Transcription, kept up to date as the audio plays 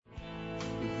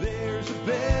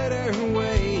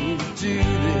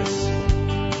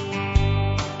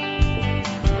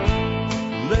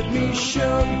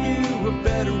show you a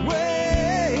better way.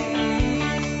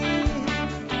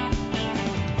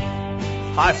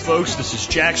 Hi, folks. This is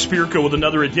Jack Spirko with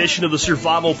another edition of the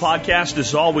Survival Podcast.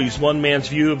 As always, one man's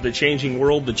view of the changing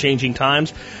world, the changing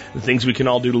times, the things we can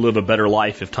all do to live a better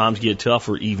life if times get tough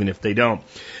or even if they don't.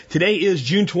 Today is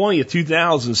June 20th,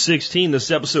 2016. This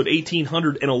is episode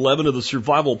 1811 of the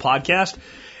Survival Podcast.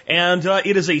 And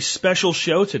it is a special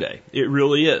show today. It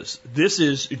really is. This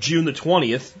is June the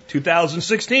 20th,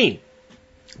 2016.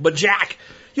 But Jack,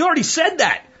 you already said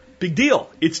that. Big deal.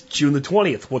 It's June the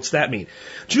 20th. What's that mean?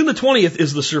 June the 20th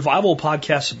is the Survival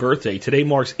Podcast's birthday. Today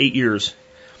marks 8 years.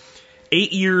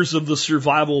 8 years of the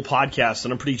Survival Podcast,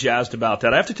 and I'm pretty jazzed about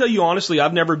that. I have to tell you honestly,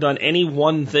 I've never done any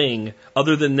one thing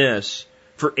other than this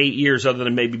for 8 years, other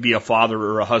than maybe be a father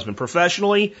or a husband.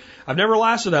 Professionally, I've never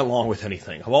lasted that long with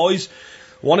anything. I've always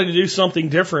wanted to do something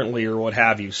differently or what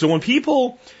have you. So when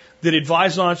people that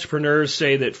advise entrepreneurs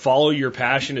say that follow your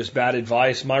passion is bad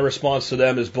advice, my response to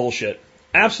them is bullshit.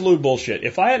 Absolute bullshit.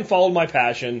 If I hadn't followed my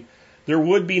passion, there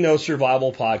would be no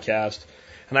Survival Podcast,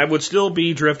 and I would still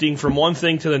be drifting from one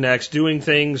thing to the next, doing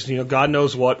things, God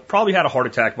knows what. Probably had a heart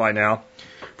attack by now.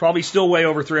 Probably still weigh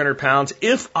over 300 pounds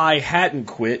if I hadn't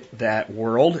quit that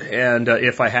world and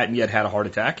if I hadn't yet had a heart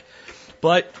attack.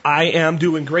 But I am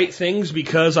doing great things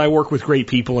because I work with great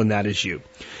people, and that is you.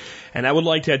 And I would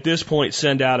like to, at this point,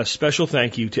 send out a special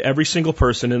thank you to every single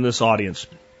person in this audience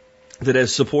that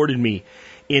has supported me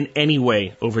in any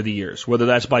way over the years, whether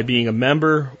that's by being a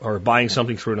member or buying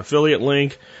something through an affiliate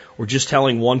link or just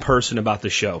telling one person about the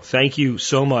show. Thank you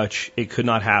so much. It could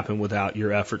not happen without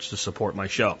your efforts to support my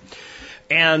show.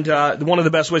 And one of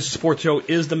the best ways to support the show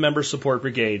is the Member Support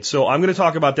Brigade. So I'm going to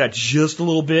talk about that just a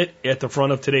little bit at the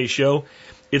front of today's show.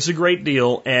 It's a great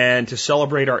deal, and to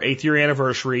celebrate our 8th year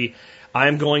anniversary,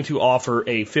 I'm going to offer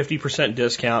a 50%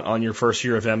 discount on your first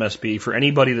year of MSB for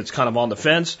anybody that's kind of on the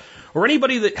fence or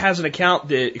anybody that has an account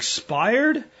that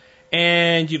expired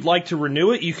and you'd like to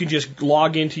renew it. You can just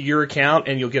log into your account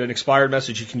and you'll get an expired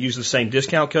message. You can use the same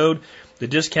discount code. The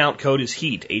discount code is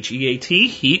HEAT, H-E-A-T,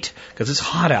 HEAT, because it's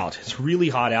hot out. It's really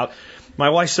hot out. My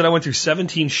wife said I went through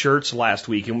 17 shirts last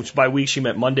week, and which by week she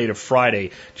meant Monday to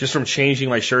Friday, just from changing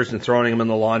my shirts and throwing them in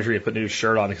the laundry and putting a new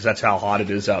shirt on because that's how hot it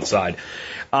is outside.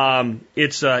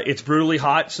 It's brutally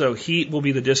hot, so HEAT will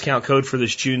be the discount code for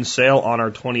this June sale on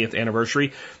our 20th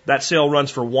anniversary. That sale runs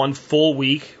for one full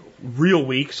week, real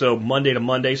week, so Monday to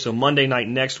Monday, so Monday night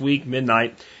next week,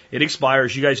 midnight. It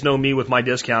expires. You guys know me with my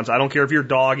discounts. I don't care if your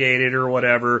dog ate it or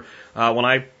whatever. When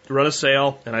I run a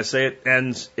sale and I say it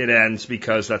ends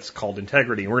because that's called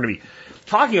integrity. And we're going to be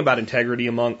talking about integrity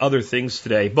among other things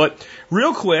today. But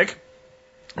real quick,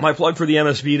 my plug for the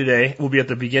MSB today will be at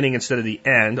the beginning instead of the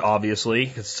end, obviously,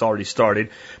 because it's already started.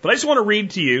 But I just want to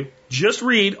read to you, just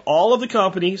read all of the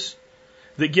companies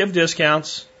that give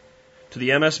discounts to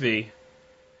the MSB.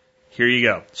 Here you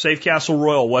go. Safe Castle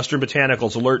Royal, Western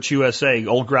Botanicals, Alert USA,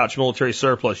 Old Grouch Military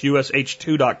Surplus,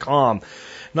 USH2.com,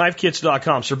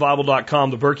 KnifeKits.com,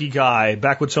 Survival.com, The Berkey Guy,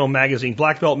 Backwoods Home Magazine,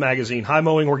 Black Belt Magazine, High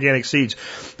Mowing Organic Seeds,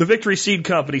 The Victory Seed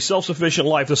Company, Self-Sufficient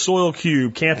Life, The Soil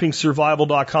Cube,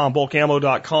 CampingSurvival.com,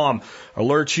 BulkAmmo.com,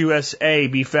 Alert USA,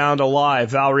 Be Found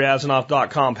Alive,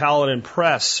 ValerieAzanoff.com, Paladin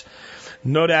Press,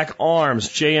 Nodak Arms,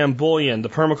 JM Bullion, The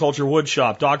Permaculture Wood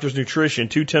Shop, Doctor's Nutrition,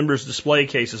 Two Timbers Display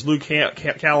Cases, Luke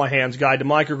Callahan's Guide to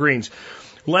Microgreens,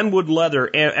 Lenwood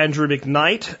Leather, Andrew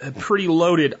McKnight, Pretty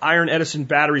Loaded, Iron Edison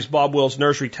Batteries, Bob Wells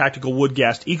Nursery, Tactical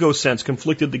Woodcast, EcoSense,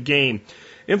 Conflicted the Game,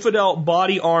 Infidel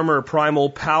Body Armor, Primal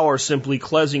Power, Simply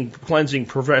Cleansing,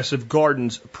 Progressive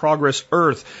Gardens, Progress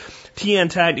Earth, TN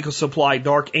Tactical Supply,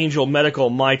 Dark Angel Medical,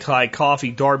 Mai Tai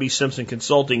Coffee, Darby Simpson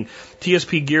Consulting,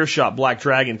 TSP Gear Shop, Black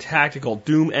Dragon Tactical,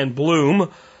 Doom and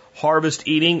Bloom, Harvest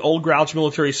Eating, Old Grouch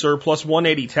Military Surplus,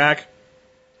 180 Tac,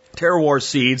 Terror Wars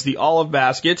Seeds, The Olive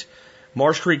Basket,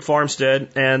 Marsh Creek Farmstead,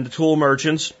 and the Tool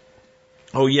Merchants.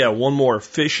 Oh yeah, one more,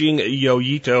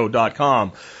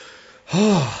 FishingYoyito.com.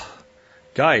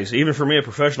 Guys, even for me, a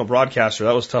professional broadcaster,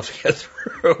 that was tough to get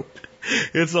through.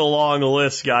 It's a long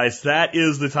list, guys. That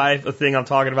is the type of thing I'm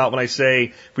talking about when I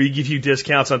say we give you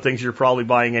discounts on things you're probably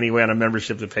buying anyway on a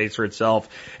membership that pays for itself.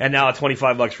 And now at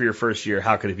 $25 for your first year,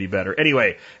 how could it be better?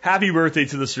 Anyway, happy birthday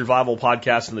to the Survival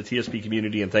Podcast and the TSP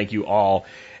community, and thank you all.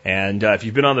 And if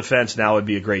you've been on the fence, now would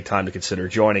be a great time to consider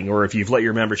joining. Or if you've let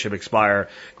your membership expire,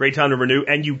 great time to renew.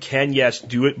 And you can, yes,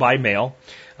 do it by mail.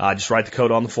 Just write the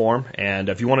code on the form. And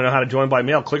if you want to know how to join by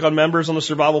mail, click on Members on the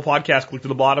Survival Podcast, click to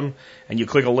the bottom, and you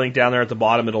click a link down there at the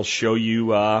bottom. It'll show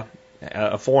you a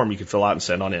form you can fill out and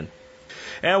send on in.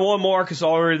 And one more, because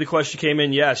already the question came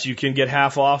in. Yes, you can get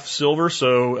half off silver.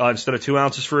 So instead of 2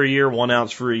 ounces for a year, 1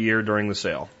 ounce for a year during the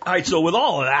sale. All right. So with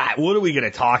all of that, what are we going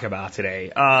to talk about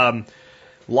today?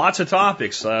 Lots of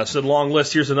topics. I said long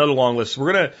list. Here's another long list.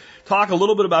 We're going to talk a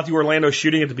little bit about the Orlando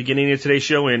shooting at the beginning of today's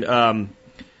show and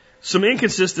some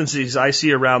inconsistencies I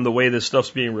see around the way this stuff's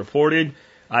being reported.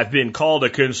 I've been called a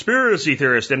conspiracy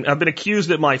theorist, and I've been accused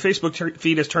that my Facebook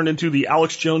feed has turned into the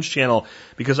Alex Jones channel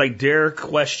because I dare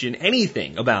question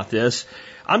anything about this.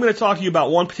 I'm going to talk to you about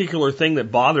one particular thing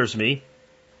that bothers me.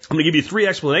 I'm going to give you 3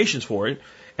 explanations for it,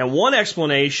 and one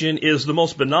explanation is the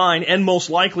most benign and most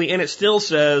likely, and it still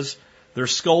says they're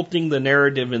sculpting the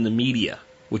narrative in the media,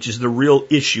 which is the real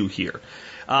issue here.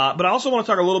 But I also want to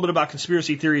talk a little bit about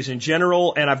conspiracy theories in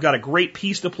general, and I've got a great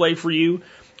piece to play for you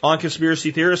on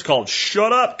conspiracy theorists called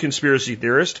Shut Up, Conspiracy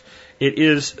Theorist. It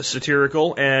is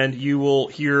satirical, and you will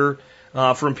hear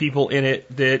from people in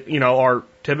it that, are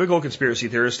typical conspiracy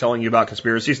theorists telling you about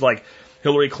conspiracies like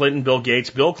Hillary Clinton, Bill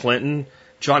Gates, Bill Clinton,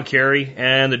 John Kerry,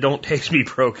 and the Don't Taste Me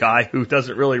Pro guy, who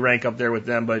doesn't really rank up there with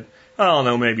them, but I don't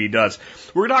know, maybe he does.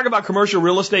 We're going to talk about commercial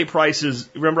real estate prices.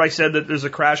 Remember I said that there's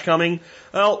a crash coming?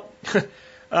 Well,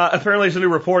 apparently there's a new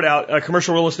report out.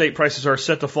 Commercial real estate prices are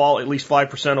set to fall at least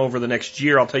 5% over the next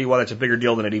year. I'll tell you why that's a bigger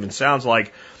deal than it even sounds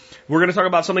like. We're going to talk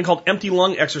about something called empty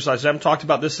lung exercise. I haven't talked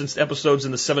about this since episodes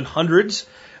in the 700s.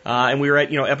 And we were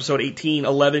at, episode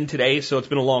 1811 today, so it's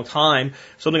been a long time.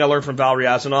 Something I learned from Val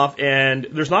Ryazanov, and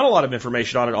there's not a lot of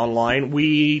information on it online.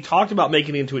 We talked about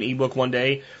making it into an ebook one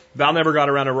day. Val never got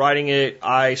around to writing it.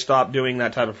 I stopped doing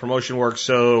that type of promotion work,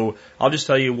 so I'll just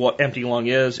tell you what empty lung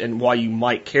is and why you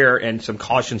might care and some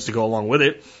cautions to go along with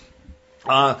it.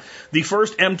 The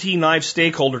first MT knife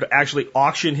stakeholder to actually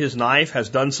auction his knife has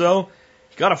done so.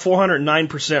 He got a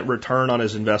 409% return on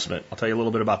his investment. I'll tell you a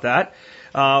little bit about that.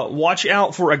 Watch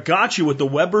out for a gotcha with the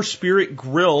Weber Spirit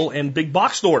Grill and big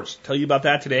box stores. I'll tell you about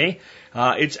that today.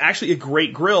 It's actually a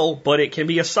great grill, but it can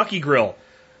be a sucky grill.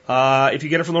 If you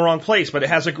get it from the wrong place, but it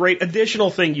has a great additional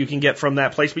thing you can get from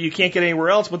that place, but you can't get anywhere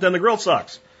else, but then the grill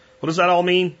sucks. What does that all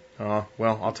mean? Well,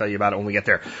 I'll tell you about it when we get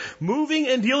there. Moving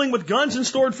and dealing with guns and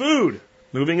stored food.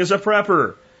 Moving as a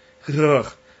prepper.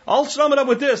 Ugh. I'll sum it up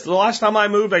with this. The last time I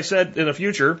moved, I said in the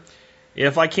future,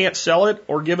 if I can't sell it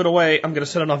or give it away, I'm going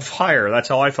to set it on fire. That's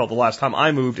how I felt the last time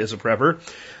I moved as a prepper.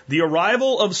 The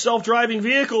arrival of self-driving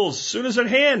vehicles as soon as at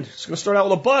hand. It's going to start out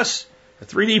with a bus, a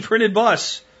 3D printed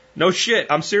bus. No shit,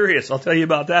 I'm serious. I'll tell you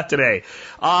about that today.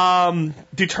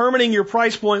 Determining your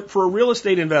price point for a real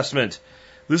estate investment.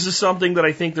 This is something that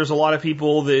I think there's a lot of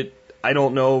people that I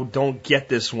don't know don't get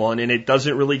this one, and it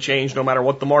doesn't really change no matter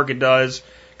what the market does.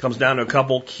 It comes down to a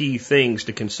couple key things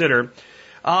to consider.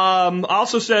 I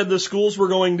also said the schools were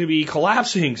going to be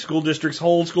collapsing.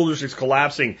 Whole school districts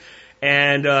collapsing.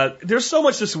 And there's so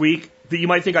much this week that you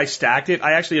might think I stacked it.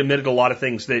 I actually admitted a lot of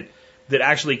things that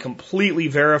actually completely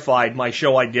verified my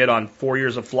show I did on 4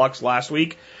 years of flux last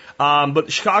week. But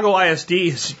the Chicago ISD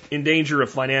is in danger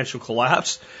of financial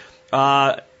collapse.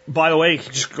 By the way,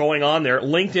 just going on there,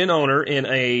 LinkedIn owner in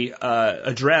a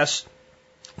address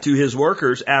to his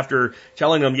workers after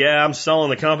telling them, yeah, I'm selling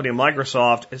the company to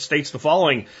Microsoft, it states the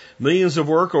following: millions of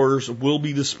workers will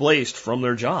be displaced from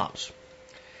their jobs.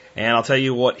 And I'll tell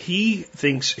you what he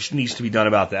thinks needs to be done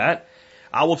about that.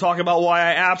 I will talk about why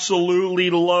I absolutely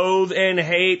loathe and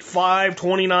hate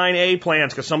 529A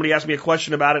plans, because somebody asked me a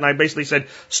question about it, and I basically said,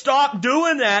 stop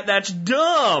doing that, that's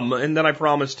dumb. And then I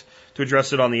promised to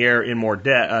address it on the air in more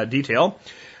detail.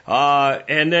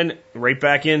 And then right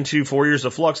back into 4 years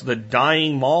of flux, the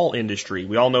dying mall industry.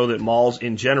 We all know that malls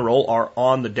in general are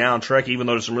on the down trek, even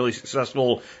though there's some really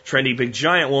successful, trendy, big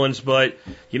giant ones. But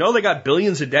they got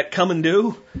billions of debt coming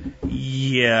due.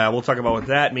 Yeah, we'll talk about what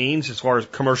that means as far as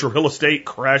commercial real estate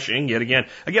crashing yet again.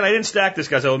 Again, I didn't stack this,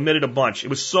 guys. I omitted a bunch. It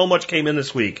was so much came in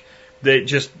this week that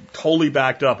just totally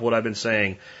backed up what I've been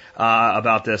saying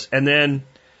about this. And then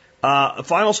a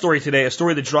final story today, a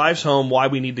story that drives home why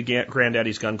we need the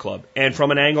Granddaddy's Gun Club. And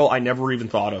from an angle I never even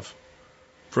thought of.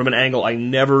 From an angle I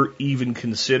never even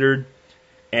considered.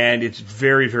 And it's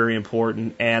very, very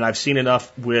important. And I've seen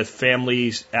enough with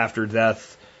families after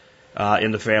death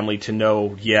in the family to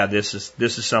know, yeah, this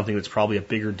is something that's probably a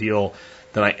bigger deal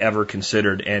than I ever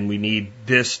considered. And we need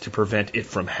this to prevent it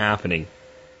from happening.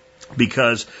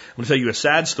 Because I'm going to tell you a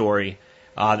sad story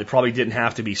that probably didn't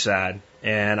have to be sad.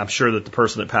 And I'm sure that the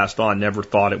person that passed on never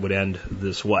thought it would end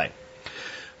this way.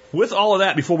 With all of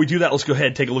that, before we do that, let's go ahead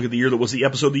and take a look at the year that was the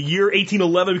episode. The year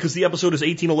 1811, because the episode is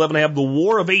 1811. I have the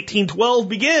War of 1812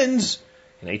 begins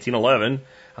in 1811.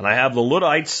 And I have the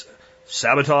Luddites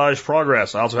sabotage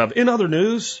progress. I also have, in other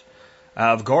news,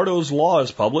 Avogadro's law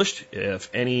is published. If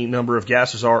any number of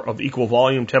gases are of equal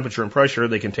volume, temperature, and pressure,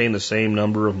 they contain the same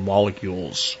number of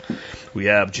molecules. We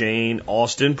have Jane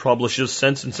Austen publishes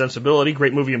Sense and Sensibility,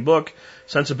 great movie and book.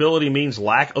 Sensibility means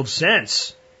lack of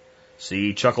sense.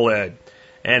 See Chucklehead.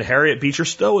 And Harriet Beecher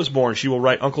Stowe is born. She will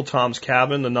write Uncle Tom's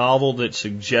Cabin, the novel that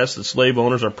suggests that slave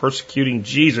owners are persecuting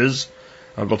Jesus,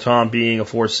 Uncle Tom being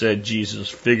aforesaid Jesus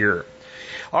figure.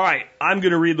 All right, I'm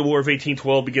going to read the War of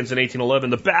 1812 begins in 1811.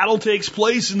 The battle takes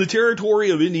place in the territory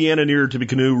of Indiana near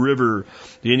Tippecanoe River.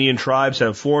 The Indian tribes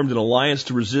have formed an alliance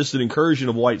to resist an incursion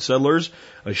of white settlers.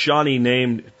 A Shawnee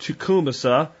named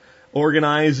Tecumseh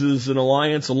organizes an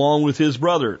alliance along with his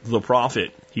brother, the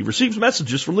Prophet. He receives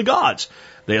messages from the gods.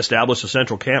 They establish a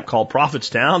central camp called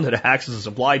Prophetstown that acts as a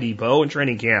supply depot and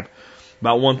training camp.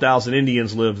 About 1,000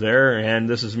 Indians live there, and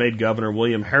this has made Governor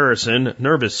William Harrison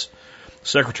nervous.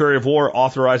 Secretary of War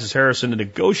authorizes Harrison to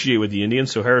negotiate with the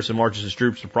Indians, so Harrison marches his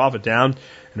troops to Prophettown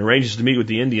and arranges to meet with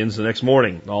the Indians the next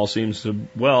morning. All seems to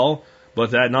well,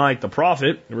 but that night the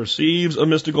Prophet receives a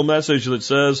mystical message that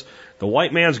says the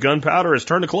white man's gunpowder has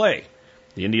turned to clay.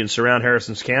 The Indians surround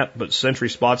Harrison's camp, but sentry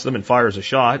spots them and fires a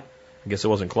shot. I guess it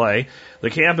wasn't clay. The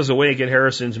camp is awake and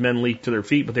Harrison's men leap to their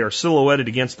feet, but they are silhouetted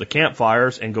against the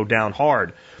campfires and go down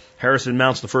hard. Harrison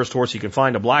mounts the first horse he can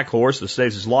find, a black horse that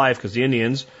saves his life because the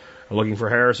Indians are looking for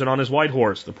Harrison on his white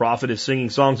horse. The Prophet is singing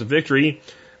songs of victory,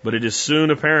 but it is soon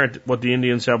apparent that the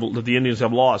Indians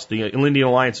have lost. The Indian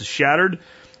alliance is shattered,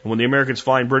 and when the Americans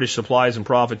find British supplies in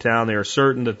Prophettown, they are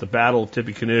certain that the Battle of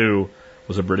Tippecanoe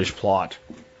was a British plot.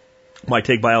 My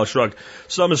take by Al Shrug.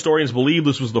 Some historians believe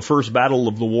this was the first battle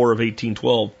of the War of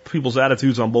 1812. People's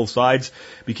attitudes on both sides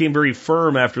became very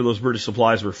firm after those British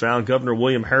supplies were found. Governor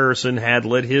William Harrison had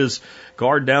let his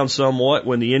guard down somewhat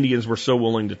when the Indians were so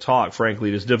willing to talk. Frankly,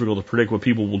 it is difficult to predict what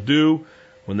people will do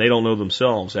when they don't know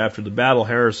themselves. After the battle,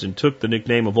 Harrison took the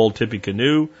nickname of Old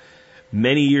Tippecanoe.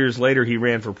 Many years later, he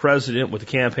ran for president with the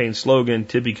campaign slogan,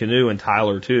 Tippecanoe and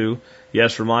Tyler too.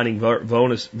 Yes, reminding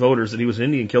voters that he was an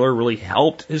Indian killer really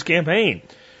helped his campaign.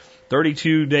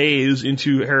 32 days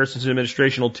into Harrison's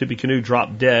administration, Old Tippecanoe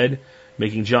dropped dead,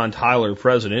 making John Tyler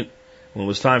president. When it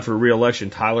was time for re-election,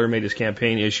 Tyler made his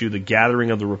campaign issue the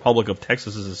gathering of the Republic of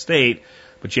Texas as a state,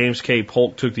 but James K.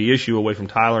 Polk took the issue away from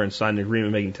Tyler and signed an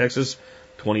agreement making Texas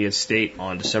 20th state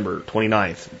on December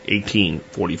 29th,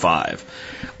 1845.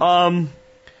 I'll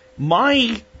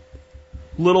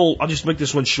just make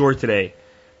this one short today.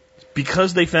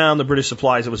 Because they found the British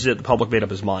supplies, it was it. The public made up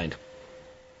his mind.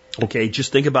 Okay,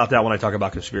 just think about that when I talk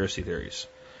about conspiracy theories.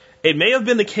 It may have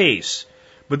been the case,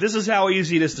 but this is how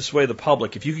easy it is to sway the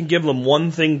public. If you can give them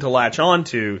one thing to latch on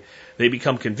to, they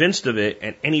become convinced of it,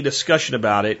 and any discussion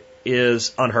about it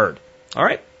is unheard. All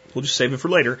right, we'll just save it for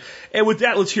later. And with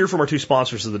that, let's hear from our two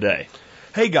sponsors of the day.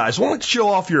 Hey guys, why don't you show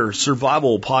off your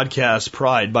survival podcast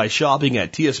pride by shopping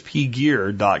at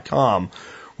tspgear.com,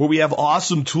 where we have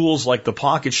awesome tools like the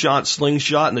Pocket Shot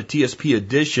Slingshot and the TSP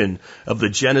edition of the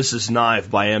Genesis Knife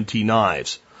by MT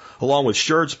Knives, along with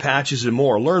shirts, patches, and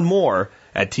more. Learn more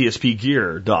at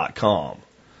tspgear.com.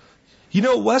 You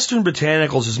know, Western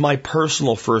Botanicals is my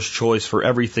personal first choice for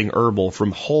everything herbal,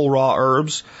 from whole raw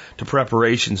herbs to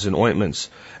preparations and ointments.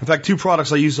 In fact, two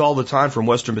products I use all the time from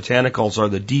Western Botanicals are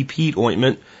the Deep Heat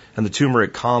Ointment and the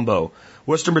Turmeric Combo.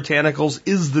 Western Botanicals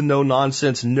is the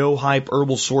no-nonsense, no-hype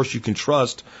herbal source you can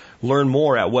trust. Learn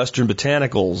more at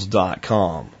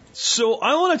westernbotanicals.com. So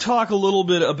I want to talk a little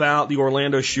bit about the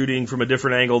Orlando shooting from a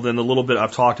different angle than the little bit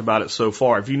I've talked about it so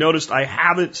far. If you noticed, I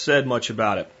haven't said much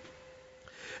about it.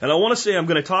 And I want to say I'm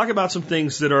going to talk about some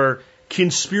things that are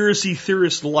conspiracy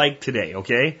theorist-like today,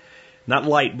 okay? Not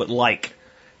light, but like.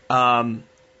 And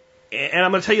I'm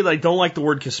going to tell you that I don't like the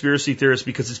word conspiracy theorist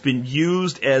because it's been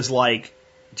used as like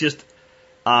just...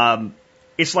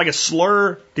 it's like a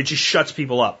slur that just shuts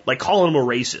people up, like calling them a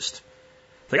racist.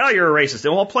 It's like, oh, you're a racist.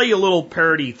 And I'll play you a little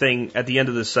parody thing at the end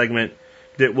of this segment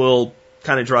that will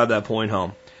kind of drive that point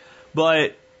home.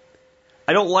 But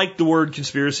I don't like the word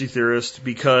conspiracy theorist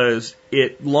because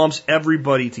it lumps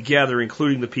everybody together,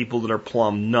 including the people that are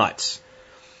plumb nuts.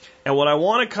 And what I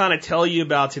want to kind of tell you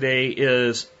about today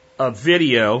is a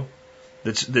video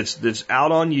that's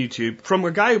out on YouTube from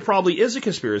a guy who probably is a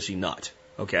conspiracy nut.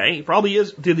 Okay, he probably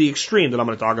is to the extreme that I'm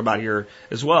going to talk about here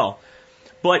as well.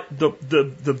 But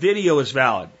the video is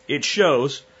valid. It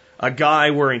shows a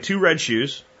guy wearing two red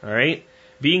shoes, all right,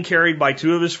 being carried by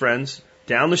two of his friends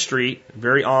down the street,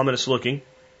 very ominous looking.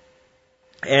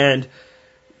 And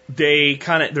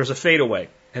there's a fadeaway.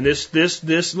 And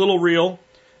this little reel,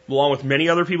 along with many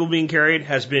other people being carried,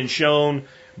 has been shown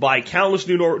by countless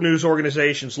news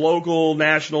organizations, local,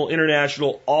 national,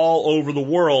 international, all over the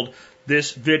world,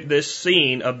 this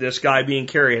scene of this guy being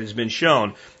carried has been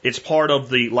shown. It's part of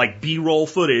the B-roll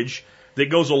footage that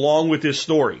goes along with this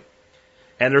story.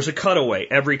 And there's a cutaway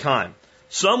every time.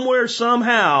 Somewhere,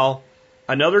 somehow,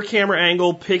 another camera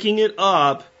angle picking it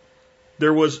up,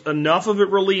 there was enough of it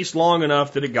released long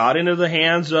enough that it got into the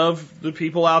hands of the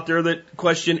people out there that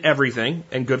question everything,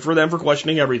 and good for them for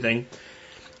questioning everything.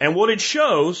 And what it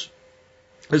shows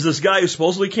is this guy who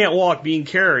supposedly can't walk being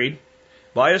carried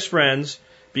by his friends,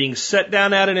 being set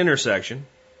down at an intersection.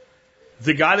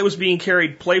 The guy that was being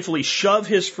carried playfully shoved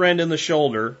his friend in the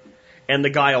shoulder, and the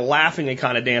guy laughing and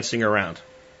kind of dancing around.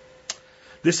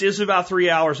 This is about 3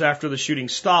 hours after the shooting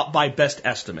stopped by best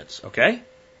estimates, okay?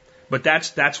 But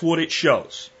that's what it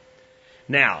shows.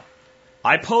 Now,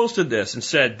 I posted this and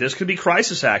said this could be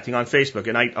crisis acting on Facebook,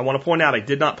 and I want to point out I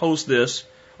did not post this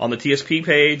on the TSP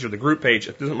page or the group page.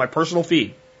 This isn't my personal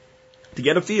feed, to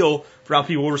get a feel for how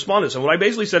people will respond to this. And what I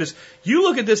basically said is, you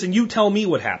look at this and you tell me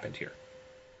what happened here.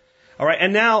 All right,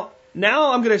 and now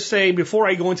I'm going to say, before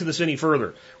I go into this any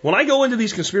further, when I go into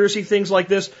these conspiracy things like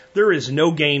this, there is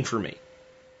no gain for me.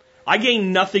 I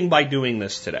gain nothing by doing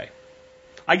this today.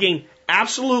 I gain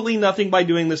absolutely nothing by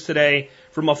doing this today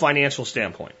from a financial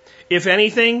standpoint. If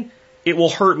anything, it will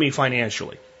hurt me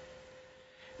financially.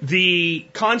 The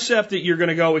concept that you're going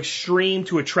to go extreme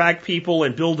to attract people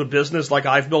and build a business like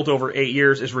I've built over 8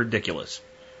 years is ridiculous.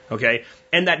 Okay?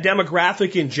 And that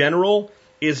demographic in general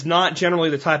is not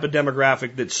generally the type of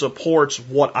demographic that supports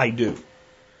what I do.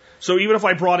 So even if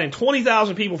I brought in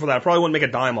 20,000 people for that, I probably wouldn't make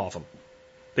a dime off them.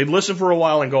 They'd listen for a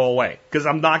while and go away, because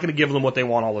I'm not going to give them what they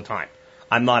want all the time.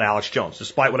 I'm not Alex Jones,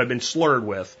 despite what I've been slurred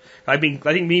with. I think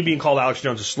me being called Alex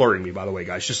Jones is slurring me, by the way,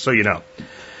 guys, just so you know.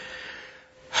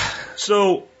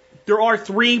 So there are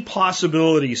 3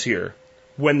 possibilities here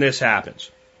when this happens.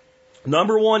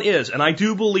 Number one is, and I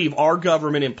do believe our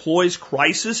government employs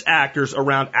crisis actors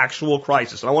around actual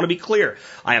crisis. And I want to be clear.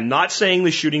 I am not saying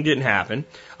the shooting didn't happen.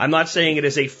 I'm not saying it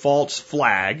is a false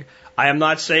flag. I am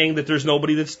not saying that there's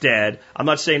nobody that's dead. I'm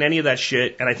not saying any of that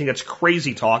shit, and I think that's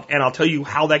crazy talk, and I'll tell you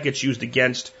how that gets used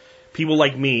against people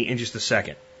like me in just a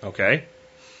second, okay?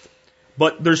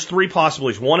 But there's 3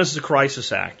 possibilities. One is the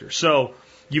crisis actor. So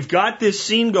you've got this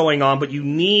scene going on, but you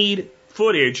need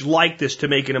footage like this to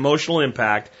make an emotional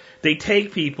impact. They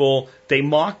take people, they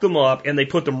mock them up, and they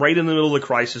put them right in the middle of the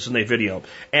crisis and they video them.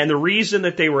 And the reason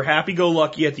that they were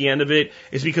happy-go-lucky at the end of it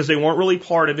is because they weren't really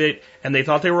part of it, and they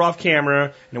thought they were off camera,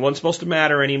 and it wasn't supposed to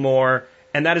matter anymore.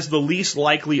 And that is the least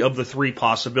likely of the 3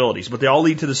 possibilities, but they all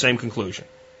lead to the same conclusion.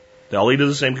 They all lead to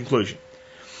the same conclusion.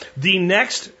 The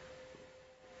next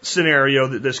scenario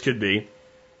that this could be,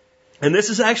 and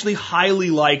this is actually highly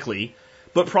likely,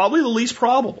 but probably the least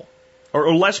probable,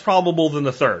 or less probable than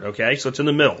the third, okay? So it's in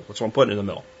the middle. That's what I'm putting in the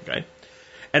middle, okay?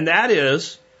 And that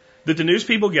is that the news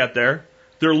people get there,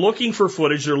 they're looking for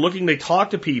footage, they talk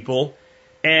to people,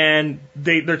 and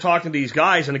they're talking to these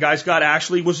guys, and the guy's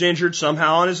actually was injured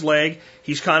somehow on his leg.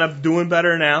 He's kind of doing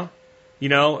better now. You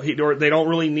know, or they don't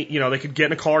really need, they could get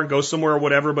in a car and go somewhere or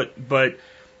whatever, but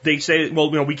they say,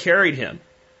 well, we carried him.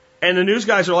 And the news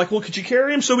guys are like, well, could you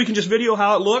carry him so we can just video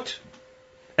how it looked?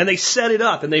 And they set it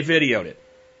up and they videoed it.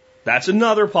 That's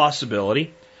another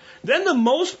possibility. Then the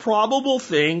most probable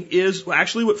thing is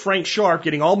actually what Frank Sharp,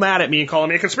 getting all mad at me and calling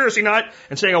me a conspiracy nut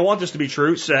and saying I want this to be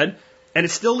true, said, and it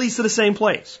still leads to the same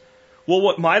place. Well,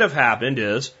 what might have happened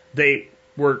is they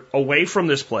were away from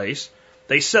this place.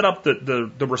 They set up the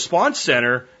response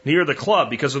center near the club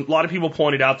because a lot of people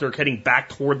pointed out they're heading back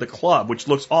toward the club, which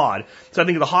looks odd. So I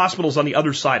think the hospital's on the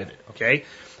other side of it, okay?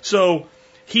 So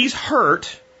he's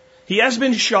hurt. He has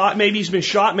been shot. Maybe he's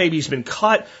been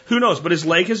cut. Who knows? But his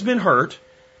leg has been hurt.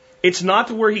 It's not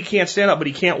to where he can't stand up, but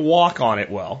he can't walk on it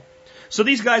well. So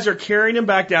these guys are carrying him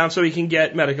back down so he can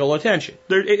get medical attention.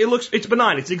 It's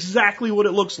benign. It's exactly what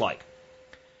it looks like.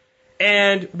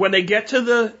 And when they get to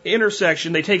the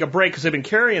intersection, they take a break because they've been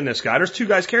carrying this guy. There's 2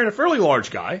 guys carrying a fairly large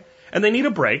guy, and they need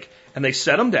a break, and they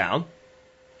set him down.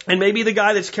 And maybe the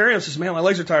guy that's carrying him says, man, my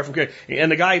legs are tired from carrying.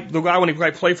 And the guy, when the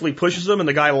guy playfully pushes him and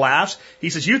the guy laughs,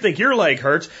 he says, you think your leg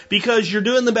hurts because you're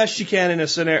doing the best you can in a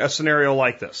scenario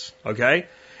like this. Okay?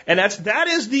 And that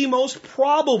is the most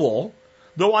probable,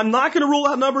 though I'm not going to rule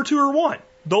out number 2 or 1.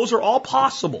 Those are all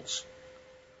possibles.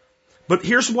 But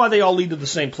here's why they all lead to the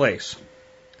same place.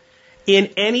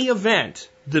 In any event,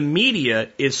 the media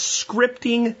is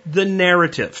scripting the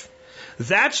narrative.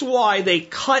 That's why they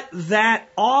cut that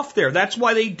off there. That's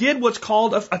why they did what's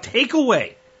called a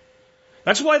takeaway.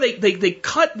 That's why they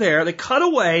cut there, they cut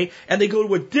away, and they go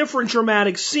to a different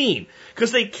dramatic scene.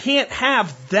 Because they can't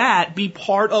have that be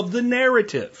part of the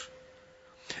narrative.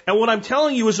 And what I'm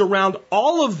telling you is around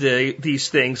all of these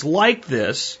things like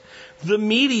this, the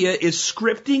media is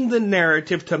scripting the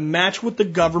narrative to match what the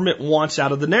government wants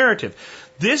out of the narrative.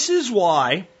 This is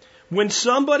why when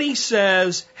somebody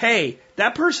says, hey,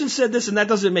 that person said this and that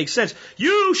doesn't make sense,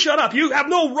 you shut up, you have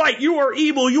no right, you are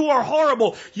evil, you are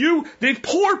horrible, they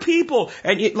poor people,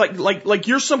 and like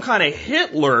you're some kind of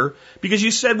Hitler because you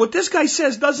said what this guy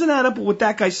says doesn't add up with what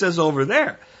that guy says over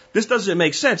there. This doesn't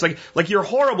make sense. Like you're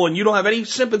horrible and you don't have any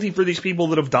sympathy for these people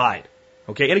that have died.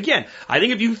 Okay, and again, I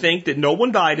think if you think that no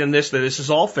one died in this, that this is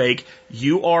all fake,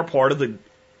 you are part of the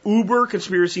uber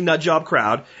conspiracy nut job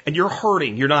crowd, and you're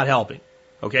hurting, you're not helping.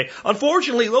 Okay,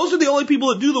 unfortunately, those are the only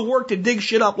people that do the work to dig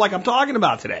shit up like I'm talking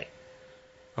about today.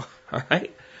 All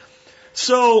right,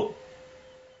 so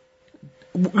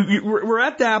we're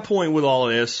at that point with all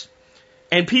of this,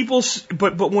 and people,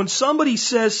 but when somebody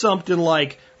says something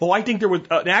like, "Oh, I think there was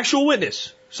an actual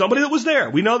witness, somebody that was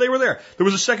there, we know they were there. There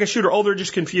was a second shooter. Oh, they're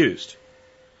just confused."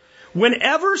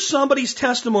 Whenever somebody's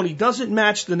testimony doesn't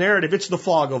match the narrative, it's the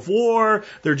fog of war,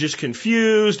 they're just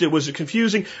confused, it was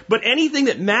confusing, but anything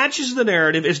that matches the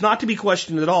narrative is not to be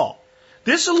questioned at all.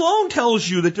 This alone tells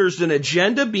you that there's an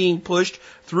agenda being pushed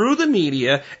through the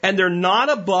media, and they're not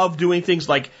above doing things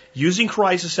like using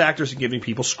crisis actors and giving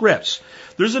people scripts.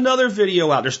 There's another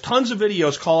video out, there's tons of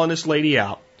videos calling this lady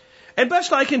out, and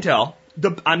best I can tell,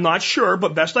 I'm not sure,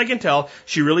 but best I can tell,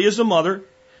 she really is a mother.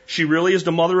 She really is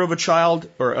the mother of a child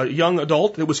or a young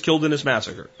adult that was killed in this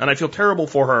massacre. And I feel terrible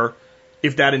for her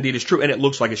if that indeed is true. And it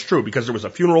looks like it's true because there was a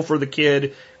funeral for the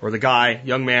kid or the guy,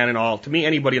 young man and all. To me,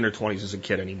 anybody in their 20s is a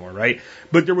kid anymore, right?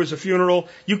 But there was a funeral.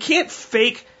 You can't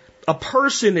fake a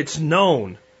person that's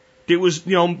known. It was,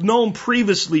 known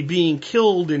previously being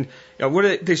killed and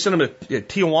they sent him to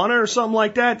Tijuana or something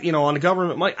like that, on the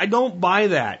government money. I don't buy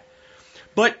that.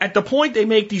 But at the point they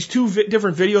make these two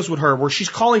different videos with her where she's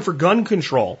calling for gun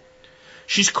control,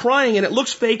 she's crying and it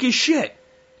looks fake as shit.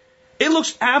 It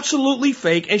looks absolutely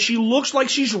fake and she looks like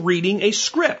she's reading a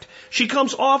script. She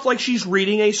comes off like she's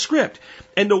reading a script.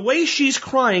 And the way she's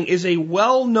crying is a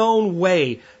well-known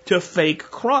way to fake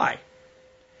cry.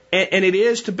 And it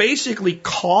is to basically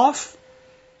cough,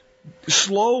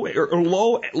 slow or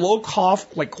low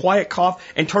cough, like quiet cough,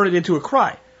 and turn it into a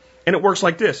cry. And it works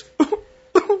like this.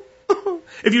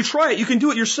 If you try it, you can do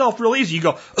it yourself real easy. You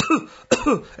go,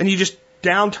 and you just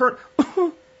downturn.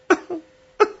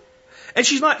 And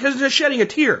she's not just shedding a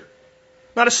tear.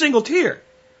 Not a single tear.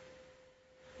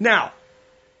 Now,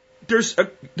 there's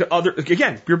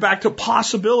again, you're back to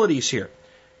possibilities here.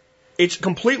 It's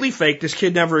completely fake. This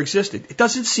kid never existed. It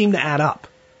doesn't seem to add up.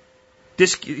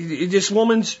 This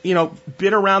woman's,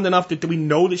 been around enough that we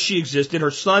know that she existed. Her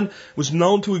son was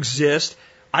known to exist.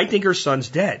 I think her son's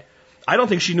dead. I don't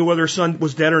think she knew whether her son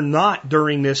was dead or not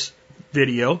during this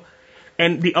video.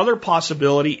 And the other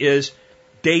possibility is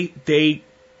they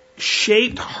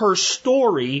shaped her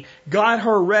story, got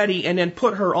her ready, and then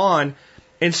put her on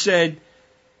and said,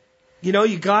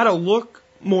 you gotta look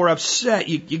more upset.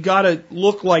 You gotta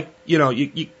look like,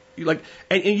 and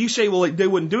you say, well, they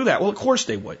wouldn't do that. Well, of course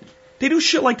they wouldn't. They do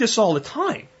shit like this all the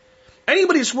time.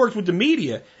 Anybody that's worked with the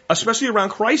media, especially around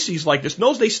crises like this,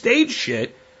 knows they stage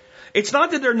shit. It's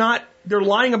not that they're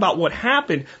lying about what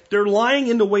happened. They're lying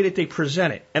in the way that they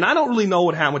present it. And I don't really know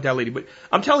what happened with that lady, but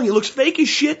I'm telling you, it looks fake as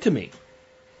shit to me.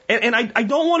 And I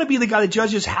don't want to be the guy that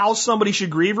judges how somebody should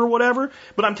grieve or whatever,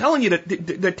 but I'm telling you that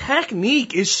the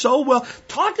technique is so well.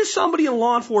 Talk to somebody in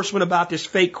law enforcement about this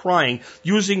fake crying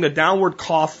using the downward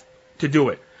cough to do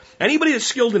it. Anybody that's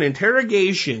skilled in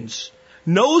interrogations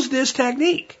knows this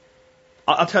technique.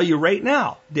 I'll tell you right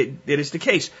now that it is the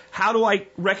case. How do I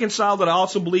reconcile that I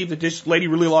also believe that this lady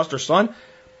really lost her son?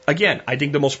 Again, I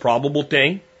think the most probable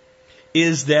thing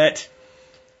is that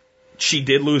she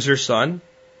did lose her son.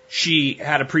 She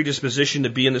had a predisposition to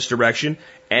be in this direction,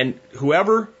 and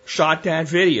whoever shot that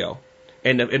video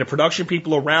and the production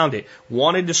people around it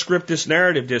wanted to script this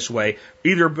narrative this way,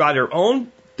 either by their own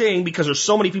thing, because there's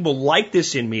so many people like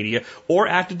this in media, or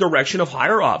at the direction of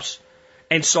higher ups,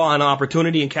 and saw an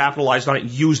opportunity and capitalized on it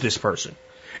and used this person.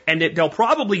 And they'll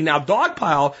probably now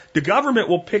dogpile, the government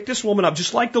will pick this woman up,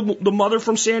 just like the mother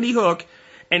from Sandy Hook,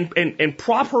 and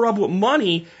prop her up with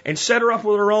money and set her up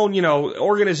with her own,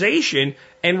 organization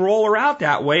and roll her out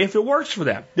that way if it works for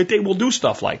them. That they will do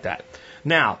stuff like that.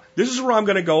 Now, this is where I'm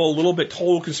going to go a little bit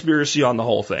total conspiracy on the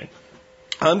whole thing.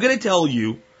 I'm going to tell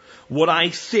you what I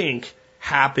think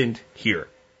happened here.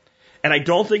 And I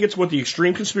don't think it's what the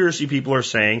extreme conspiracy people are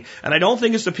saying, and I don't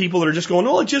think it's the people that are just going,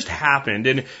 oh, it just happened,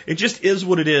 and it just is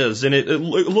what it is, and it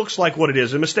looks like what it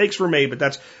is, and mistakes were made,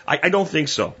 but I don't think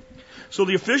so. So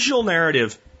the official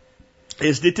narrative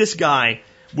is that this guy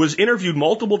was interviewed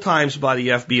multiple times by the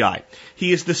FBI.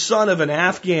 He is the son of an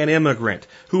Afghan immigrant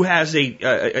who has an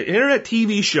internet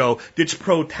TV show that's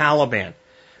pro-Taliban.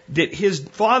 That his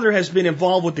father has been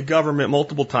involved with the government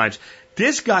multiple times.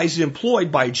 This guy's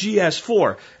employed by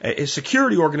GS4, a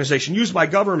security organization used by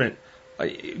government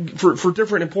for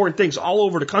different important things all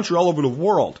over the country, all over the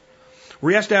world,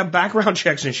 where he has to have background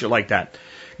checks and shit like that.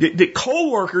 The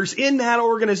co-workers in that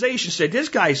organization said, this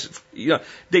guy's,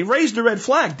 they raised the red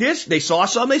flag. They saw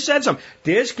something, they said something.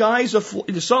 This guy's,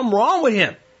 there's something wrong with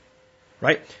him.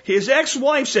 Right? His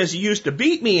ex-wife says he used to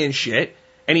beat me and shit,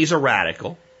 and he's a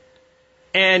radical.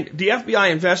 And the FBI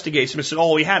investigates him and said,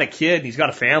 oh, he had a kid, and he's got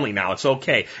a family now, it's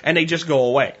okay. And they just go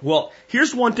away. Well,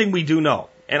 here's one thing we do know.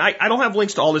 And I don't have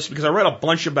links to all this because I read a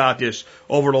bunch about this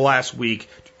over the last week,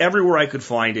 everywhere I could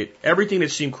find it, everything that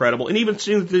seemed credible, and even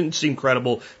things that didn't seem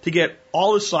credible, to get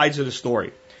all the sides of the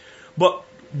story. But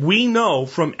we know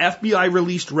from FBI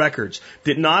released records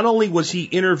that not only was he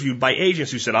interviewed by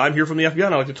agents who said, I'm here from the FBI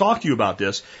and I'd like to talk to you about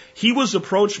this, he was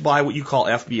approached by what you call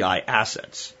FBI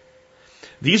assets.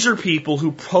 These are people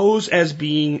who pose as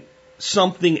being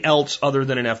something else other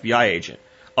than an FBI agent,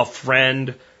 a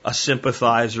friend, a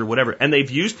sympathizer, whatever. And they've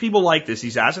used people like this,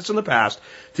 these assets in the past,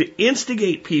 to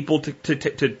instigate people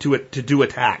to do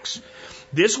attacks.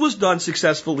 This was done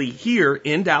successfully here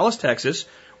in Dallas, Texas,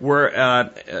 where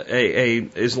a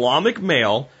Islamic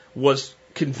male was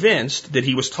convinced that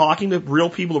he was talking to real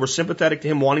people who were sympathetic to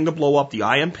him wanting to blow up the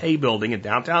IMP building in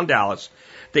downtown Dallas.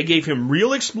 They gave him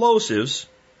real explosives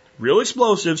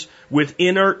with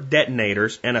inert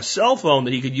detonators and a cell phone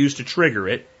that he could use to trigger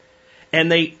it. And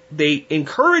they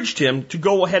encouraged him to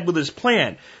go ahead with his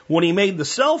plan. When he made the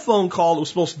cell phone call that was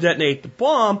supposed to detonate the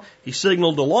bomb, he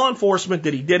signaled to law enforcement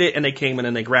that he did it, and they came in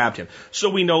and they grabbed him. So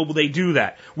we know they do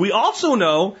that. We also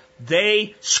know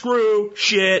they screw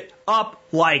shit up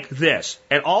like this.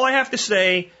 And all I have to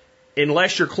say,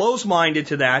 unless you're closed-minded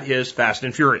to that, is Fast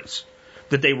and Furious.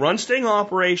 That they run sting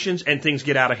operations and things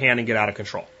get out of hand and get out of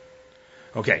control.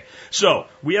 Okay, so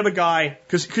we have a guy,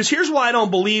 because here's why I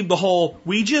don't believe the whole,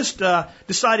 we just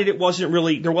decided there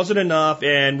wasn't enough,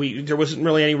 and there wasn't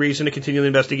really any reason to continue the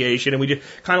investigation, and we just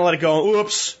kind of let it go.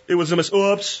 Oops, it was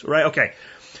oops, right? Okay.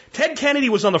 Ted Kennedy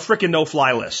was on the frickin'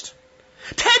 no-fly list.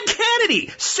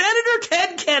 Senator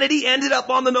Ted Kennedy ended up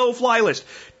on the no-fly list.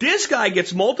 This guy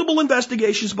gets multiple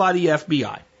investigations by the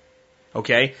FBI.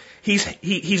 Okay?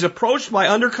 He's approached by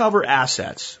undercover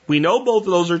assets. We know both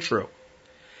of those are true.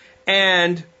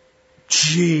 And,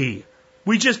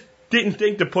 we just didn't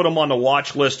think to put him on the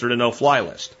watch list or the no-fly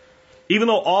list. Even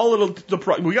though all of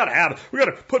we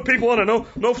gotta put people on a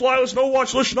no-fly list, no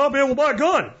watch list, should not be able to buy a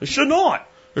gun. It should not.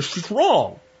 It's just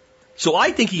wrong. So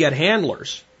I think he had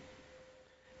handlers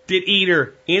that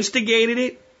either instigated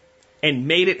it and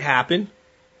made it happen,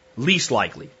 least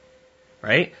likely.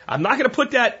 Right? I'm not gonna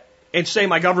put that and say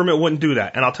my government wouldn't do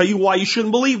that. And I'll tell you why you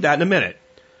shouldn't believe that in a minute.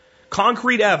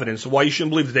 Concrete evidence of why you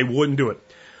shouldn't believe that they wouldn't do it.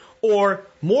 Or,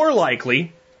 more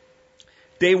likely,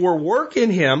 they were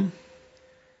working him,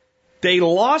 they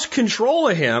lost control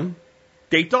of him,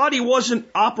 they thought he wasn't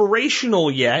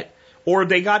operational yet, or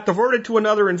they got diverted to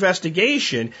another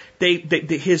investigation.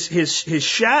 His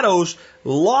shadows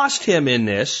lost him in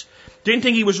this, didn't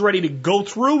think he was ready to go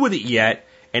through with it yet,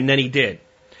 and then he did.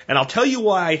 And I'll tell you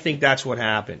why I think that's what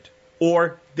happened.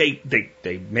 Or they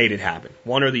made it happen,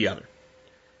 one or the other.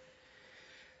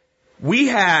 We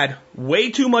had way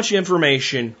too much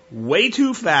information, way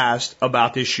too fast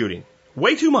about this shooting.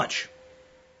 Way too much.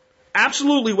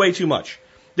 Absolutely way too much.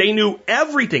 They knew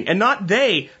everything, and not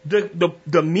they,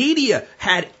 the media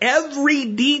had every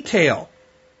detail.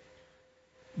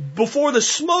 Before the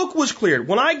smoke was cleared,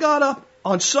 when I got up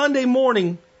on Sunday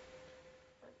morning,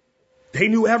 they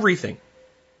knew everything.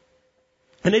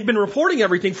 And they'd been reporting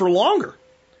everything for longer.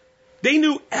 They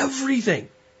knew everything.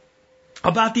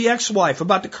 About the ex-wife,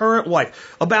 about the current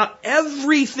wife, about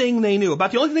everything they knew. About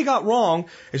the only thing they got wrong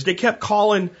is they kept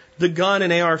calling the gun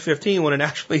an AR-15 when it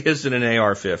actually isn't an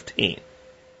AR-15.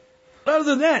 But other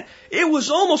than that, it was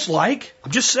almost like,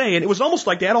 I'm just saying, it was almost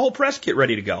like they had a whole press kit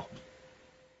ready to go.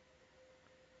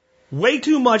 Way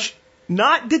too much,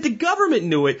 not that the government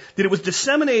knew it, that it was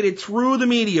disseminated through the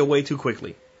media way too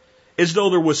quickly. As though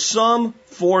there was some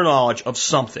foreknowledge of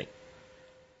something.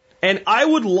 And I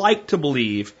would like to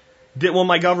believe that when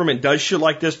my government does shit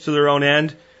like this to their own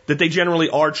end, that they generally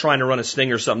are trying to run a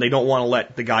sting or something. They don't want to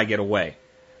let the guy get away.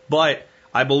 But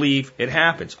I believe it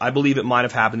happens. I believe it might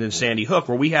have happened in Sandy Hook,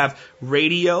 where we have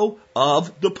radio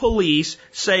of the police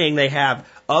saying they have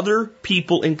other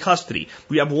people in custody.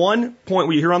 We have one point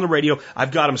where you hear on the radio,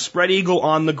 I've got them spread eagle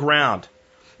on the ground.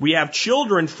 We have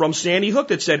children from Sandy Hook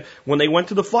that said when they went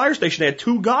to the fire station, they had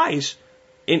two guys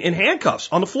in handcuffs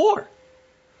on the floor.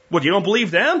 What, you don't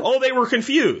believe them? Oh, they were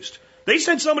confused. They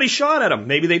said somebody shot at them.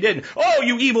 Maybe they didn't. Oh,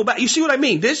 you evil bat. You see what I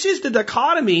mean? This is the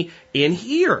dichotomy in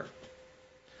here.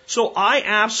 So I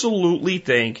absolutely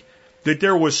think that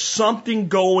there was something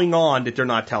going on that they're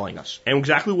not telling us. And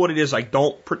exactly what it is, I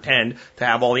don't pretend to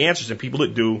have all the answers. And people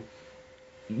that do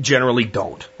generally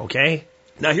don't. Okay?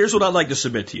 Now, here's what I'd like to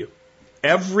submit to you.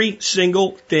 Every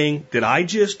single thing that I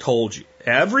just told you,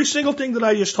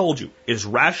 is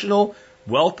rational,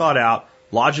 well thought out,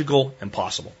 logical, and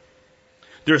possible.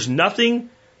 There's nothing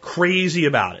crazy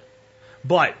about it.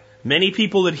 But many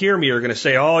people that hear me are going to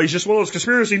say, oh, he's just one of those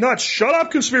conspiracy nuts. Shut up,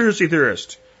 conspiracy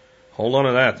theorist. Hold on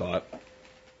to that thought.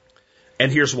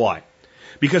 And here's why.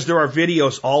 Because there are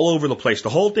videos all over the place. The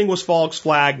whole thing was false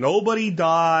flag. Nobody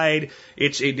died.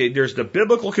 There's the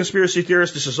biblical conspiracy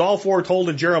theorist. This is all foretold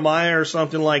in Jeremiah or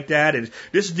something like that. And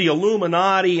this is the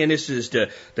Illuminati, and this is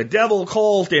the devil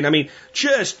cult. And I mean,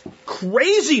 just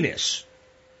craziness.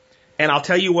 And I'll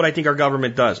tell you what I think our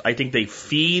government does. I think they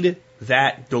feed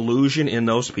that delusion in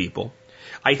those people.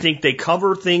 I think they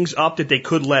cover things up that they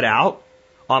could let out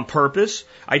on purpose.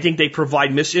 I think they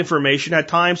provide misinformation at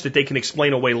times that they can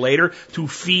explain away later to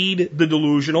feed the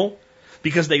delusional,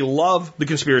 because they love the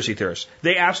conspiracy theorists.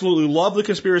 They absolutely love the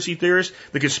conspiracy theorists.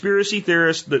 The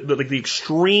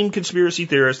extreme conspiracy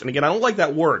theorists, and again, I don't like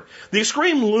that word. The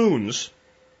extreme loons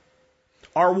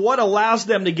are what allows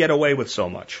them to get away with so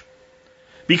much.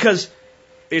 Because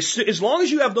as long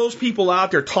as you have those people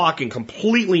out there talking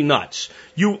completely nuts,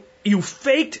 you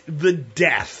faked the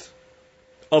death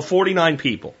of 49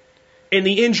 people and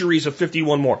the injuries of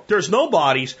 51 more. There's no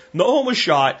bodies, no one was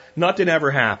shot, nothing ever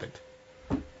happened.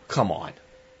 Come on.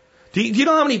 Do you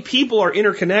know how many people are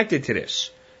interconnected to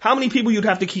this? How many people you'd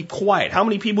have to keep quiet? How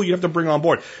many people you have to bring on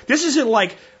board? This isn't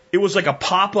like it was like a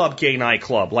pop-up gay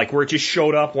nightclub, like where it just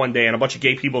showed up one day and a bunch of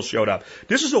gay people showed up.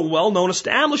 This is a well-known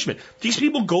establishment. These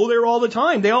people go there all the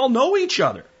time. They all know each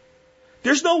other.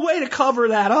 There's no way to cover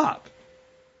that up.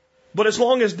 But as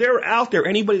long as they're out there,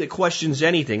 anybody that questions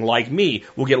anything, like me,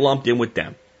 will get lumped in with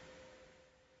them.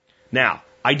 Now,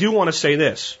 I do want to say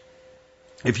this.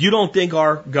 If you don't think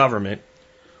our government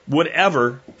would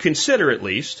ever consider, at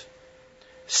least,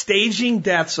 staging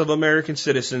deaths of American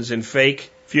citizens in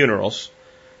fake funerals,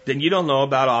 then you don't know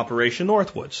about Operation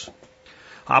Northwoods.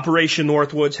 Operation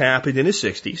Northwoods happened in the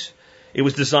 60s. It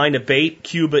was designed to bait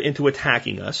Cuba into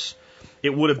attacking us.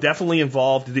 It would have definitely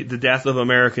involved the death of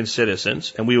American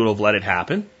citizens, and we would have let it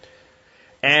happen.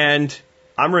 And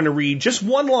I'm going to read just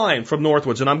one line from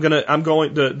Northwoods, and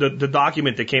the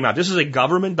document that came out. This is a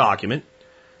government document,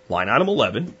 line item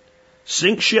 11.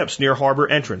 Sink ships near harbor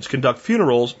entrance. Conduct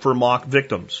funerals for mock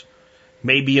victims.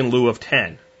 Maybe in lieu of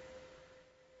 10.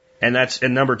 And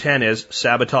number 10 is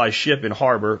sabotage ship in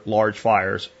harbor, large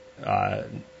fires,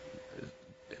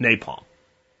 napalm.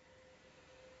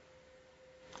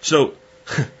 So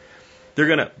they're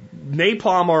going to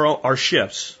napalm our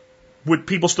ships with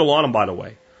people still on them, by the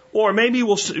way. Or maybe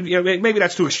maybe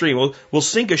that's too extreme. We'll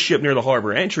sink a ship near the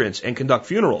harbor entrance and conduct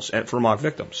funerals for mock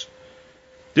victims.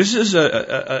 This is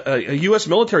a U.S.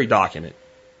 military document.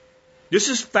 This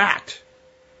is fact.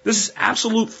 This is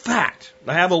absolute fact.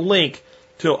 I have a link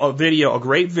to a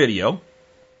great video,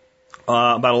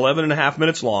 about 11 and a half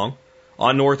minutes long,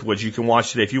 on Northwoods. You can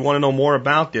watch today if you want to know more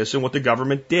about this and what the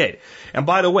government did. And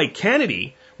by the way,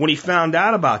 Kennedy, when he found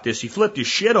out about this, he flipped his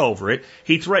shit over it.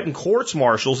 He threatened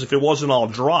courts-martials if it wasn't all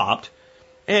dropped.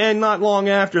 And not long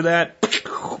after that,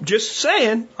 just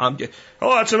saying,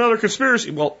 that's another conspiracy.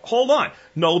 Well, hold on.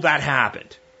 No, that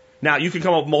happened. Now, you can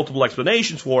come up with multiple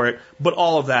explanations for it, but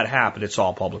all of that happened. It's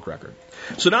all public record.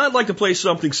 So now I'd like to play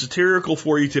something satirical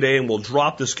for you today, and we'll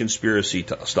drop this conspiracy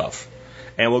stuff.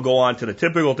 And we'll go on to the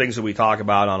typical things that we talk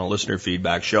about on a listener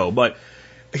feedback show. But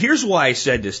here's why I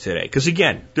said this today. Because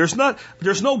again, there's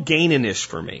no gain in this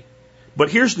for me. But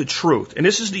here's the truth. And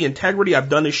this is the integrity I've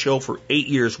done this show for 8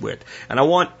 years with. And I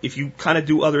want, if you kind of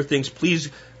do other things, please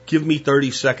give me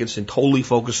 30 seconds and totally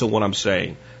focus on what I'm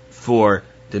saying for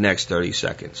the next 30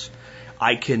 seconds.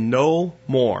 I can no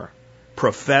more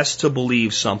profess to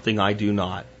believe something I do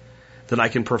not than I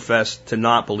can profess to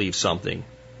not believe something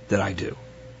that I do.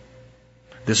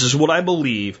 This is what I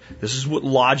believe. This is what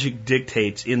logic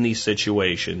dictates in these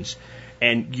situations.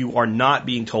 And you are not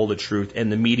being told the truth, and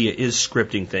the media is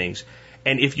scripting things.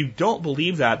 And if you don't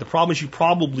believe that, the problem is you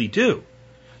probably do.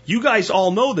 You guys all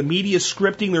know the media is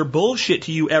scripting their bullshit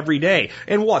to you every day.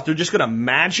 And what? They're just going to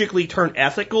magically turn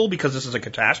ethical because this is a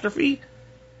catastrophe?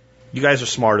 You guys are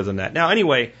smarter than that. Now,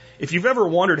 anyway, if you've ever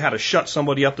wondered how to shut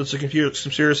somebody up that's a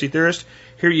conspiracy theorist,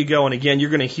 here you go. And again, you're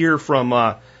going to hear from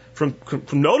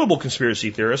notable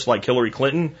conspiracy theorists like Hillary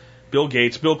Clinton, Bill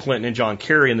Gates, Bill Clinton, and John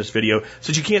Kerry in this video.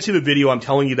 Since you can't see the video, I'm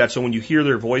telling you that so when you hear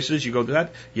their voices, you go,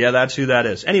 that's who that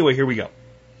is. Anyway, here we go.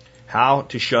 How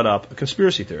to shut up a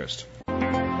conspiracy theorist.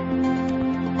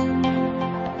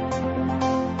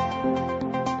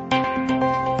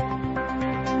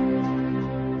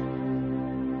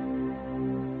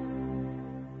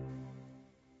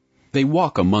 They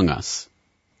walk among us.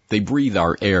 They breathe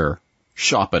our air,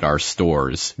 shop at our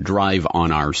stores, drive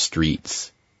on our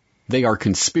streets. They are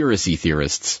conspiracy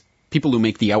theorists, people who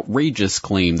make the outrageous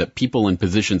claim that people in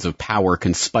positions of power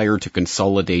conspire to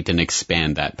consolidate and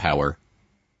expand that power.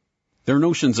 Their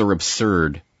notions are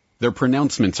absurd, their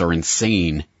pronouncements are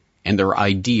insane, and their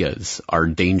ideas are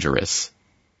dangerous.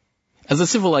 As a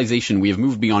civilization, we have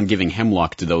moved beyond giving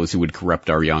hemlock to those who would corrupt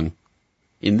our young.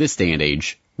 In this day and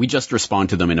age, we just respond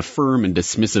to them in a firm and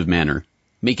dismissive manner,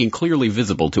 making clearly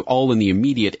visible to all in the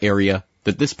immediate area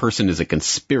that this person is a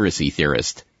conspiracy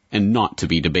theorist and not to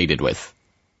be debated with.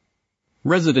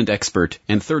 Resident expert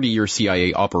and 30-year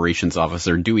CIA operations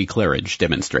officer Dewey Claridge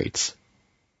demonstrates.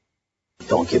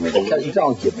 Don't give me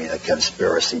the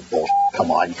conspiracy bullshit. Come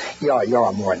on, you're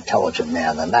a more intelligent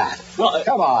man than that. Well,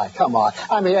 come on.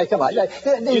 I mean, come on.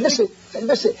 Listen,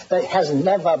 there has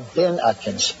never been a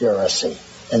conspiracy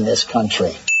in this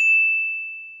country.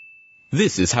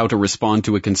 This is how to respond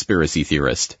to a conspiracy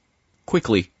theorist.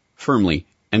 Quickly, firmly,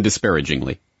 and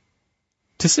disparagingly.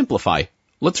 To simplify,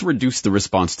 let's reduce the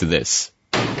response to this.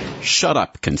 Shut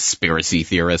up, conspiracy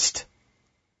theorist.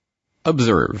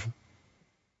 Observe.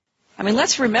 I mean,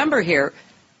 let's remember here,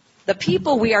 the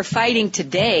people we are fighting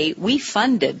today, we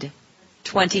funded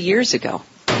 20 years ago.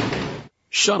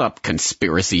 Shut up,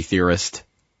 conspiracy theorist.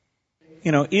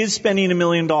 Is spending $1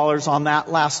 million on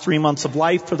that last 3 months of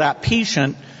life for that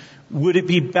patient, would it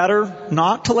be better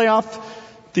not to lay off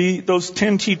those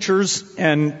 10 teachers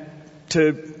and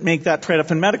to make that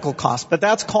trade-off in medical costs? But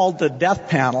that's called the death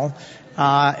panel,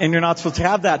 and you're not supposed to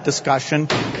have that discussion.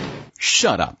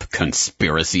 Shut up,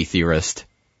 conspiracy theorist.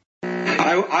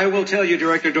 I will tell you,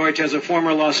 Director Deutsch, as a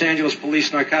former Los Angeles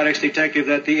police narcotics detective,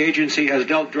 that the agency has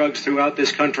dealt drugs throughout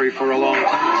this country for a long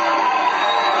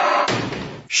time.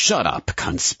 Shut up,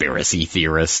 conspiracy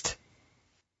theorist.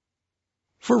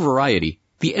 For variety,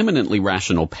 the eminently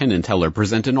rational Penn and Teller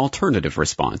present an alternative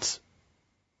response.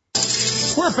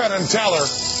 We're Penn and Teller,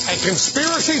 and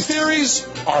conspiracy theories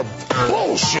are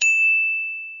bullshit.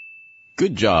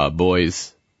 Good job,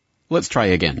 boys. Let's try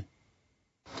again.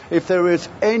 If there is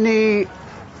any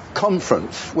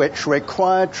conference which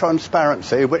required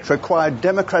transparency, which required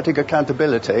democratic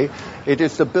accountability, it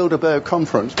is the Bilderberg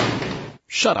Conference.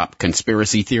 Shut up,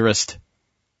 conspiracy theorist.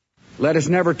 Let us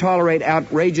never tolerate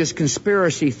outrageous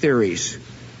conspiracy theories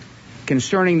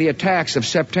concerning the attacks of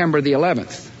September the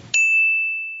 11th.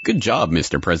 Good job,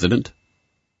 Mr. President.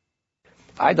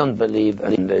 I don't believe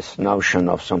in this notion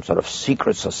of some sort of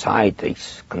secret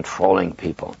societies controlling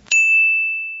people.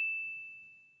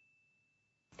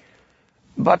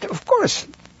 But, of course,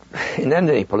 in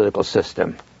any political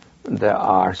system, there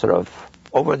are sort of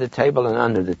over-the-table and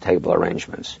under-the-table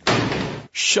arrangements.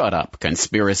 Shut up,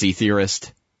 conspiracy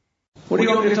theorist. What do you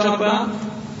want me to talk about?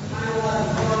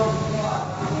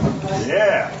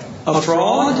 Yeah. A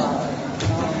fraud?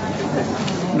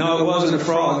 No, it wasn't a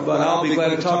fraud, but I'll be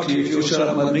glad to talk to you if you'll shut up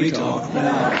and let me talk.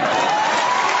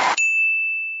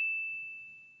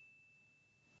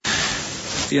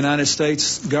 The United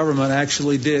States government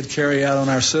actually did carry out on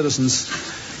our citizens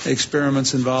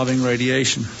experiments involving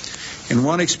radiation. In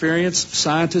one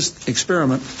scientist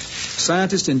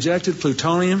injected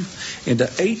plutonium into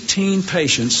 18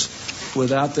 patients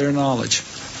without their knowledge.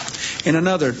 In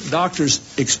another, doctors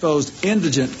exposed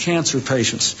indigent cancer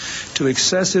patients to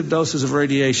excessive doses of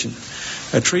radiation,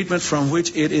 a treatment from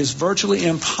which it is virtually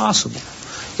impossible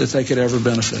that they could ever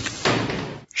benefit.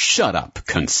 Shut up,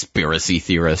 conspiracy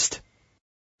theorist.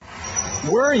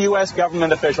 Were U.S.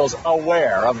 government officials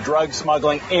aware of drug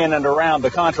smuggling in and around the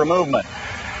Contra movement?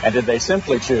 And did they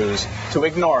simply choose to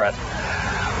ignore it?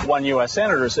 One U.S.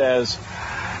 senator says,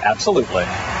 absolutely.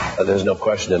 There's no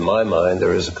question in my mind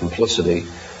there is a complicity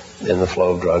in the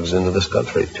flow of drugs into this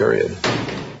country, period.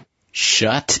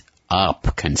 Shut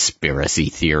up, conspiracy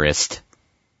theorist.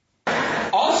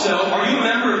 Also, were you a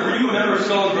member of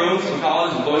Skull and Bones from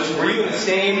college and Bush? Were you in the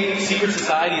same secret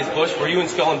society as Bush? Were you in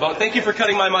Skull and Bones? Thank you for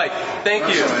cutting my mic.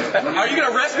 Thank you. Are you going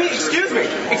to arrest me? Excuse me.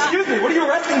 What are you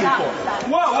arresting me for?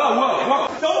 Whoa.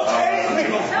 Don't chase me.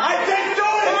 I didn't do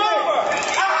it. Come over.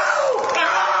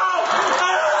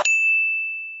 Ow!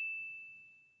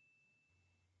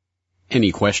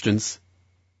 Any questions?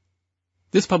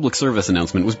 This public service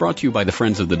announcement was brought to you by the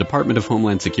Friends of the Department of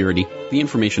Homeland Security, the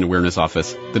Information Awareness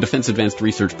Office, the Defense Advanced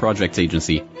Research Projects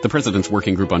Agency, the President's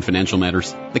Working Group on Financial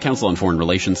Matters, the Council on Foreign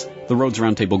Relations, the Rhodes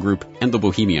Roundtable Group, and the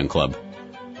Bohemian Club.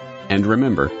 And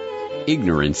remember,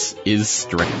 ignorance is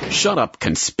strength. Shut up,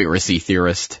 conspiracy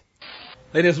theorist.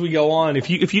 And as we go on, if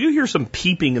you do hear some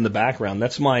peeping in the background,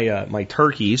 that's my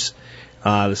turkeys.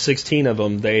 The 16 of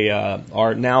them, they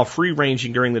are now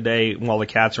free-ranging during the day while the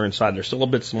cats are inside. They're still a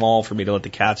bit small for me to let the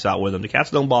cats out with them. The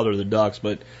cats don't bother the ducks,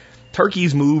 but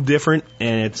turkeys move different,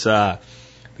 and it's the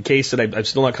case that I'm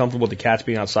still not comfortable with the cats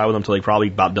being outside with them until they probably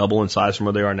about double in size from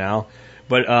where they are now.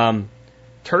 But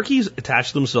turkeys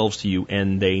attach themselves to you,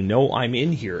 and they know I'm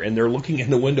in here, and they're looking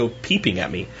in the window peeping at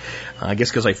me. I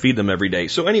guess because I feed them every day.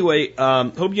 So anyway,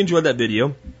 hope you enjoyed that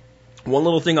video. One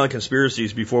little thing on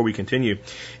conspiracies before we continue.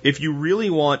 If you really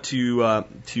want to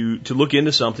look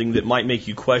into something that might make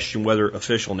you question whether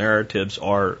official narratives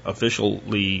are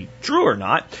officially true or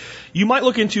not, you might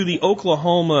look into the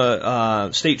Oklahoma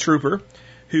state trooper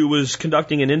who was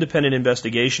conducting an independent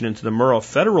investigation into the Murrah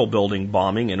Federal Building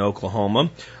bombing in Oklahoma,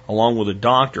 along with a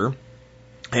doctor.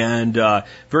 And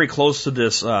very close to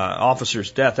this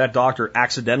officer's death, that doctor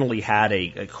accidentally had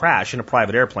a crash in a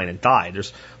private airplane and died.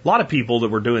 There's a lot of people that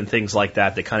were doing things like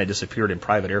that kind of disappeared in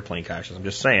private airplane crashes, I'm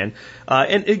just saying.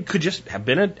 And it could just have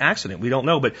been an accident. We don't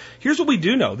know. But here's what we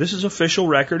do know. This is official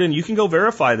record, and you can go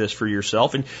verify this for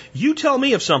yourself. And you tell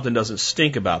me if something doesn't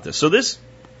stink about this. So this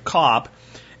cop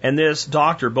and this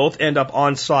doctor both end up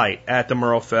on site at the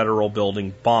Murrah Federal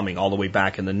Building bombing all the way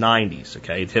back in the 90s,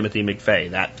 okay? Timothy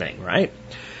McVeigh, that thing, right?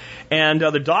 And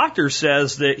the doctor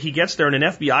says that he gets there and an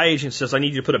FBI agent says, I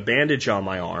need you to put a bandage on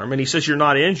my arm. And he says, you're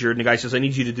not injured. And the guy says, I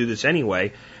need you to do this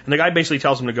anyway. And the guy basically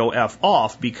tells him to go F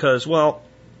off because, well,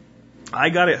 I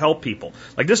got to help people.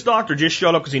 Like this doctor just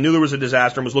showed up because he knew there was a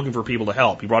disaster and was looking for people to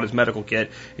help. He brought his medical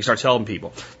kit. He starts helping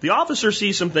people. The officer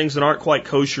sees some things that aren't quite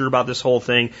kosher about this whole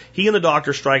thing. He and the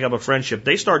doctor strike up a friendship.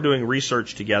 They start doing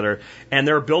research together, and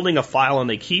they're building a file, and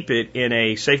they keep it in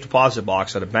a safe deposit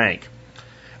box at a bank.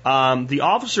 The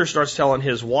officer starts telling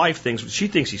his wife things. She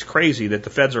thinks he's crazy, that the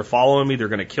feds are following me, they're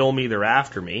going to kill me, they're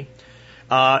after me.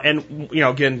 And, you know,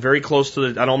 again, very close to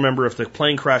I don't remember if the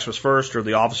plane crash was first or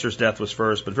the officer's death was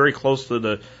first, but very close to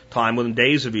the time, within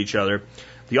days of each other,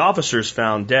 the officer's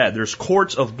found dead. There's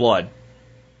quarts of blood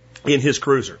in his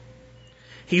cruiser.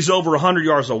 He's over 100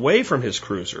 yards away from his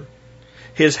cruiser.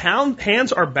 His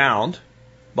hands are bound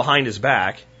behind his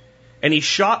back, and he's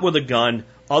shot with a gun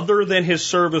other than his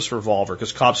service revolver,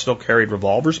 because cops still carried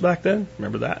revolvers back then.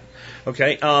 Remember that?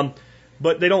 Okay.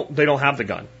 But they don't have the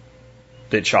gun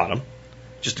that shot him.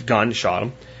 Just a gun shot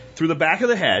him through the back of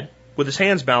the head with his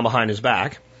hands bound behind his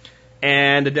back.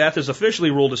 And the death is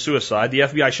officially ruled a suicide. The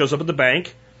FBI shows up at the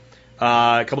bank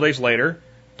a couple days later,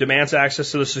 demands access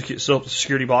to the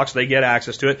security box. They get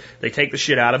access to it. They take the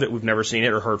shit out of it. We've never seen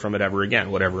it or heard from it ever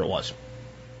again, whatever it was.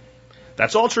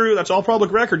 That's all true. That's all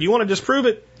public record. You want to disprove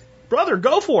it? Brother,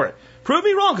 go for it. Prove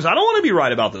me wrong, because I don't want to be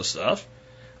right about this stuff.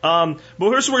 But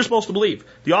here's what we're supposed to believe.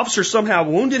 The officer somehow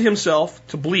wounded himself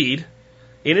to bleed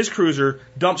in his cruiser,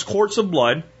 dumps quarts of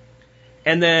blood,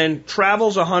 and then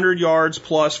travels 100 yards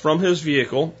plus from his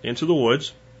vehicle into the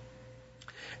woods,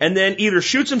 and then either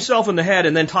shoots himself in the head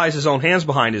and then ties his own hands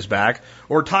behind his back,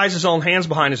 or ties his own hands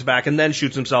behind his back and then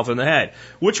shoots himself in the head.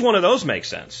 Which one of those makes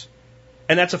sense?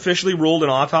 And that's officially ruled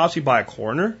an autopsy by a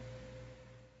coroner?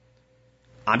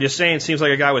 I'm just saying, it seems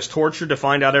like a guy was tortured to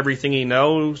find out everything he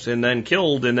knows and then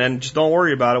killed, and then just don't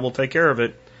worry about it, we'll take care of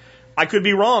it. I could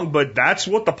be wrong, but that's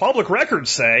what the public records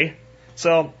say.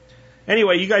 So,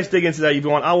 anyway, you guys dig into that if you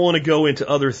want. I want to go into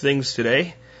other things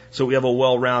today, so we have a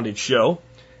well-rounded show,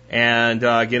 and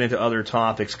get into other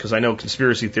topics, because I know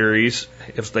conspiracy theories,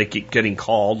 if they keep getting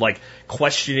called, like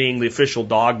questioning the official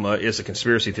dogma is a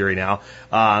conspiracy theory now,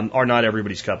 are not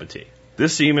everybody's cup of tea.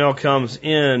 This email comes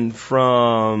in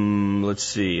from, let's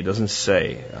see, it doesn't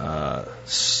say,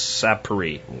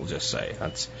 Sapari, we'll just say.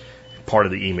 That's part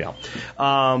of the email.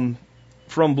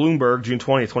 From Bloomberg, June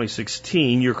 20th,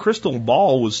 2016, your crystal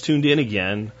ball was tuned in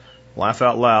again. Laugh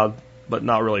out loud, but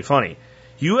not really funny.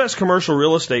 U.S. commercial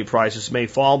real estate prices may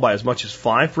fall by as much as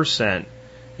 5%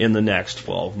 in the next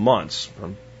 12 months.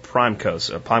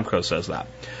 PrimeCo says that.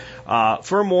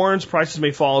 Firm warns prices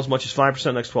may fall as much as 5%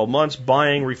 in the next 12 months,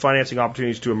 buying, refinancing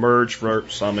opportunities to emerge for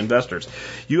some investors.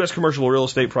 U.S. commercial real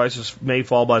estate prices may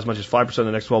fall by as much as 5% in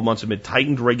the next 12 months amid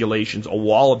tightened regulations, a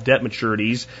wall of debt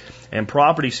maturities, and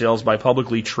property sales by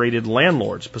publicly traded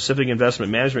landlords. Pacific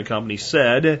Investment Management Company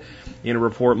said in a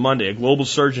report Monday, a global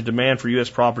surge in demand for U.S.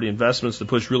 property investments to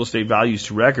push real estate values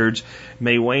to records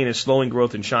may wane as slowing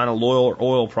growth in China, low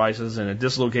oil prices, and a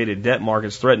dislocated debt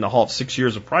markets threaten to halt 6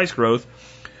 years of price growth.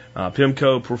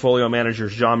 PIMCO portfolio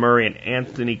managers John Murray and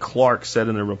Anthony Clark said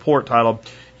in a report titled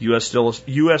U.S.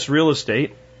 Real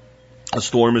Estate, a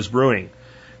Storm is Brewing.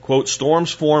 Quote,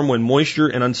 storms form when moisture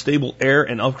and unstable air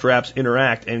and updrafts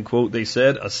interact, end quote. They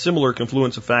said a similar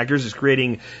confluence of factors is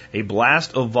creating a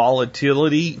blast of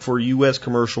volatility for U.S.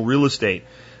 commercial real estate.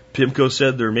 PIMCO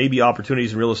said there may be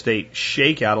opportunities in real estate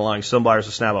shakeout, allowing some buyers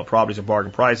to snap up properties at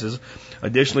bargain prices.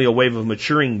 Additionally, a wave of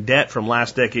maturing debt from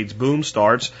last decade's boom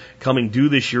starts, coming due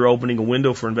this year, opening a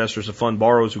window for investors to fund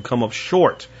borrowers who come up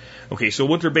short. Okay, so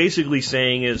what they're basically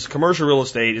saying is commercial real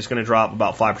estate is going to drop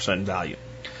about 5% in value.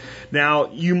 Now,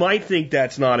 you might think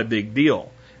that's not a big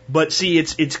deal, but see,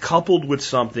 it's coupled with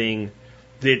something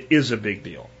that is a big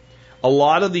deal. A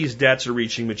lot of these debts are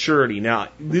reaching maturity. Now,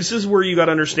 this is where you got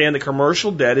to understand that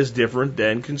commercial debt is different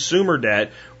than consumer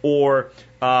debt or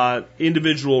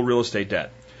individual real estate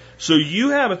debt. So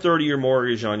you have a 30-year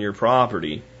mortgage on your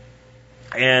property,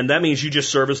 and that means you just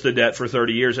service the debt for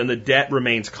 30 years, and the debt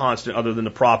remains constant other than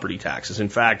the property taxes. In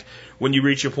fact, when you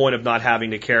reach a point of not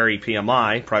having to carry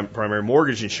PMI, primary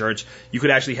mortgage insurance, you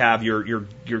could actually have your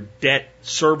debt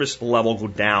service level go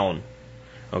down.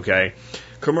 Okay?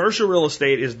 Commercial real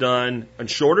estate is done on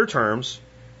shorter terms,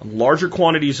 on larger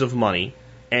quantities of money,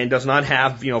 and does not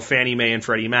have, Fannie Mae and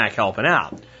Freddie Mac helping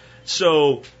out.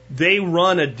 So they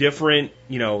run a different,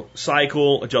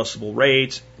 cycle, adjustable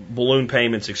rates, balloon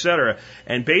payments, etc.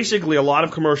 And basically a lot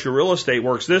of commercial real estate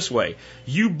works this way.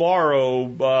 You borrow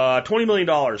 $20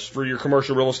 million for your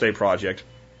commercial real estate project,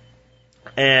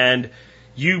 and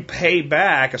you pay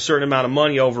back a certain amount of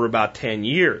money over about 10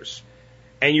 years.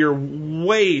 And you're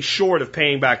way short of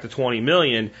paying back the $20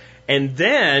 million. And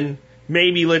then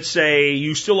maybe, let's say,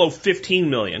 you still owe $15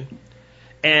 million.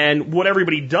 And what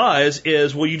everybody does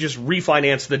is, you just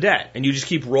refinance the debt, and you just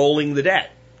keep rolling the debt,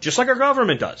 just like our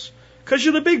government does. Because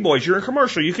you're the big boys, you're in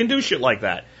commercial, you can do shit like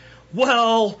that.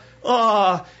 Well,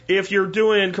 if you're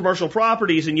doing commercial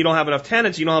properties and you don't have enough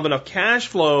tenants, you don't have enough cash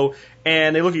flow,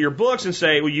 and they look at your books and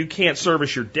say, well, you can't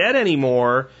service your debt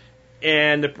anymore,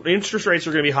 and the interest rates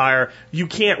are going to be higher, you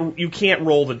can't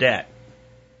roll the debt.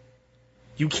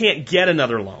 You can't get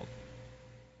another loan.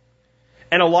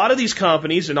 And a lot of these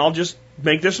companies, and I'll just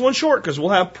make this one short because we'll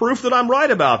have proof that I'm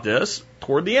right about this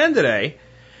toward the end today,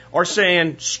 are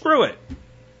saying, screw it.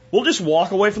 We'll just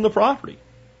walk away from the property.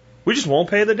 We just won't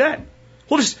pay the debt.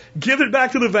 We'll just give it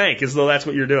back to the bank as though that's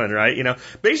what you're doing, right?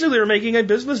 Basically they're making a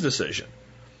business decision.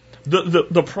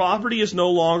 The property is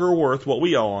no longer worth what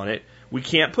we owe on it. We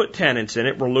can't put tenants in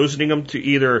it. We're losing them to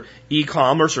either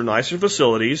e-commerce or nicer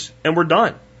facilities, and we're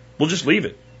done. We'll just leave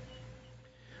it.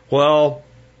 Well,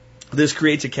 this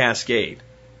creates a cascade.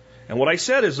 And what I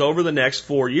said is over the next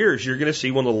 4 years, you're going to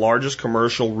see one of the largest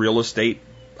commercial real estate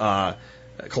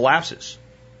collapses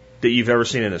that you've ever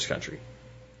seen in this country.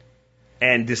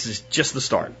 And this is just the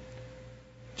start.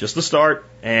 Just the start,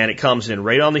 and it comes in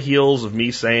right on the heels of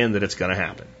me saying that it's going to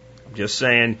happen. I'm just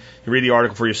saying, you read the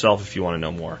article for yourself if you want to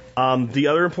know more. The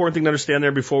other important thing to understand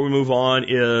there before we move on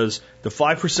is the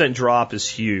 5% drop is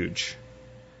huge.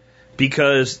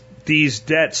 Because these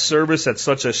debts service at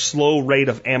such a slow rate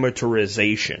of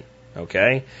amortization.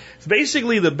 Okay? So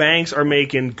basically, the banks are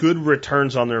making good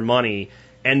returns on their money,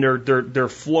 and they're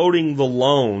floating the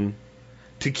loan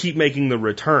to keep making the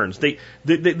returns. They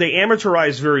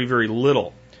amortize very, very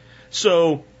little.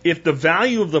 So if the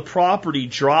value of the property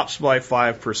drops by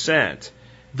 5%,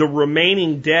 the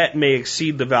remaining debt may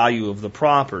exceed the value of the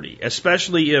property,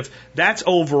 especially if that's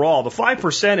overall. The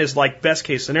 5% is like best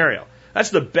case scenario. That's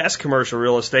the best commercial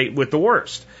real estate with the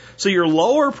worst. So your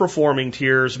lower performing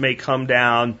tiers may come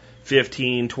down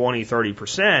 15, 20,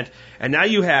 30%, and now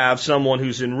you have someone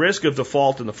who's in risk of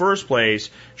default in the first place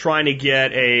trying to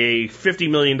get a $50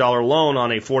 million loan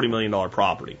on a $40 million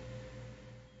property.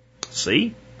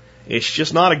 See? It's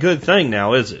just not a good thing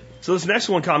now, is it? So this next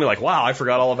one caught me like, wow, I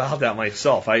forgot all about that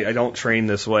myself. I don't train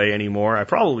this way anymore. I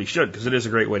probably should because it is a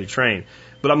great way to train.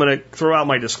 But I'm going to throw out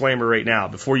my disclaimer right now.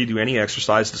 Before you do any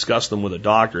exercise, discuss them with a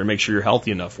doctor and make sure you're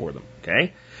healthy enough for them,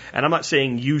 okay? And I'm not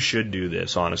saying you should do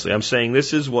this, honestly. I'm saying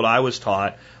this is what I was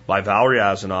taught by Valery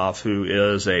Azanov, who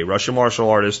is a Russian martial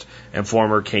artist and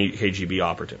former KGB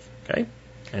operative, okay?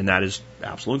 And that is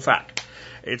absolute fact.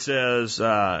 It says,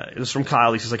 it was from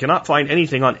Kyle. He says, I cannot find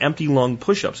anything on empty lung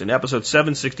push-ups. In episode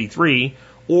 763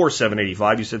 or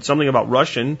 785, you said something about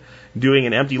Russian doing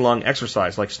an empty lung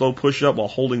exercise, like slow push-up while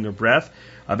holding their breath.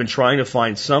 I've been trying to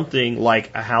find something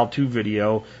like a how-to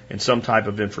video and some type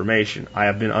of information. I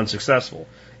have been unsuccessful.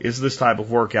 Is this type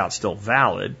of workout still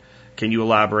valid? Can you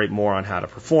elaborate more on how to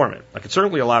perform it? I can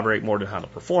certainly elaborate more on how to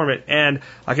perform it, and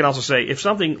I can also say if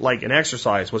something like an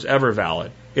exercise was ever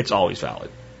valid, it's always valid.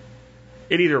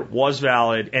 It either was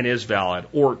valid and is valid,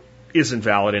 or isn't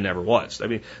valid and never was. I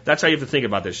mean, that's how you have to think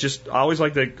about this. Just I always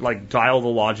like to dial the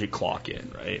logic clock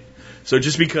in, right? So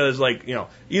just because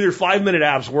either 5-minute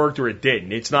abs worked or it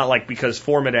didn't. It's not like because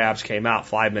 4-minute abs came out,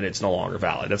 5 minutes no longer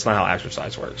valid. That's not how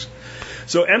exercise works.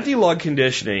 So empty lung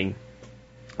conditioning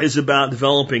is about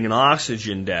developing an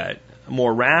oxygen debt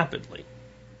more rapidly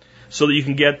so that you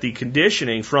can get the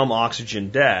conditioning from oxygen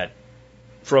debt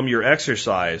from your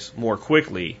exercise more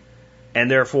quickly and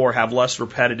therefore have less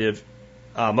repetitive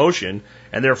motion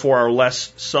and therefore are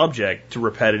less subject to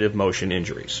repetitive motion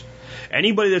injuries.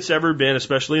 Anybody that's ever been,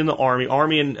 especially in the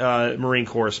Army and Marine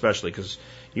Corps especially, because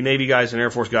you Navy guys and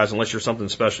Air Force guys, unless you're something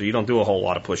special, you don't do a whole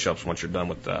lot of push-ups once you're done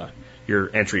with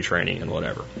your entry training and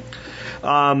whatever.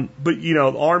 But,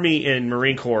 the Army and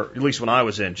Marine Corps, at least when I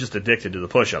was in, just addicted to the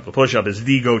push-up. The push-up is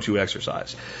the go-to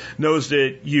exercise. Knows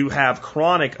that you have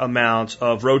chronic amounts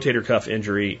of rotator cuff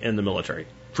injury in the military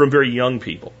from very young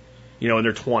people, in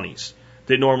their 20s,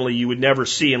 that normally you would never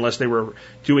see unless they were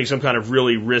doing some kind of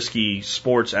really risky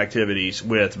sports activities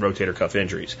with rotator cuff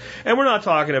injuries. And we're not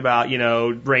talking about,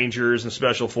 Rangers and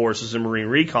Special Forces and Marine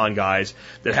Recon guys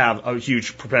that have a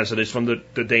huge propensity from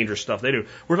the dangerous stuff they do.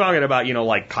 We're talking about,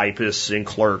 like typists and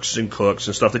clerks and cooks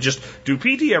and stuff that just do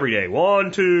PT every day.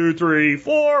 1, 2, 3,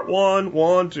 4, 1,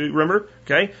 1, 2. Remember?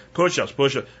 Okay? Push-ups.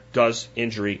 Push-up does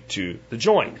injury to the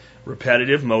joint.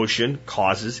 Repetitive motion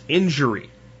causes injury.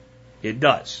 It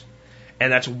does.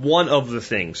 And that's one of the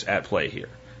things at play here.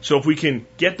 So if we can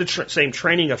get the same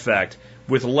training effect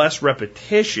with less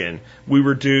repetition, we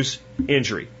reduce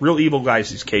injury. Real evil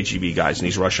guys, these KGB guys and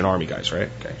these Russian army guys, right?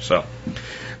 Okay, so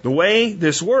the way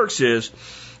this works is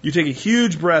you take a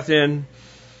huge breath in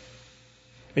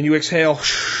and you exhale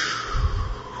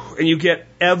and you get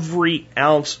every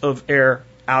ounce of air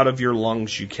out of your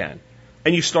lungs you can.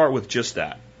 And you start with just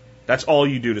that. That's all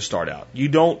you do to start out. You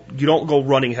don't go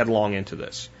running headlong into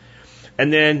this.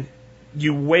 And then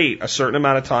you wait a certain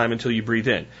amount of time until you breathe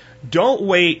in. Don't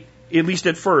wait, at least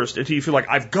at first, until you feel like,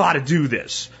 I've got to do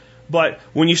this. But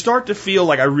when you start to feel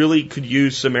like I really could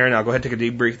use some air now, go ahead and take a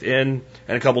deep breath in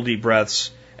and a couple deep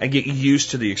breaths and get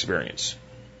used to the experience.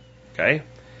 Okay?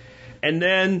 And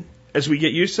then as we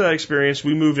get used to that experience,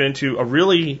 we move into a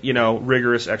really,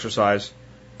 rigorous exercise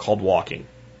called walking.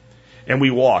 And we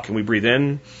walk and we breathe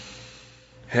in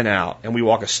and out. And we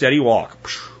walk a steady walk.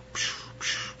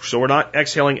 So we're not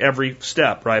exhaling every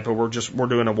step, right? But we're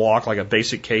doing a walk, like a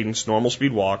basic cadence, normal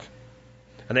speed walk.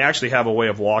 And they actually have a way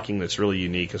of walking that's really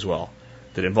unique as well,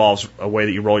 that involves a way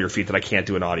that you roll your feet that I can't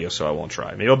do in audio, so I won't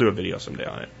try. Maybe I'll do a video someday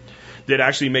on it. That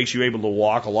actually makes you able to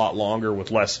walk a lot longer with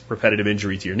less repetitive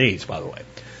injury to your knees, by the way.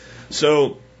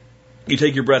 So you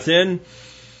take your breath in,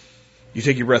 you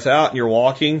take your breath out, and you're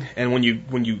walking. And when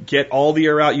you get all the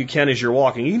air out you can as you're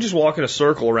walking, you can just walk in a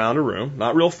circle around a room,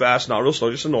 not real fast, not real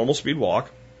slow, just a normal speed walk.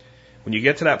 When you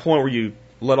get to that point where you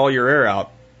let all your air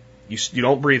out, you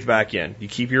don't breathe back in. You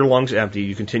keep your lungs empty,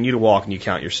 you continue to walk, and you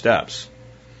count your steps.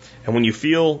 And when you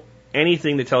feel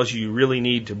anything that tells you really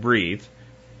need to breathe,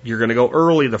 you're going to go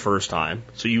early the first time,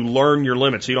 so you learn your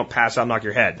limits, so you don't pass out and knock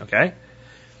your head, okay?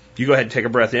 You go ahead and take a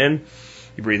breath in,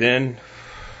 you breathe in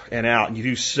and out, and you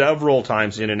do several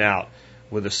times in and out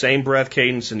with the same breath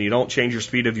cadence, and you don't change your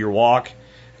speed of your walk,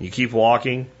 and you keep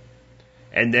walking.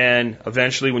 And then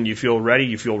eventually when you feel ready,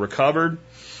 you feel recovered,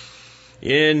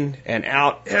 in and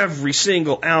out, every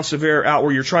single ounce of air out,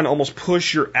 where you're trying to almost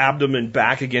push your abdomen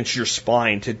back against your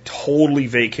spine to totally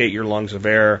vacate your lungs of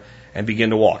air and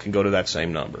begin to walk and go to that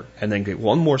same number. And then get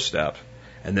one more step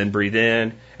and then breathe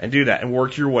in and do that and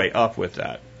work your way up with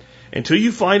that until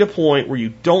you find a point where you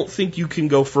don't think you can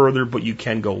go further, but you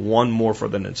can go one more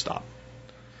further and then stop.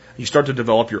 You start to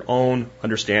develop your own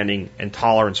understanding and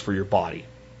tolerance for your body.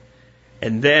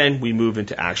 And then we move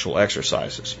into actual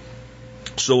exercises.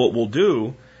 So what we'll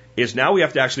do is now we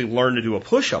have to actually learn to do a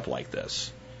push-up like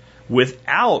this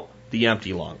without the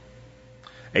empty lung.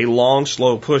 A long,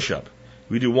 slow push-up.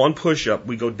 We do one push-up,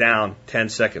 we go down 10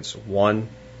 seconds. 1,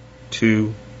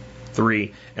 2,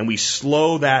 3. And we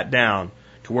slow that down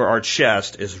to where our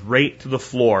chest is right to the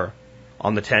floor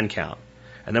on the 10 count.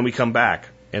 And then we come back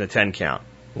in a 10 count.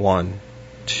 1,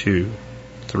 2,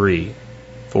 3,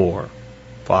 4,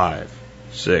 5,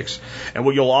 6. And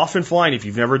what you'll often find, if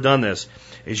you've never done this,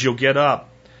 is you'll get up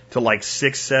to like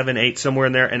 6, 7, 8, somewhere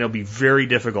in there, and it'll be very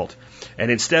difficult.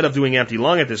 And instead of doing empty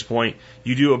lung at this point,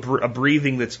 you do a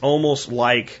breathing that's almost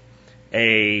like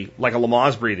a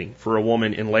Lamaze breathing for a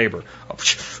woman in labor.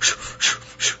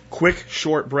 Quick,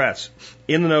 short breaths.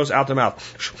 In the nose, out the mouth.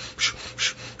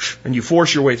 And you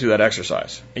force your way through that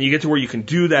exercise. And you get to where you can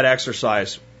do that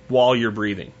exercise while you're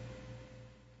breathing.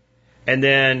 And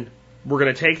then we're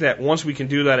going to take that, once we can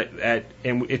do that,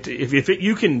 if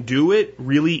you can do it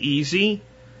really easy,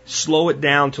 slow it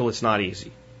down till it's not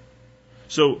easy.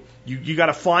 So you got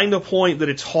to find a point that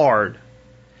it's hard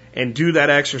and do that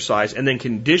exercise, and then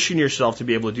condition yourself to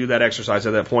be able to do that exercise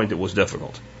at that point that was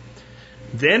difficult.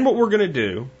 Then what we're going to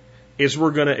do is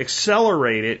we're going to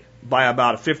accelerate it by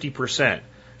about 50%.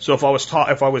 So if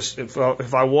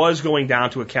I was going down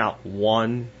to a count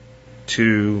 1,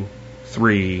 2,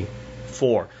 3,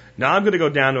 4. Now I'm going to go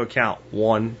down to a count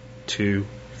 1, 2,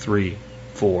 3,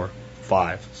 4,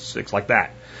 5, 6, like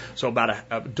that. So about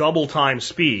a double time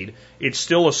speed. It's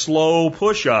still a slow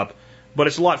push-up, but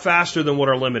it's a lot faster than what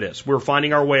our limit is. We're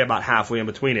finding our way about halfway in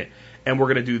between it. And we're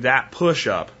going to do that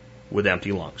push-up with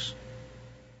empty lungs.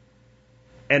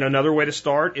 And another way to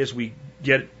start is we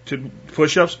get to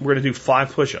push-ups. We're going to do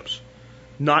 5 push-ups.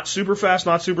 Not super fast,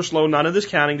 not super slow, none of this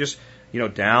counting. Just,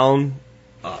 down,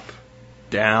 up,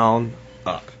 down,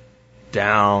 up,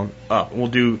 down, up. We'll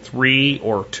do 3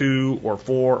 or 2 or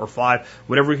 4 or 5,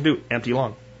 whatever we can do, empty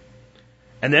lung.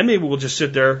 And then maybe we'll just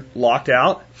sit there locked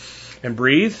out and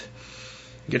breathe,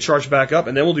 get charged back up,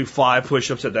 and then we'll do 5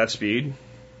 push-ups at that speed,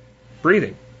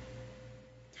 breathing.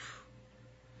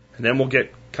 And then we'll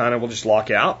just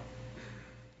lock out.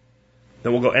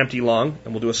 Then we'll go empty lung,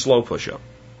 and we'll do a slow push-up.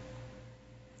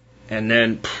 And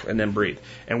then breathe.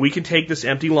 And we can take this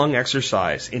empty lung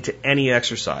exercise into any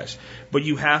exercise. But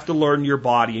you have to learn your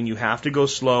body, and you have to go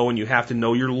slow, and you have to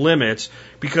know your limits,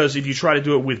 because if you try to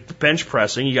do it with bench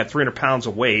pressing, you got 300 pounds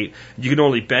of weight, you can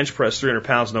only bench press 300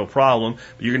 pounds, no problem,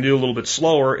 but you're going to do it a little bit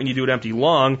slower, and you do it empty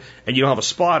lung, and you don't have a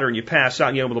spotter, and you pass out,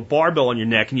 and you end up with a barbell on your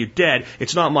neck, and you're dead.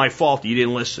 It's not my fault that you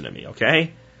didn't listen to me,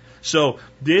 okay? So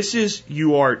this is,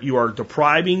 you are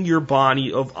depriving your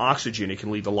body of oxygen. It can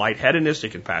lead to lightheadedness.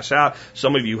 It can pass out.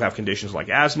 Some of you have conditions like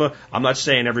asthma. I'm not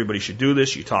saying everybody should do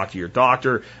this. You talk to your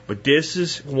doctor. But this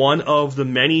is one of the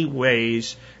many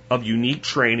ways of unique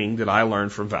training that I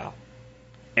learned from Val.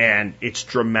 And it's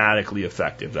dramatically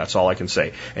effective. That's all I can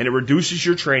say. And it reduces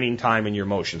your training time and your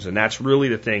motions. And that's really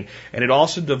the thing. And it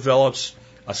also develops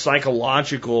a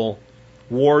psychological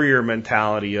warrior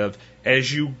mentality of,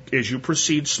 as you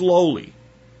proceed slowly,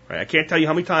 right? I can't tell you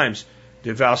how many times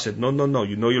that Val said, no,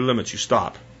 you know your limits, you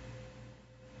stop.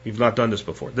 You've not done this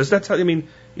before. That's how,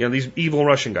 these evil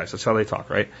Russian guys, that's how they talk,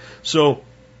 right? So,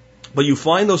 but you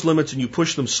find those limits and you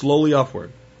push them slowly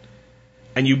upward.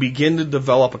 And you begin to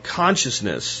develop a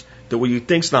consciousness that what you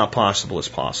think's not possible is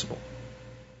possible.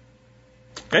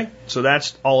 Okay? So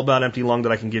that's all about empty lung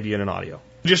that I can give you in an audio.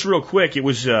 Just real quick, it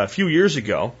was a few years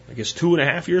ago, I guess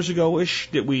 2.5 years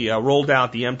ago-ish, that we rolled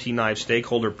out the Empty Knife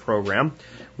Stakeholder Program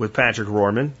with Patrick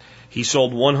Rohrman. He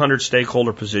sold 100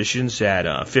 stakeholder positions at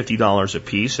 $50 a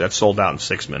piece. That sold out in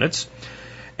 6 minutes.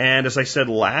 And as I said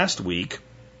last week,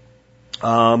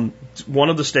 one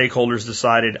of the stakeholders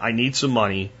decided, I need some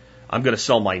money. I'm going to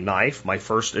sell my knife, my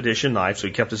first edition knife. So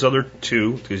he kept his other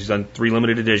 2, because he's done 3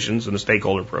 limited editions in the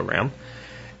stakeholder program.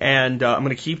 And I'm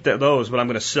going to keep those, but I'm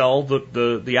going to sell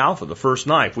the Alpha, the first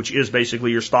knife, which is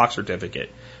basically your stock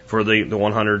certificate for the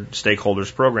 100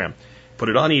 stakeholders program. Put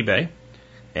it on eBay,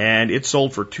 and it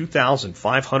sold for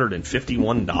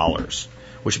 $2,551,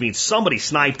 which means somebody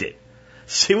sniped it.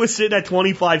 So it was sitting at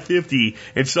 $2,550,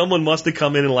 and someone must have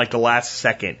come in like the last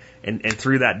second and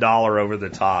threw that dollar over the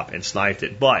top and sniped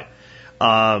it. But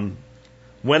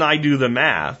when I do the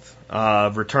math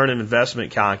of return on investment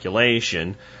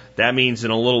calculation, that means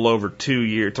in a little over 3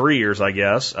 years, I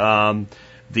guess, the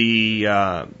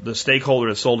stakeholder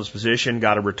that sold his position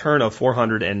got a return of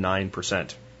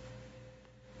 409%.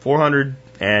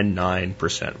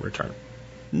 409% return.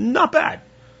 Not bad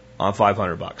on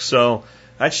 $500. So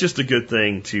that's just a good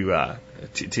thing to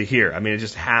hear. I mean, I'm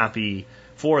just happy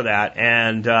for that.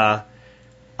 And I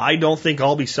don't think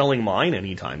I'll be selling mine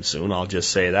anytime soon. I'll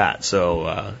just say that.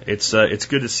 So it's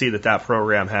good to see that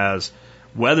program has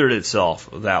weathered itself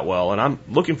that well, and I'm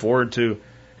looking forward to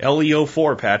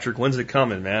LEO4, Patrick. When's it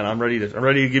coming, man? I'm ready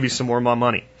to give you some more of my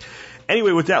money.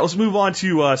 Anyway, with that, let's move on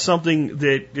to something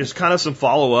that is kind of some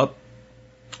follow-up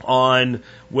on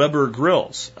Weber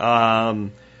grills.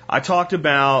 I I talked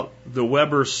about the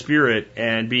Weber Spirit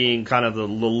and being kind of the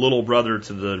little brother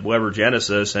to the Weber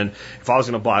Genesis, and if I was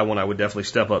going to buy one, I would definitely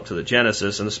step up to the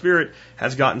Genesis. And the Spirit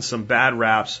has gotten some bad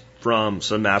raps from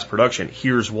some mass production.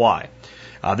 Here's why.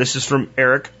 This is from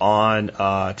Eric on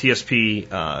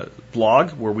TSP blog,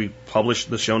 where we publish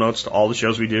the show notes to all the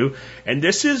shows we do. And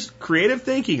this is creative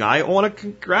thinking. I want to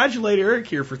congratulate Eric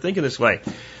here for thinking this way.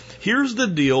 Here's the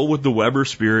deal with the Weber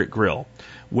Spirit Grill.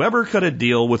 Weber cut a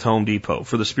deal with Home Depot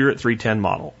for the Spirit 310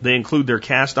 model. They include their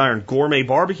cast iron gourmet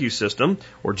barbecue system,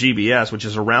 or GBS, which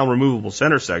is a round removable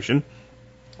center section,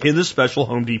 in this special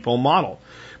Home Depot model.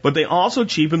 But they also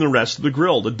cheapen the rest of the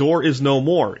grill. The door is no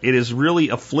more. It is really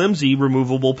a flimsy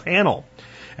removable panel.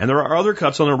 And there are other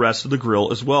cuts on the rest of the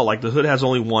grill as well, like the hood has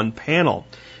only one panel.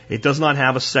 It does not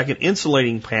have a second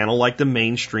insulating panel like the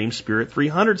mainstream Spirit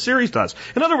 300 series does.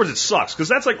 In other words, it sucks, because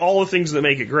that's like all the things that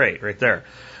make it great right there.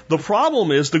 The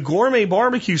problem is the gourmet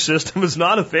barbecue system is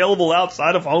not available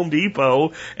outside of Home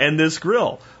Depot and this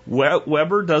grill.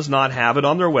 Weber does not have it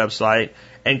on their website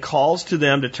and calls to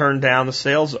them to turn down the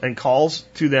sales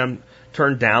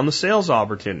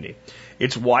opportunity.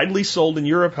 It's widely sold in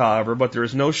Europe, however, but there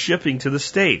is no shipping to the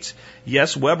States.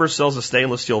 Yes, Weber sells a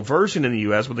stainless steel version in the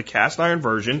U.S., but the cast iron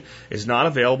version is not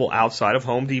available outside of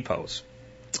Home Depots.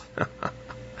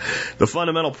 The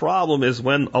fundamental problem is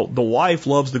when the wife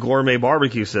loves the gourmet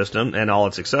barbecue system and all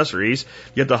its accessories,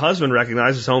 yet the husband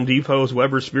recognizes Home Depot's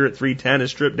Weber Spirit 310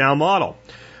 as stripped down model.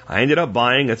 I ended up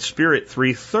buying a Spirit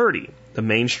 330. The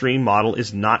mainstream model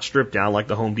is not stripped down like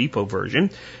the Home Depot version,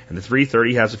 and the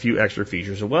 330 has a few extra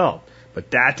features as well.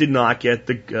 But that did not get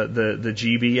the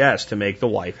GBS to make the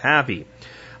wife happy.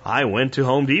 I went to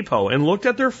Home Depot and looked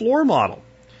at their floor model.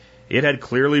 It had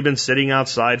clearly been sitting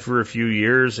outside for a few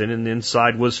years, and the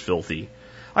inside was filthy.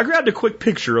 I grabbed a quick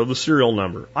picture of the serial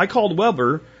number. I called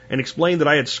Weber and explained that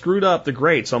I had screwed up the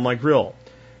grates on my grill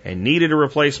and needed a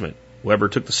replacement. Weber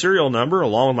took the serial number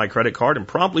along with my credit card and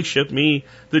promptly shipped me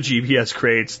the GBS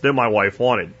grates that my wife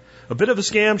wanted. A bit of a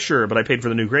scam, sure, but I paid for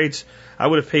the new grates. I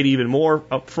would have paid even more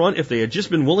up front if they had just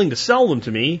been willing to sell them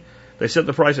to me. They set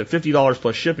the price at $50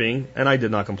 plus shipping, and I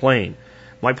did not complain.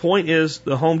 My point is,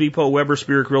 the Home Depot Weber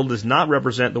Spirit Grill does not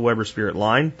represent the Weber Spirit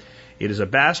line. It is a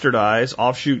bastardized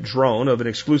offshoot drone of an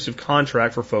exclusive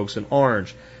contract for folks in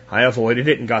orange. I avoided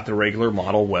it and got the regular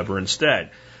model Weber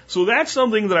instead. So that's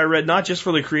something that I read not just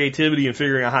for the creativity and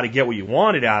figuring out how to get what you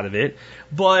wanted out of it,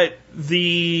 but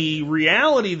the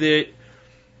reality that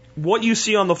what you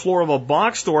see on the floor of a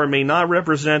box store may not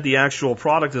represent the actual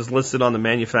product as listed on the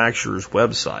manufacturer's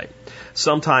website.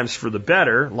 Sometimes for the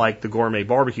better, like the gourmet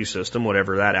barbecue system,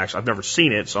 whatever that actually, I've never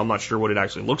seen it, so I'm not sure what it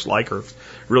actually looks like or if it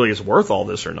really is worth all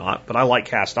this or not, but I like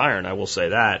cast iron, I will say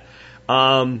that.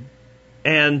 But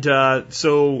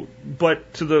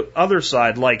to the other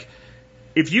side, like,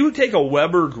 if you take a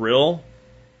Weber grill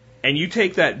and you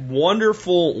take that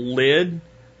wonderful lid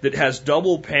that has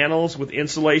double panels with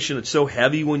insulation that's so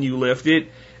heavy when you lift it,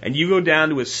 and you go down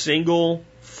to a single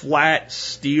flat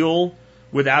steel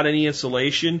without any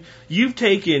insulation, you've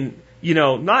taken,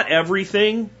 not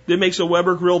everything that makes a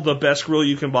Weber grill the best grill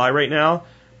you can buy right now,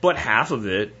 but half of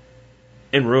it,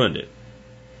 and ruined it.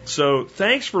 So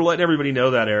thanks for letting everybody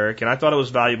know that, Eric, and I thought it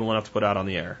was valuable enough to put out on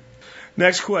the air.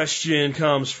 Next question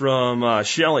comes from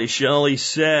Shelley. Shelley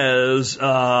says,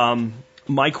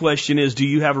 my question is, do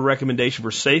you have a recommendation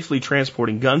for safely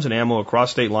transporting guns and ammo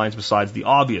across state lines besides the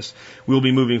obvious? We'll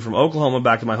be moving from Oklahoma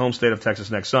back to my home state of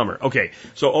Texas next summer. Okay,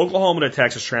 so Oklahoma to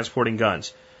Texas transporting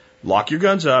guns. Lock your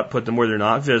guns up, put them where they're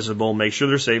not visible, make sure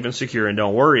they're safe and secure, and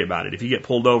don't worry about it. If you get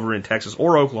pulled over in Texas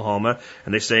or Oklahoma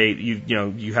and they say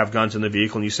you have guns in the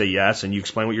vehicle and you say yes and you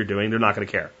explain what you're doing, they're not going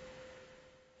to care.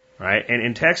 Right? And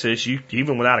in Texas,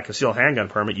 even without a concealed handgun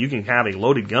permit, you can have a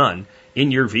loaded gun in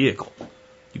your vehicle.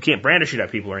 You can't brandish it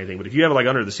at people or anything, but if you have it like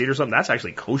under the seat or something, that's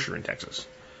actually kosher in Texas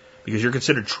because you're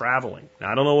considered traveling.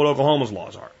 Now, I don't know what Oklahoma's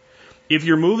laws are. If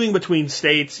you're moving between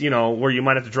states, where you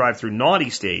might have to drive through naughty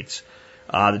states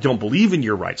that don't believe in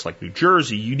your rights, like New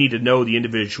Jersey, you need to know the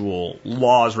individual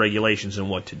laws, regulations, and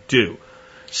what to do.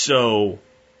 So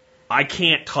I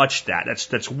can't touch that.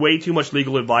 That's way too much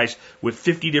legal advice with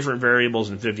 50 different variables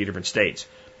in 50 different states.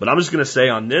 But I'm just going to say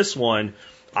on this one,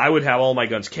 I would have all my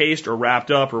guns cased or wrapped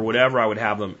up or whatever. I would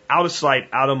have them out of sight,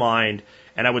 out of mind,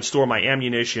 and I would store my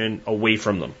ammunition away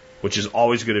from them, which is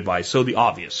always good advice. So the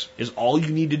obvious is all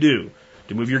you need to do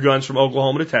to move your guns from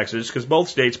Oklahoma to Texas, because both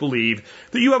states believe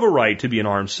that you have a right to be an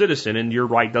armed citizen, and your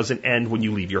right doesn't end when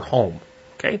you leave your home.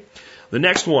 Okay? The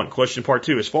next one, question part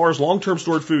 2. As far as long-term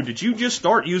stored food, did you just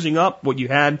start using up what you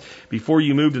had before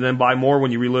you moved and then buy more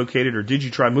when you relocated, or did you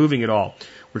try moving it all?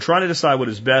 We're trying to decide what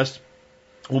is best.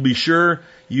 will be sure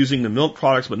using the milk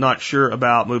products, but not sure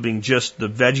about moving just the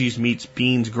veggies, meats,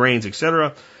 beans, grains,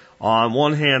 etc. On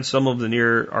one hand, some of the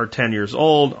near are 10 years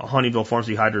old. Honeyville Farms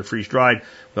dehydrated, freeze dried.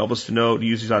 Will help us to know to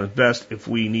use these items best if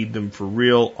we need them for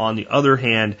real. On the other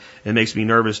hand, it makes me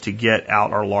nervous to get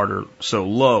out our larder so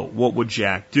low. What would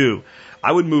Jack do?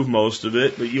 I would move most of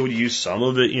it, but you would use some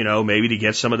of it, maybe to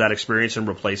get some of that experience and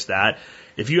replace that.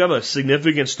 If you have a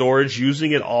significant storage,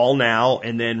 using it all now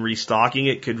and then restocking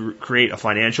it could create a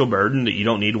financial burden that you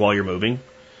don't need while you're moving.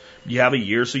 You have a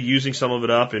year, so using some of it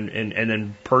up and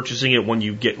then purchasing it when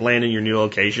you land in your new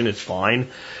location, it's fine.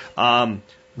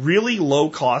 Really low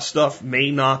cost stuff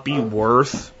may not be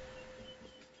worth,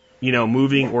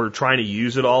 moving or trying to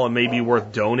use it all. It may be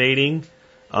worth donating.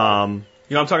 I'm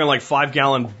talking like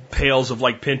 5-gallon pails of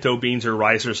like pinto beans or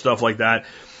rice or stuff like that.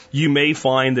 You may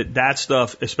find that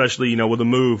stuff, especially, with a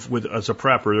move as a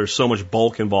prepper, there's so much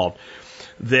bulk involved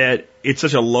that it's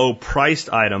such a low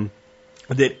priced item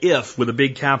that if, with a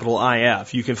big capital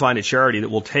IF, you can find a charity that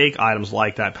will take items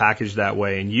like that, packaged that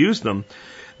way, and use them,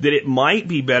 that it might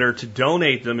be better to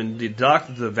donate them and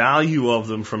deduct the value of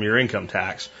them from your income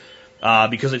tax.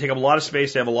 Because they take up a lot of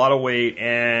space, they have a lot of weight,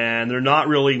 and they're not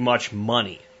really much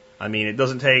money. I mean, it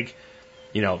doesn't take,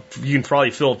 you can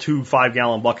probably fill 2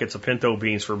 5-gallon buckets of pinto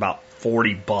beans for about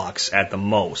 $40 at the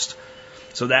most.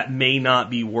 So that may not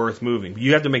be worth moving.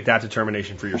 You have to make that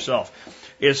determination for yourself.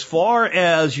 As far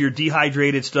as your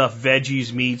dehydrated stuff,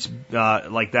 veggies, meats,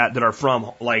 like that are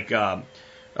from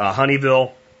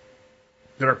Honeyville,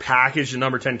 that are packaged in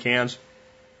number 10 cans,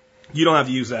 you don't have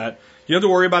to use that. You don't have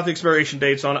to worry about the expiration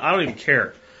dates on it. I don't even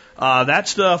care. That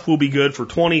stuff will be good for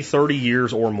 20, 30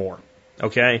 years or more.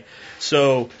 Okay?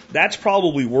 So that's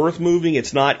probably worth moving.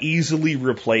 It's not easily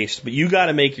replaced, but you got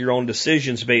to make your own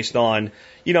decisions based on,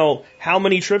 how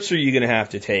many trips are you going to have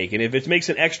to take? And if it makes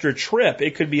an extra trip,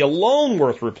 it could be alone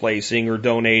worth replacing or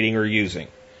donating or using.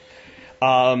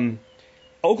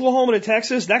 Oklahoma to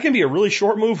Texas, that can be a really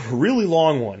short move, a really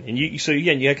long one. And you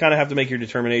kind of have to make your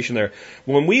determination there.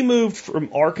 When we moved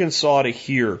from Arkansas to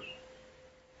here,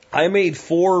 I made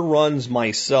 4 runs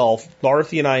myself.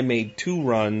 Dorothy and I made 2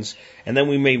 runs, and then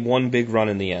we made 1 big run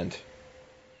in the end.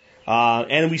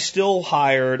 And we still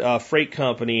hired a freight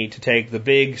company to take the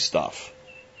big stuff.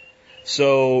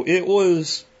 So it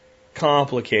was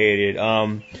complicated.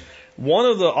 One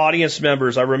of the audience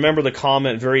members, I remember the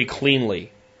comment very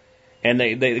cleanly, and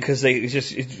because they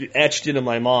just etched into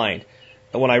my mind.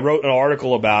 And when I wrote an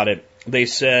article about it, they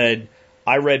said,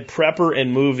 I read prepper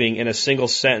and moving in a single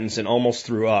sentence and almost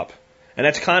threw up. And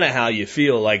that's kind of how you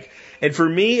feel. And for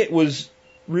me, it was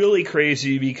really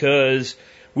crazy because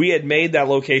we had made that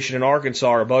location in Arkansas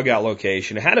our bug out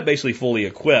location. It had it basically fully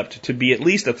equipped to be at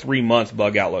least a 3-month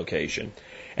bug out location.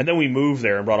 And then we moved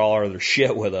there and brought all our other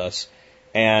shit with us.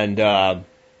 And I'm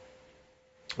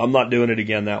not doing it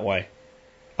again that way.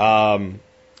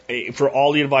 For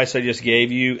all the advice I just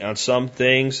gave you on some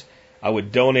things, I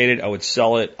would donate it, I would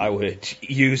sell it, I would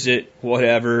use it,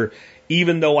 whatever.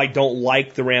 Even though I don't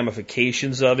like the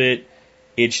ramifications of it,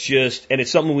 it's just, and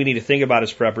it's something we need to think about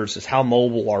as preppers, is how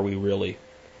mobile are we really?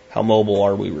 How mobile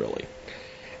are we really?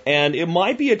 And it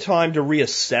might be a time to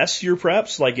reassess your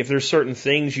preps, like if there's certain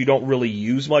things you don't really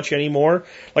use much anymore.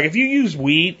 Like if you use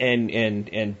wheat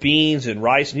and beans and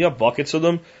rice and you have buckets of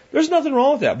them, there's nothing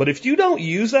wrong with that. But if you don't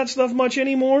use that stuff much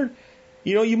anymore,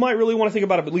 you might really want to think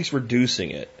about at least reducing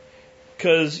it.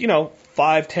 Because,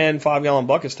 5, 10, 5-gallon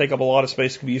buckets take up a lot of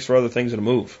space that can be used for other things in a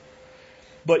move.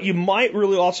 But you might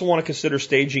really also want to consider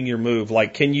staging your move.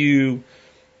 Like, can you,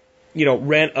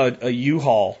 rent a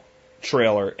U-Haul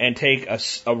trailer and take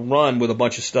a run with a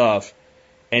bunch of stuff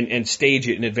and stage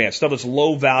it in advance? Stuff that's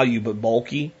low value but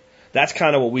bulky. That's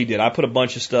kind of what we did. I put a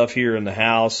bunch of stuff here in the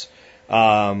house. We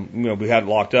had it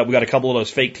locked up. We got a couple of those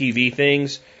fake TV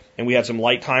things. And we had some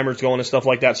light timers going and stuff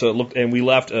like that. So it looked, and we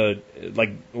left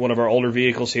one of our older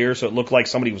vehicles here, so it looked like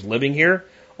somebody was living here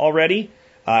already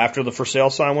after the for sale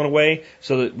sign went away,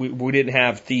 so that we didn't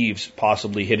have thieves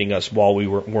possibly hitting us while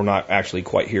we're not actually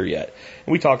quite here yet.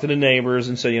 And we talked to the neighbors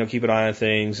and said, keep an eye on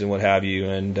things and what have you,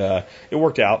 and it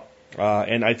worked out.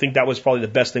 And I think that was probably the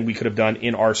best thing we could have done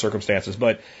in our circumstances.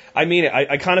 But I mean,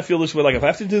 I kind of feel this way, like if I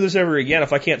have to do this ever again,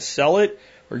 if I can't sell it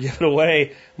or give it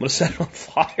away, I'm going to set it on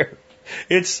fire.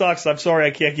 It sucks. I'm sorry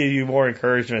I can't give you more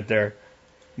encouragement there.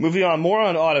 Moving on, more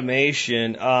on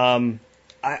automation. I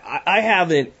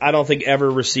haven't, I don't think, ever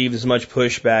received as much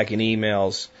pushback in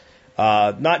emails.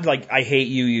 Not like, I hate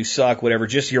you, you suck, whatever,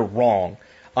 just you're wrong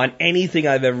on anything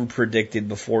I've ever predicted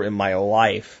before in my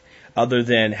life, other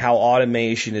than how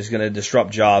automation is going to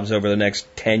disrupt jobs over the next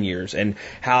 10 years and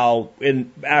how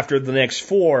after the next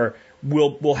 4,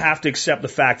 we'll have to accept the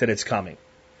fact that it's coming.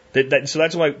 So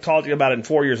that's why I'm talking about it in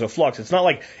 4 years of flux. It's not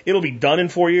like it'll be done in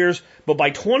 4 years, but by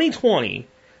 2020,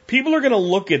 people are going to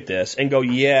look at this and go,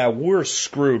 yeah, we're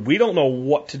screwed. We don't know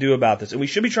what to do about this. And we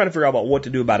should be trying to figure out what to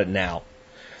do about it now.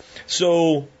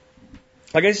 So,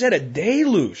 like I said, a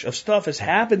deluge of stuff has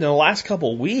happened in the last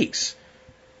couple of weeks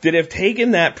that have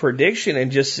taken that prediction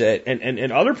and just said,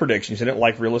 and other predictions in it,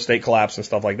 like real estate collapse and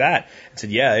stuff like that, and said,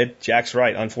 yeah, Jack's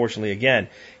right, unfortunately, again.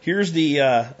 Here's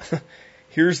the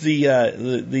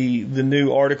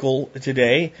new article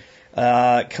today,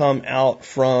 come out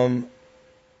from,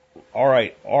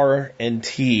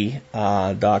 RNT.com,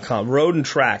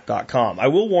 roadandtrack.com. I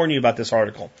will warn you about this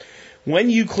article.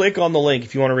 When you click on the link,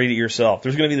 if you want to read it yourself,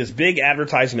 there's going to be this big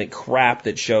advertisement crap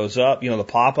that shows up, the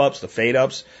pop-ups, the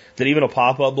fade-ups, that even a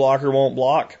pop-up blocker won't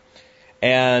block.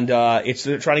 And it's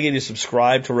trying to get you to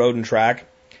subscribe to Road and Track.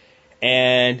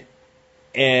 And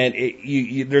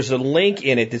there's a link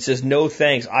in it that says, no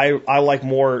thanks. I like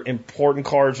more important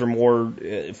cards or more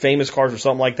famous cards or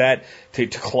something like that to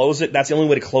close it. That's the only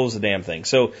way to close the damn thing.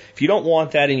 So if you don't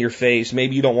want that in your face,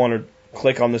 maybe you don't want to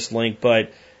click on this link,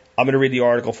 but I'm going to read the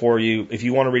article for you. If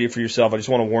you want to read it for yourself, I just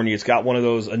want to warn you, it's got one of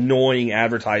those annoying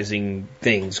advertising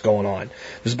things going on.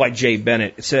 This is by Jay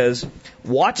Bennett. It says,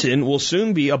 Watson will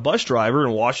soon be a bus driver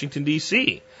in Washington,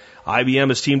 D.C. IBM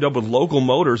has teamed up with Local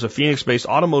Motors, a Phoenix-based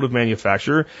automotive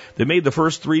manufacturer that made the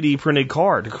first 3D printed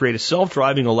car to create a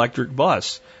self-driving electric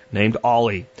bus named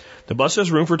Ollie. The bus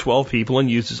has room for 12 people and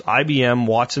uses IBM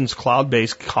Watson's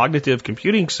cloud-based cognitive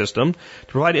computing system to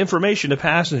provide information to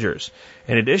passengers.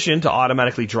 In addition to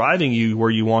automatically driving you where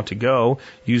you want to go,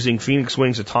 using Phoenix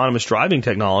Wing's autonomous driving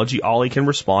technology, Ollie can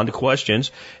respond to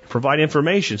questions and provide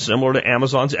information similar to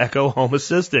Amazon's Echo Home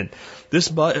Assistant. This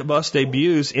bus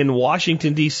debuts in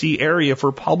Washington, D.C. area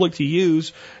for public to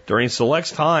use during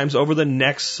select times over the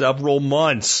next several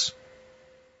months.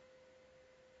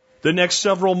 The next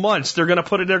several months, they're going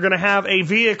to have a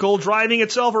vehicle driving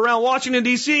itself around Washington,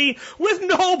 D.C. with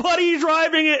nobody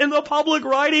driving it and the public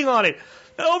riding on it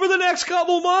over the next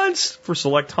couple months for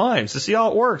select times to see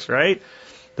how it works, right?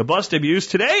 The bus debuts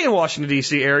today in Washington,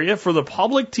 D.C. area for the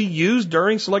public to use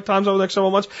during select times over the next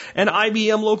several months, and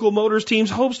IBM Local Motors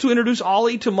teams hopes to introduce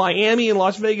Ollie to Miami and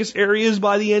Las Vegas areas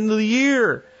by the end of the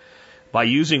year. By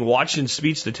using Watson's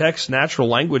speech-to-text natural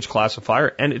language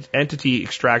classifier, entity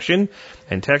extraction,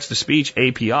 and text-to-speech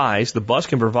APIs, the bus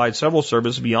can provide several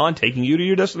services beyond taking you to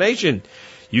your destination.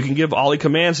 You can give Ollie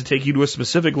commands to take you to a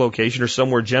specific location or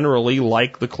somewhere generally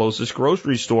like the closest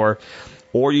grocery store,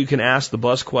 or you can ask the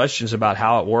bus questions about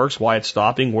how it works, why it's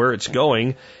stopping, where it's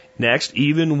going next,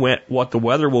 even what the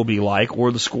weather will be like,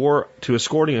 or the score to a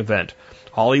sporting event.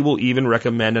 Ollie will even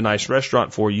recommend a nice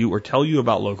restaurant for you or tell you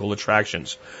about local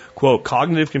attractions. Quote,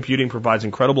 cognitive computing provides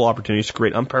incredible opportunities to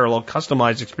create unparalleled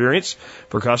customized experience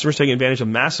for customers taking advantage of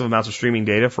massive amounts of streaming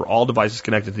data for all devices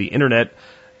connected to the Internet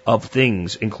of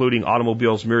Things, including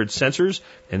automobiles, mirrored sensors,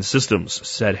 and systems,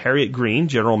 said Harriet Green,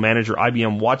 General Manager,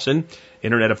 IBM Watson,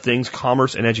 Internet of Things,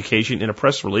 Commerce, and Education in a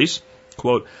press release.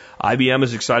 Quote, IBM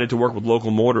is excited to work with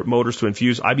Local Motors to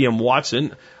infuse IBM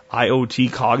Watson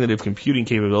IoT cognitive computing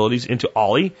capabilities into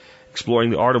Ollie, exploring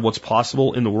the art of what's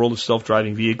possible in the world of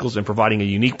self-driving vehicles and providing a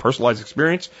unique personalized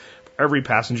experience for every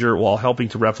passenger while helping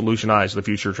to revolutionize the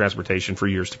future of transportation for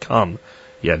years to come.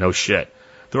 Yeah, no shit.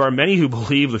 There are many who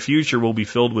believe the future will be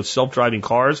filled with self-driving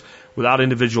cars without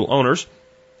individual owners.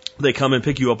 They come and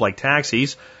pick you up like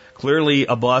taxis. Clearly,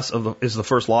 a bus is the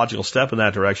first logical step in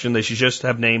that direction. They should just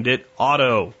have named it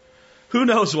Otto. Who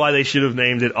knows why they should have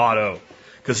named it Otto?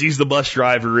 Because he's the bus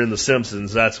driver in The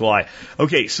Simpsons, that's why.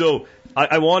 Okay, so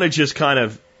I want to just kind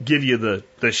of give you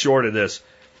the short of this.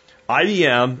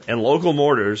 IBM and Local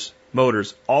Motors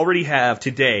already have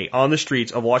today on the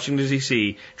streets of Washington,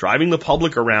 D.C., driving the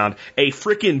public around, a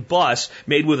frickin' bus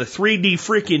made with a 3D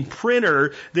frickin'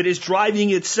 printer that is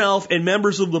driving itself and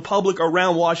members of the public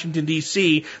around Washington,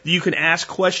 D.C. that you can ask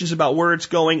questions about where it's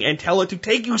going and tell it to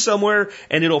take you somewhere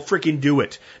and it'll frickin' do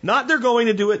it. Not they're going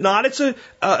to do it, not it's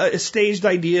a staged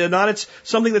idea, not it's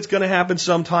something that's going to happen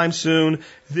sometime soon.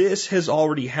 This has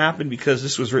already happened because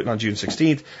this was written on June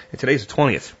 16th and today's the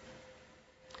 20th.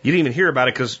 You didn't even hear about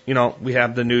it because, we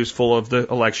have the news full of the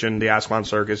election, the Aswan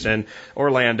Circus, and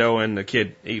Orlando and the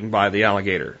kid eaten by the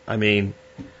alligator. I mean,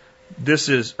 this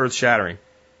is earth-shattering.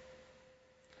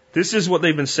 This is what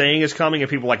they've been saying is coming, and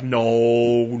people are like,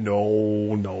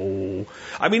 no.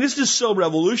 I mean, this is so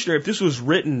revolutionary. If this was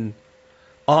written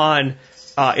on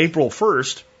April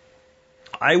 1st,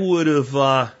 I would have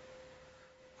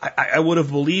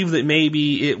believed that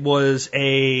maybe it was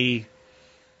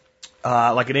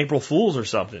like an April Fool's or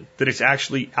something, that it's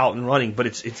actually out and running, but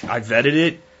I vetted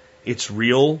it. It's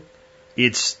real.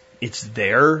 It's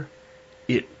there.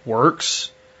 It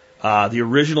works. The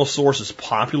original source is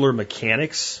Popular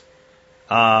Mechanics.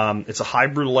 It's a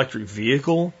hybrid electric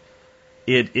vehicle.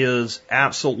 It is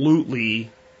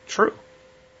absolutely true.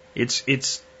 It's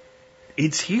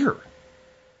here.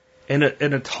 And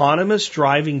an autonomous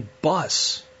driving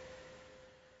bus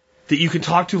that you can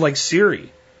talk to like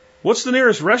Siri. What's the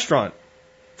nearest restaurant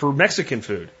for Mexican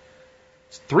food?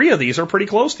 3 of these are pretty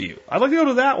close to you. I'd like to go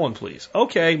to that one, please.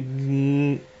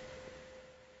 Okay.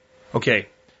 Okay.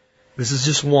 This is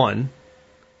just one,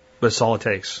 but it's all it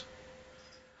takes.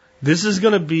 This is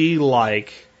going to be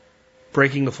like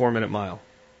breaking the 4-minute mile.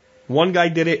 One guy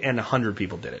did it and 100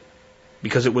 people did it.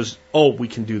 Because it was, we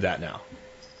can do that now.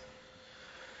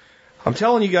 I'm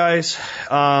telling you guys,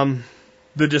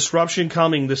 the disruption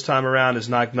coming this time around is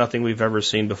like nothing we've ever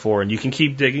seen before. And you can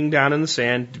keep digging down in the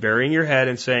sand, burying your head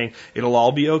and saying it'll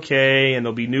all be okay and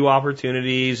there'll be new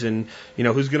opportunities and,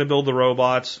 who's going to build the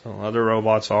robots? Well, other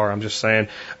robots are, I'm just saying.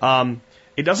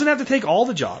 It doesn't have to take all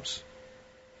the jobs.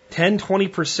 10,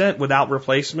 20% without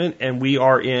replacement, and we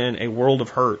are in a world of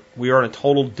hurt. We are in a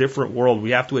total different world.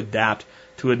 We have to adapt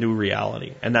to a new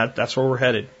reality. And that's where we're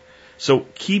headed. So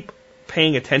keep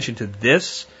paying attention to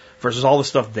this versus all the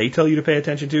stuff they tell you to pay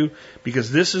attention to, because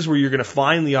this is where you're going to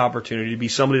find the opportunity to be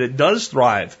somebody that does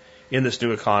thrive in this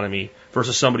new economy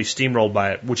versus somebody steamrolled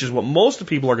by it, which is what most of the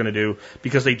people are going to do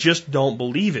because they just don't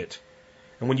believe it.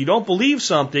 And when you don't believe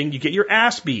something, you get your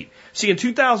ass beat. See, in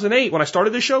 2008, when I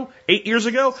started this show, 8 years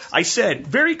ago, I said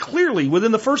very clearly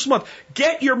within the first month,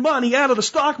 get your money out of the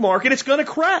stock market, it's going to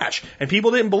crash. And people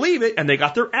didn't believe it, and they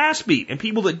got their ass beat. And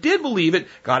people that did believe it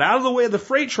got out of the way of the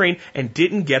freight train and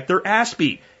didn't get their ass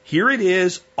beat. Here it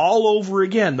is all over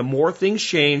again. The more things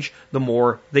change, the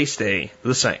more they stay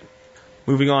the same.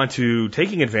 Moving on to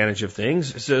taking advantage of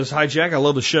things. It says, hi, Jack, I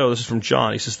love the show. This is from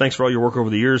John. He says, thanks for all your work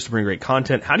over the years to bring great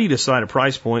content. How do you decide a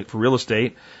price point for real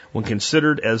estate when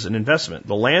considered as an investment?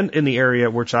 The land in the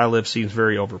area which I live seems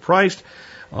very overpriced.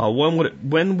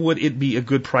 When would it be a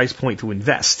good price point to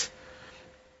invest?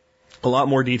 A lot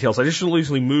more details. I just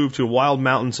recently moved to wild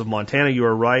mountains of Montana. You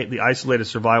are right. The isolated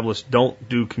survivalists don't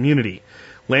do community.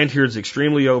 Land here is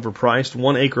extremely overpriced.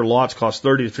 1 acre lots cost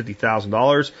 $30,000 to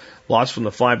 $50,000. Lots from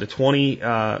the 5 to 20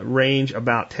 range,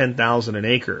 about $10,000 an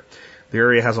acre. The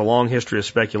area has a long history of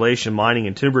speculation, mining,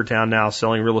 and timber town now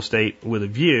selling real estate with a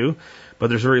view, but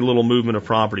there's very little movement of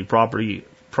property. Property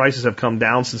prices have come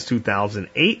down since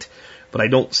 2008, but I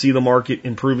don't see the market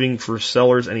improving for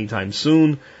sellers anytime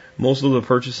soon. Most of the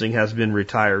purchasing has been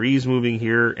retirees moving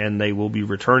here, and they will be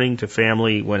returning to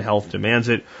family when health demands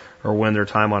it or when their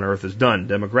time on Earth is done.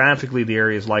 Demographically, the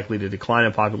area is likely to decline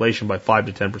in population by 5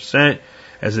 to 10%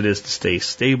 as it is to stay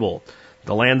stable.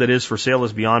 The land that is for sale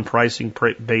is beyond pricing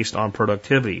based on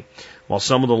productivity. While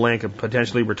some of the land could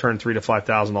potentially return $3,000 to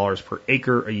 $5,000 per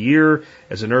acre a year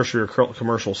as a nursery or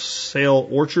commercial sale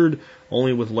orchard,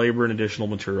 only with labor and additional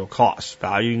material costs.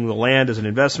 Valuing the land as an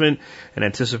investment and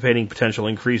anticipating potential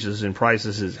increases in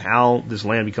prices is how this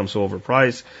land becomes so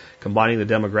overpriced. Combining the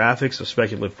demographics of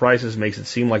speculative prices makes it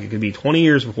seem like it could be 20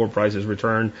 years before prices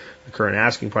return the current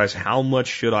asking price. How much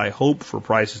should I hope for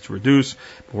prices to reduce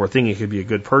before thinking it could be a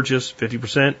good purchase?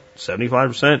 50%?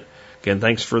 75%? Again,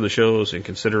 thanks for the shows and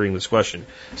considering this question.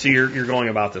 See, you're going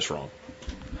about this wrong.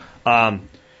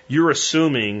 You're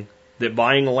assuming that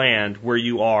buying land where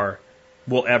you are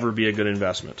will ever be a good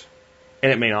investment.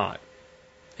 And it may not.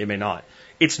 It may not.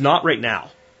 It's not right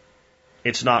now.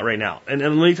 It's not right now. And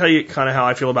let me tell you kind of how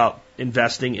I feel about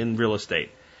investing in real estate.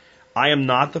 I am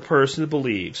not the person that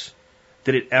believes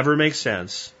that it ever makes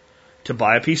sense to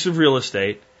buy a piece of real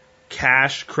estate,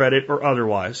 cash, credit, or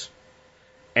otherwise,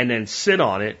 and then sit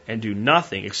on it and do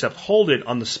nothing except hold it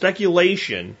on the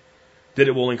speculation that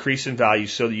it will increase in value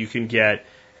so that you can get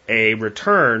a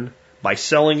return by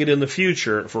selling it in the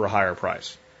future for a higher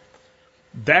price.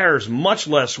 There's much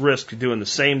less risk doing the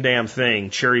same damn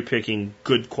thing, cherry picking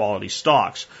good quality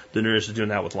stocks, than there is to doing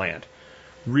that with land.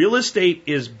 Real estate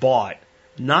is bought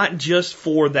not just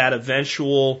for that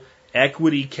eventual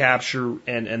equity capture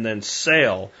and then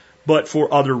sale, but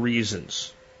for other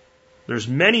reasons. There's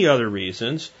many other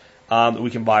reasons that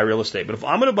we can buy real estate. But if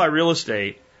I'm going to buy real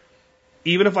estate,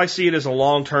 even if I see it as a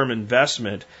long-term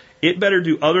investment, it better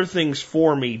do other things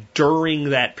for me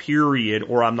during that period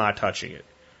or I'm not touching it.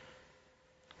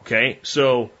 Okay,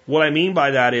 so what I mean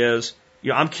by that is,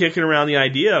 I'm kicking around the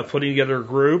idea of putting together a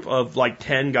group of like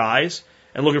 10 guys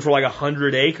and looking for like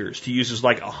 100 acres to use as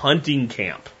like a hunting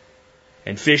camp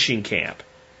and fishing camp.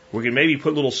 We can maybe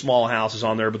put little small houses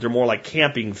on there, but they're more like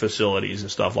camping facilities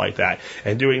and stuff like that.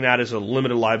 And doing that as a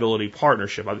limited liability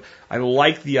partnership. I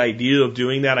like the idea of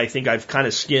doing that. I think I've kind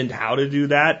of skinned how to do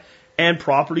that. And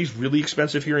property's really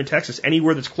expensive here in Texas,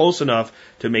 anywhere that's close enough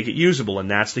to make it usable.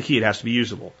 And that's the key. It has to be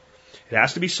usable. It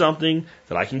has to be something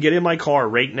that I can get in my car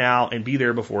right now and be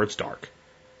there before it's dark.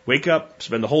 Wake up,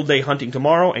 spend the whole day hunting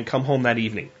tomorrow, and come home that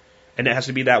evening. And it has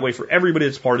to be that way for everybody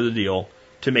that's part of the deal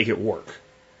to make it work.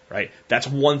 Right? That's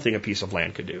one thing a piece of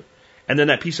land could do. And then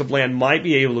that piece of land might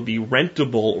be able to be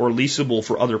rentable or leasable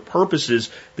for other purposes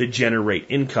that generate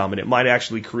income. And it might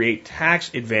actually create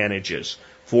tax advantages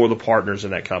for the partners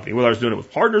in that company. Whether I was doing it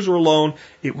with partners or alone,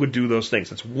 it would do those things.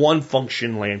 That's one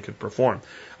function land could perform.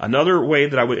 Another way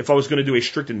that I would, if I was going to do a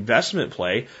strict investment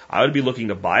play, I would be looking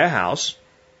to buy a house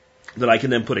that I can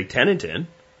then put a tenant in,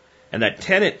 and that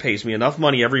tenant pays me enough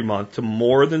money every month to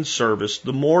more than service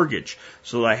the mortgage,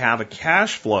 so that I have a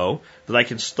cash flow that I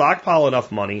can stockpile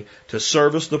enough money to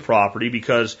service the property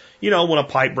because, when a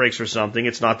pipe breaks or something,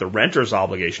 it's not the renter's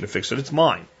obligation to fix it, it's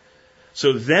mine.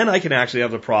 So then I can actually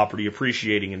have the property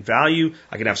appreciating in value.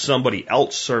 I can have somebody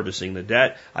else servicing the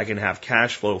debt. I can have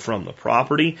cash flow from the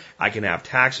property. I can have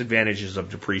tax advantages of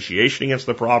depreciation against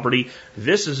the property.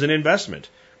 This is an investment.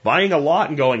 Buying a lot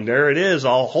and going, there it is,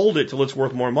 I'll hold it till it's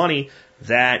worth more money,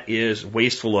 that is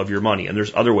wasteful of your money. And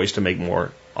there's other ways to make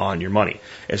more on your money.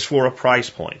 As for a price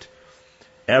point,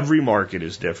 every market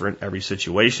is different. Every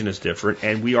situation is different.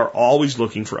 And we are always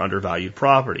looking for undervalued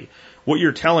property. What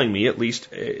you're telling me, at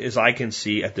least as I can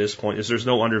see at this point, is there's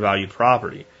no undervalued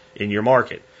property in your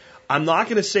market. I'm not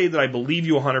going to say that I believe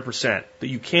you 100%, that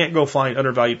you can't go find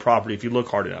undervalued property if you look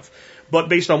hard enough. But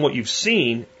based on what you've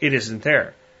seen, it isn't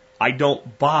there. I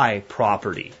don't buy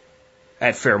property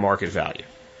at fair market value.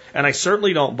 And I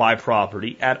certainly don't buy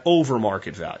property at over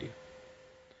market value.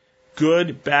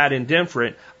 Good, bad,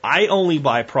 indifferent, I only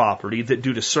buy property that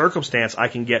due to circumstance I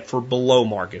can get for below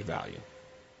market value.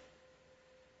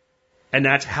 And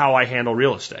that's how I handle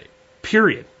real estate.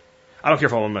 Period. I don't care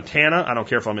if I'm in Montana. I don't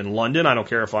care if I'm in London. I don't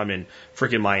care if I'm in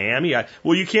freaking Miami.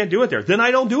 Well, you can't do it there. Then I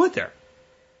don't do it there.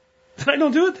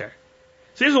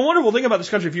 See, there's a wonderful thing about this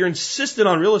country. If you're insistent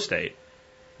on real estate,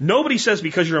 nobody says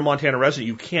because you're a Montana resident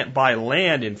you can't buy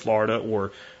land in Florida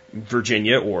or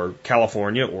Virginia or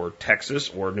California or Texas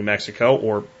or New Mexico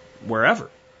or wherever.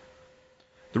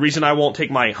 The reason I won't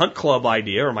take my hunt club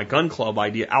idea or my gun club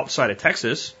idea outside of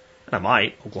Texas, and I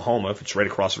might, Oklahoma, if it's right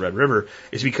across the Red River,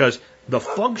 is because the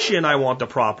function I want the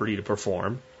property to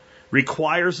perform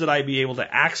requires that I be able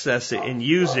to access it and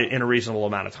use it in a reasonable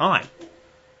amount of time.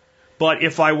 But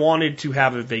if I wanted to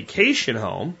have a vacation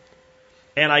home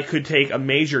and I could take a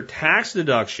major tax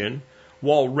deduction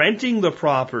while renting the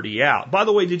property out. By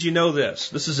the way, did you know this?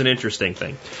 This is an interesting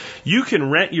thing. You can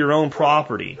rent your own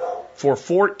property for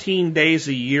 14 days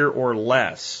a year or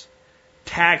less,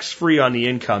 tax-free on the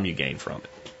income you gain from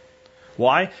it.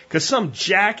 Why? Because some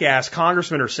jackass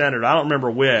congressman or senator, I don't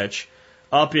remember which,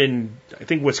 up in, I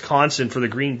think, Wisconsin for the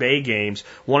Green Bay games,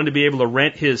 wanted to be able to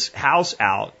rent his house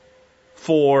out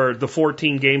for the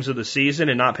 14 games of the season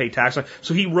and not pay tax on it.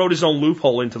 So he wrote his own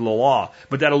loophole into the law,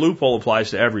 but that loophole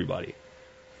applies to everybody.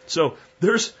 So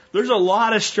there's a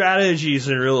lot of strategies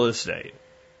in real estate.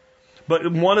 But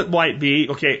one might be,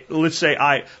 okay, let's say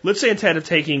instead of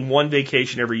taking one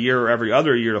vacation every year or every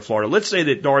other year to Florida, let's say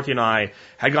that Dorothy and I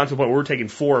had gone to the point where we're taking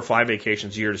 4 or 5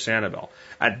 vacations a year to Sanibel.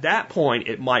 At that point,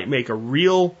 it might make a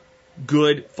real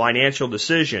good financial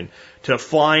decision to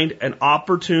find an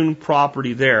opportune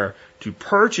property there, to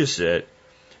purchase it,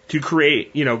 to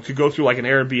create, to go through like an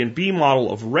Airbnb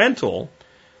model of rental,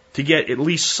 to get at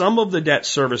least some of the debt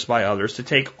serviced by others, to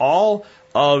take all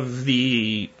of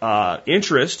the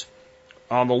interest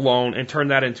on the loan and turn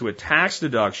that into a tax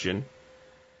deduction,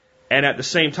 and at the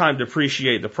same time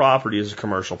depreciate the property as a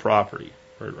commercial property,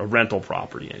 or a rental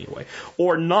property anyway.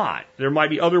 Or not. There might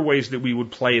be other ways that we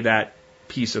would play that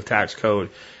piece of tax code.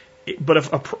 But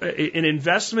if an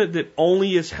investment that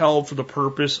only is held for the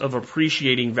purpose of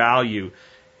appreciating value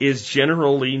is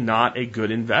generally not a good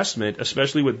investment,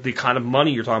 especially with the kind of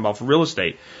money you're talking about for real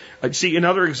estate. See,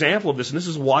 another example of this, and this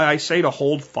is why I say to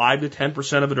hold 5 to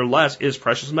 10% of it or less, is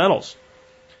precious metals.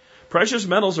 Precious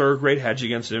metals are a great hedge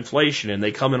against inflation, and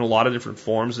they come in a lot of different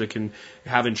forms that can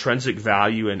have intrinsic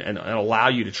value and allow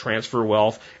you to transfer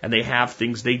wealth, and they have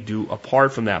things they do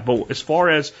apart from that. But as far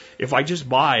as if I just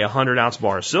buy a 100-ounce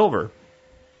bar of silver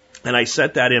and I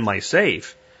set that in my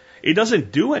safe, it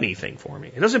doesn't do anything for me.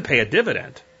 It doesn't pay a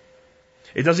dividend.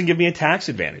 It doesn't give me a tax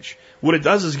advantage. What it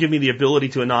does is give me the ability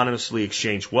to anonymously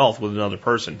exchange wealth with another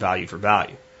person, value for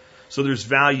value. So there's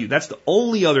value. That's the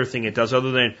only other thing it does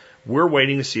other than we're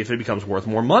waiting to see if it becomes worth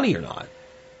more money or not.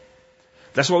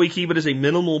 That's why we keep it as a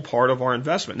minimal part of our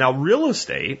investment. Now, real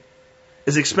estate,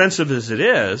 as expensive as it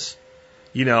is,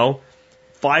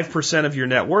 5% of your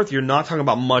net worth, you're not talking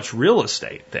about much real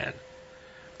estate then.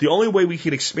 The only way we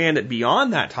can expand it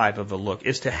beyond that type of a look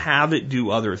is to have it do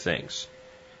other things.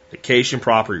 Vacation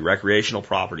property, recreational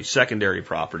property, secondary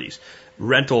properties,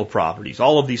 rental properties,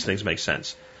 all of these things make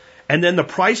sense. And then the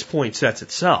price point sets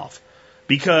itself.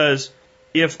 Because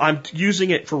if I'm using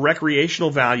it for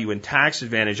recreational value and tax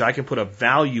advantage, I can put a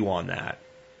value on that.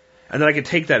 And then I can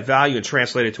take that value and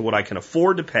translate it to what I can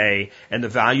afford to pay and the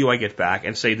value I get back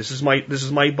and say, this is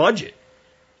my budget.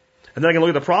 And then I can look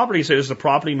at the property and say, does the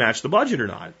property match the budget or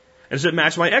not? And does it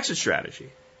match my exit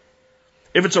strategy?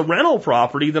 If it's a rental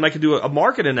property, then I can do a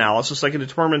market analysis. I can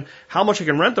determine how much I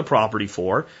can rent the property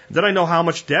for. Then I know how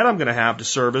much debt I'm going to have to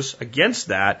service against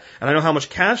that. And I know how much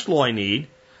cash flow I need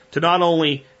to not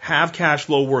only have cash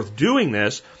flow worth doing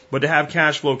this, but to have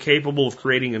cash flow capable of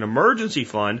creating an emergency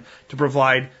fund to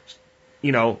provide,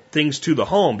 things to the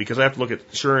home, because I have to look at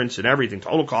insurance and everything,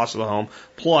 total cost of the home,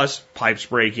 plus pipes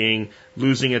breaking,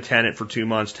 losing a tenant for 2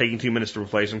 months, taking 2 minutes to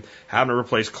replace them, having to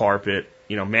replace carpet,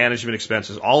 management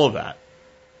expenses, all of that.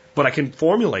 But I can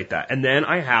formulate that, and then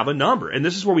I have a number. And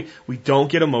this is where we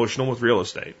don't get emotional with real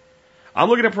estate. I'm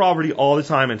looking at property all the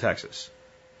time in Texas.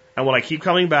 And what I keep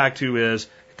coming back to is,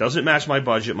 it doesn't match my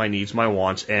budget, my needs, my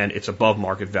wants, and it's above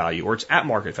market value, or it's at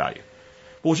market value.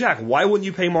 Well, Jack, why wouldn't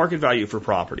you pay market value for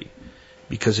property?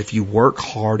 Because if you work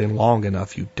hard and long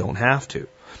enough, you don't have to.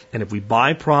 And if we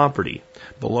buy property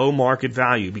below market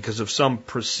value because of some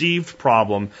perceived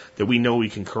problem that we know we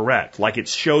can correct, like it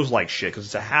shows like shit because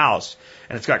it's a house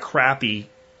and it's got crappy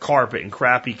carpet and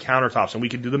crappy countertops, and we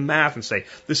can do the math and say,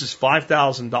 this is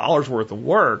 $5,000 worth of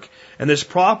work, and this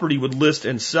property would list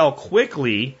and sell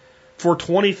quickly for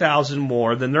 $20,000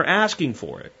 more than they're asking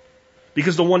for it.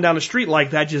 Because the one down the street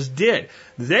like that just did.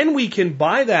 Then we can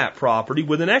buy that property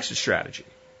with an exit strategy.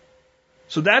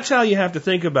 So that's how you have to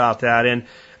think about that. And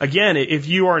again, if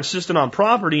you are insistent on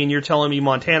property and you're telling me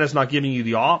Montana's not giving you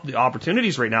the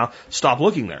opportunities right now, stop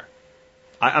looking there.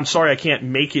 I'm sorry I can't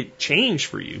make it change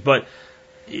for you. But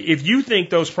if you think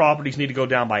those properties need to go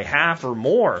down by half or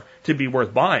more to be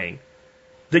worth buying,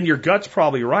 then your gut's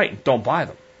probably right and don't buy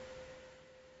them.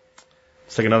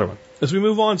 Let's take another one. As we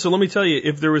move on, so let me tell you,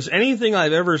 if there was anything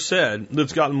I've ever said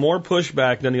that's gotten more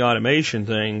pushback than the automation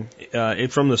thing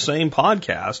from the same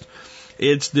podcast,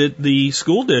 it's that the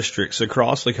school districts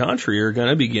across the country are going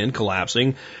to begin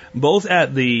collapsing, both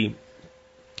at the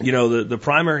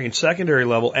primary and secondary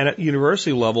level and at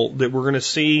university level, that we're going to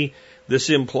see this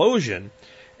implosion.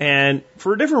 And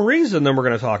for a different reason than we're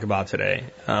going to talk about today,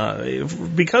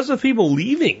 because of people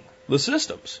leaving the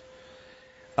systems.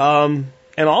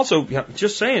 And also,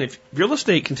 just saying, if real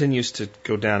estate continues to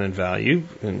go down in value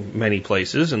in many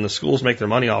places and the schools make their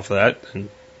money off of that, and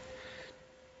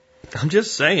I'm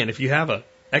just saying, if you have an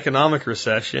economic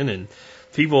recession and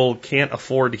people can't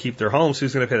afford to keep their homes,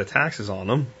 who's going to pay the taxes on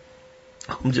them?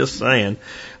 I'm just saying.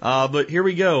 But here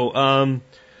we go.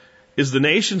 Is the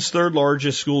nation's third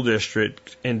largest school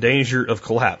district in danger of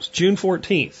collapse? June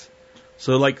 14th.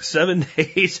 So like 7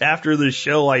 days after the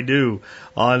show I do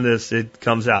on this, it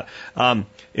comes out.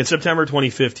 In September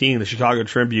 2015, the Chicago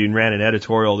Tribune ran an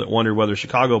editorial that wondered whether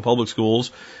Chicago Public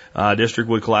Schools district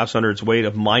would collapse under its weight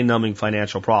of mind-numbing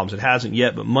financial problems. It hasn't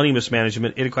yet, but money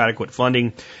mismanagement, inadequate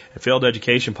funding, and failed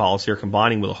education policy are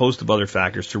combining with a host of other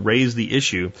factors to raise the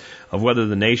issue of whether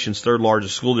the nation's third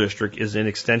largest school district is in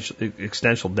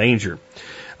existential danger.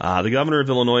 The governor of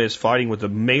Illinois is fighting with the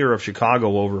mayor of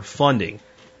Chicago over funding.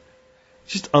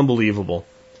 Just unbelievable.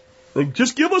 Like,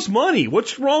 just give us money.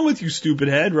 What's wrong with you, stupid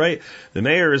head, right? The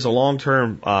mayor is in a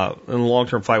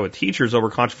long-term fight with teachers over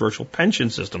controversial pension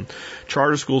system,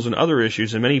 charter schools, and other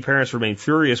issues, and many parents remain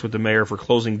furious with the mayor for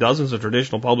closing dozens of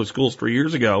traditional public schools 3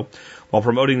 years ago while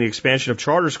promoting the expansion of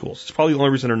charter schools. It's probably the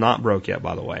only reason they're not broke yet,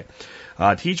 by the way.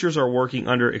 Teachers are working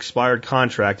under expired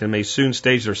contract and may soon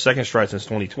stage their second strike since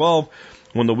 2012,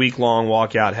 when the week-long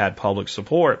walkout had public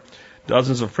support.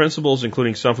 Dozens of principals,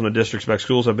 including some from the district-spec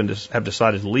schools, have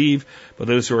decided to leave, but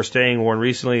those who are staying warned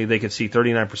recently they could see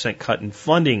 39% cut in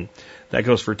funding. That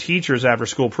goes for teachers,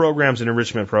 after-school programs, and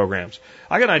enrichment programs.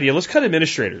 I got an idea. Let's cut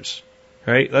administrators.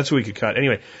 Right? That's what we could cut.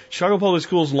 Anyway, Chicago Public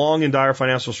Schools, long in dire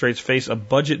financial straits, face a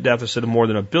budget deficit of more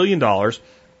than $1 billion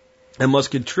and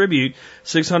must contribute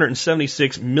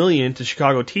 $676 million to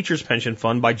Chicago Teachers Pension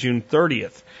Fund by June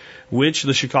 30th. Which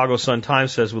the Chicago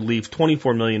Sun-Times says would leave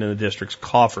 $24 million in the district's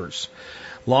coffers.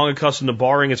 Long accustomed to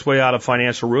borrowing its way out of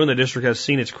financial ruin, the district has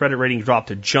seen its credit rating drop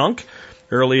to junk.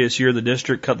 Earlier this year, the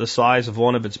district cut the size of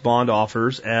one of its bond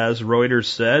offers, as Reuters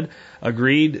said,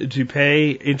 agreed to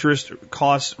pay interest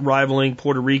costs rivaling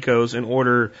Puerto Rico's in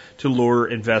order to lure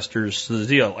investors to the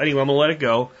deal. Anyway, I'm going to let it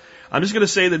go. I'm just going to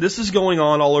say that this is going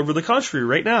on all over the country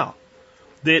right now.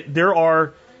 That there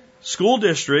are school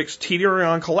districts teetering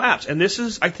on collapse. And this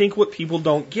is, I think, what people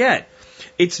don't get.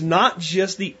 It's not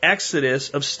just the exodus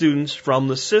of students from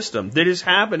the system that is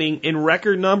happening in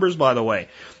record numbers, by the way.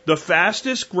 The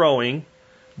fastest growing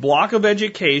block of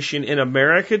education in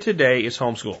America today is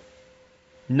homeschool.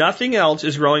 Nothing else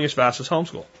is growing as fast as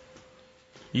homeschool.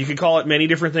 You can call it many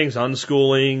different things,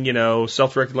 unschooling,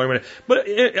 self-directed learning, but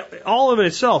all of it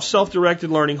itself, self-directed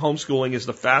learning, homeschooling is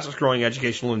the fastest growing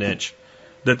educational niche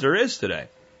that there is today.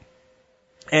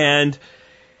 And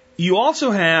you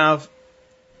also have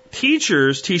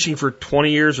teachers teaching for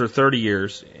 20 years or 30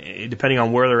 years, depending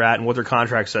on where they're at and what their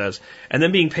contract says, and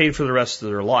then being paid for the rest of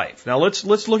their life. Now let's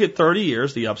look at 30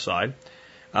 years, the upside,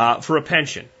 for a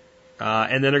pension.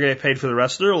 And then they're going to get paid for the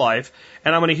rest of their life.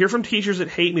 And I'm going to hear from teachers that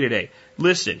hate me today.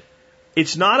 Listen,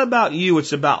 it's not about you,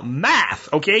 it's about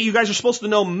math, okay? You guys are supposed to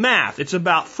know math. It's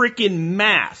about freaking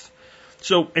math.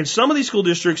 So in some of these school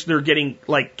districts, they're getting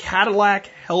like Cadillac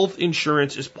health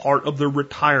insurance as part of their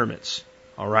retirements.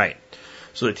 All right.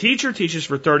 So the teacher teaches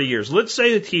for 30 years. Let's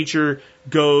say the teacher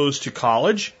goes to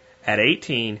college at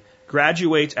 18,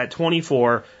 graduates at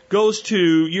 24, goes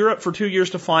to Europe for 2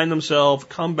 years to find themselves,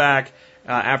 come back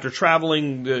after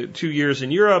traveling 2 years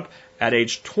in Europe at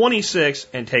age 26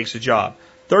 and takes a job.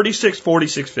 36,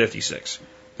 46, 56.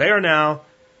 They are now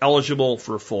eligible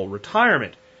for full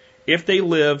retirement. If they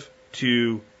live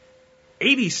to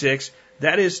 86,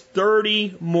 that is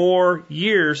 30 more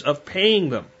years of paying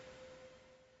them.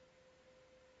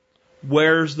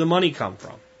 Where's the money come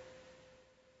from?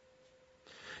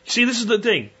 See, this is the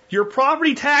thing. Your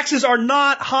property taxes are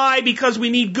not high because we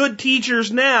need good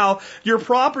teachers now. Your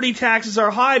property taxes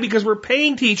are high because we're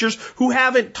paying teachers who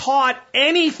haven't taught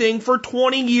anything for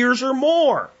 20 years or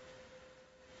more.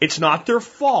 It's not their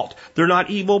fault. They're not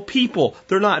evil people.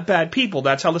 They're not bad people.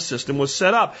 That's how the system was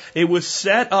set up. It was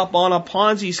set up on a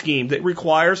Ponzi scheme that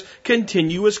requires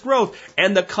continuous growth.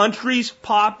 And the country's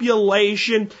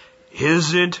population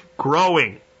isn't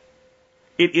growing.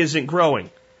 It isn't growing.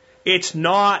 It's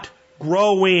not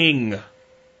growing.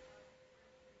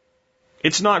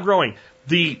 It's not growing.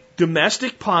 The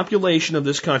domestic population of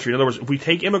this country, in other words, if we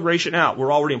take immigration out,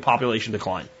 we're already in population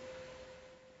decline.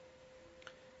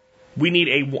 We need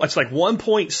it's like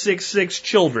 1.66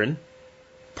 children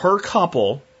per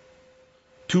couple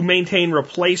to maintain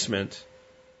replacement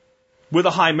with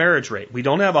a high marriage rate. We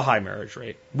don't have a high marriage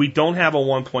rate. We don't have a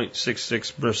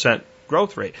 1.66%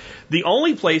 growth rate. The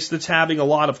only place that's having a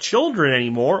lot of children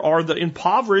anymore are the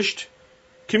impoverished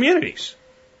communities,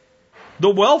 the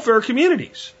welfare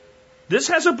communities. This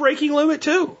has a breaking limit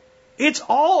too. It's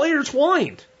all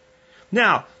intertwined.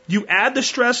 Now, you add the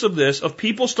stress of this, of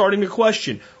people starting to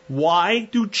question, why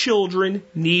do children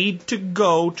need to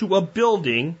go to a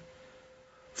building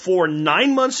for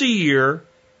 9 months a year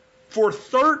for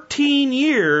 13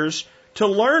 years to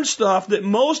learn stuff that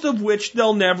most of which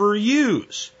they'll never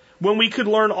use, when we could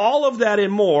learn all of that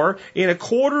and more in a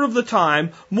quarter of the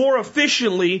time, more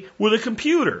efficiently with a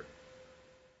computer?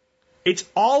 It's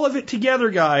all of it together,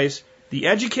 guys. The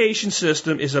education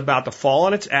system is about to fall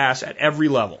on its ass at every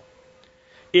level.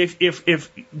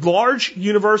 If large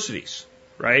universities,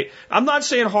 right? I'm not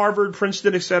saying Harvard,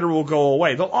 Princeton, et cetera, will go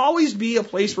away. There'll always be a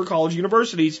place for college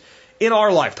universities in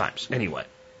our lifetimes, anyway.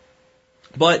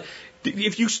 But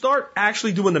if you start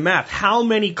actually doing the math, how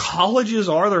many colleges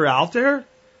are there out there?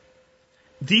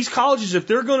 These colleges, if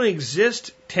they're going to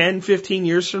exist 10, 15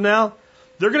 years from now,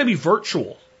 they're going to be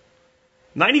virtual.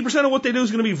 90% of what they do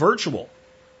is going to be virtual.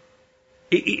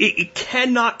 It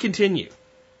cannot continue.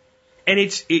 And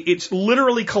it's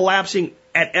literally collapsing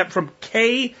from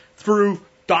K through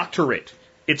doctorate.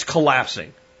 It's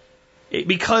collapsing.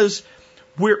 Because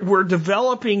we're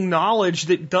developing knowledge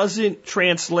that doesn't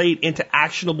translate into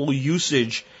actionable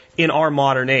usage in our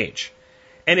modern age.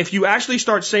 And if you actually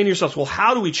start saying to yourself, well,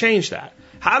 how do we change that?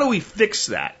 How do we fix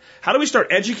that? How do we start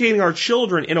educating our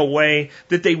children in a way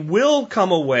that they will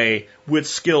come away with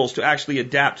skills to actually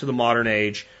adapt to the modern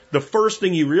age? The first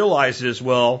thing you realize is,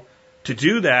 well, to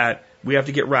do that, we have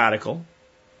to get radical.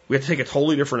 We have to take a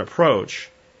totally different approach.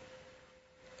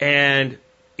 And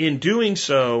in doing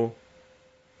so,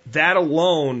 that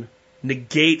alone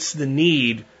negates the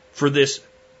need for this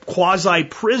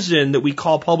quasi-prison that we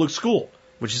call public school,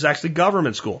 which is actually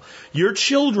government school. Your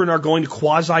children are going to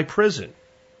quasi-prison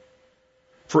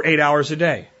for 8 hours a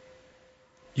day.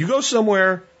 You go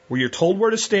somewhere where you're told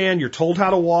where to stand, you're told how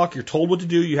to walk, you're told what to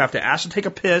do, you have to ask to take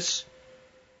a piss,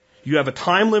 you have a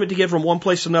time limit to get from one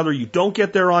place to another, you don't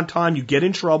get there on time, you get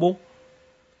in trouble.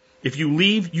 If you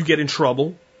leave, you get in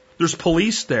trouble. There's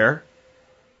police there.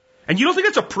 And you don't think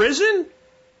that's a prison?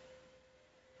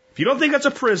 If you don't think that's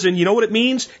a prison, you know what it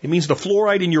means? It means the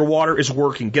fluoride in your water is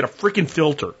working. Get a freaking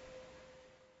filter.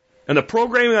 and the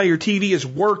programming on your TV is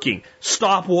working,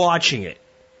 stop watching it.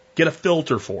 Get a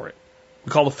filter for it.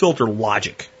 We call the filter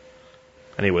logic.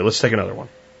 Anyway, let's take another one.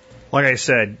 Like I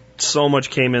said, so much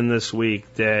came in this week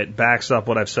that backs up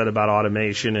what I've said about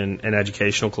automation and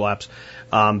educational collapse.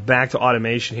 Back to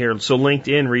automation here. So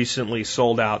LinkedIn recently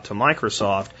sold out to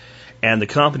Microsoft, and the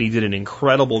company did an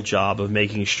incredible job of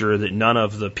making sure that none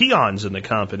of the peons in the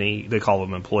company, they call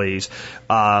them employees,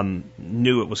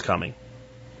 knew it was coming.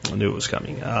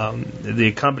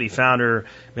 The company founder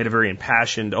made a very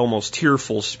impassioned, almost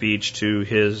tearful speech to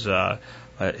his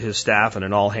staff in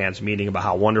an all-hands meeting about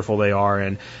how wonderful they are,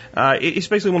 and it's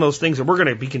basically one of those things that we're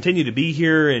going to continue to be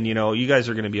here, and you guys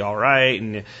are going to be all right.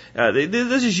 And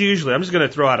this is usually, I'm just going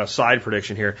to throw out a side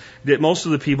prediction here, that most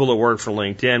of the people that work for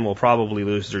LinkedIn will probably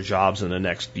lose their jobs in the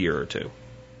next year or two,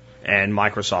 and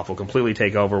Microsoft will completely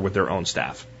take over with their own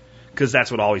staff, because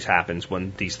that's what always happens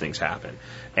when these things happen.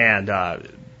 And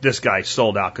this guy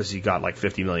sold out because he got like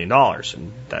 $50 million,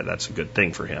 and that's a good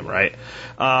thing for him, right?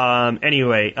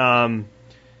 Anyway,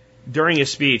 during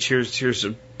his speech, here's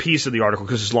a piece of the article,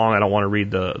 because it's long, I don't want to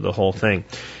read the whole thing.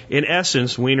 In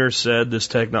essence, Weiner said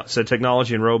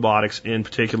technology and robotics in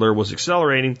particular was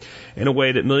accelerating in a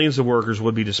way that millions of workers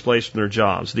would be displaced from their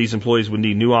jobs. These employees would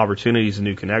need new opportunities and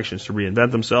new connections to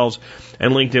reinvent themselves,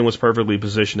 and LinkedIn was perfectly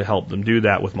positioned to help them do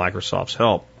that with Microsoft's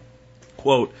help.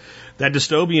 Quote, that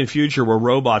dystopian future where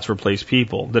robots replace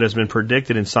people that has been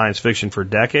predicted in science fiction for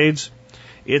decades,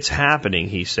 it's happening,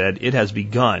 he said. It has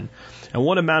begun. And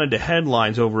what amounted to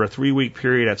headlines over a 3-week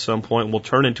period at some point will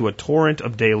turn into a torrent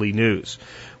of daily news.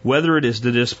 Whether it is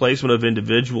the displacement of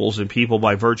individuals and people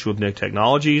by virtue of new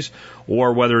technologies,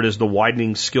 or whether it is the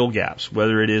widening skill gaps,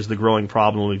 whether it is the growing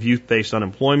problem of youth-based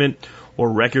unemployment,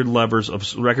 or record levels of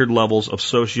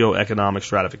socioeconomic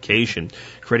stratification,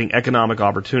 creating economic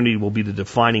opportunity will be the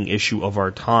defining issue of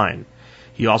our time.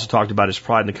 He also talked about his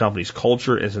pride in the company's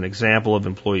culture as an example of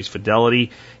employees'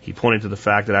 fidelity. He pointed to the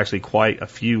fact that actually quite a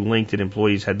few LinkedIn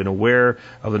employees had been aware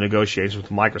of the negotiations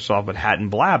with Microsoft but hadn't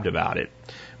blabbed about it.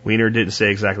 Weiner didn't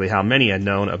say exactly how many had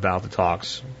known about the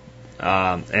talks.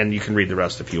 And you can read the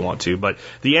rest if you want to, but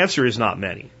the answer is not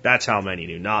many. That's how many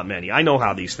knew, not many. I know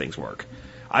how these things work.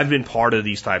 I've been part of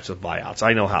these types of buyouts.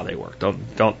 I know how they work.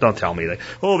 Don't tell me they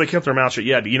kept their mouth shut.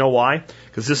 Yeah, but you know why?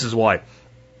 Because this is why.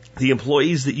 The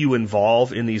employees that you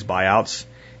involve in these buyouts,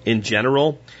 in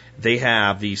general, they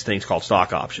have these things called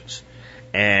stock options.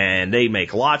 And they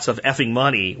make lots of effing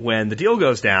money when the deal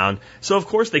goes down. So, of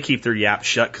course, they keep their yap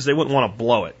shut because they wouldn't want to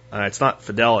blow it. It's not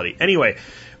fidelity. Anyway,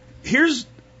 here's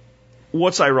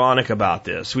what's ironic about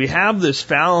this. We have this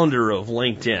founder of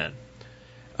LinkedIn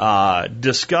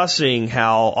discussing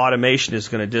how automation is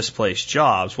going to displace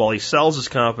jobs while he sells his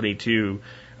company to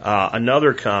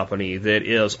another company that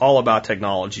is all about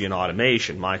technology and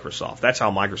automation, Microsoft. That's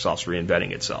how Microsoft's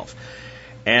reinventing itself.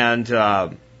 And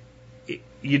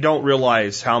you don't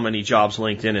realize how many jobs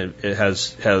LinkedIn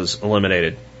has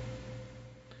eliminated.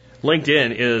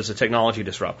 LinkedIn is a technology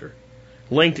disruptor.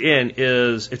 LinkedIn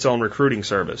is its own recruiting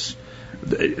service.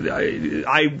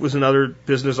 I was another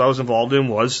business I was involved in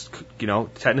was,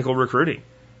 technical recruiting.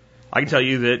 I can tell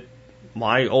you that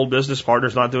my old business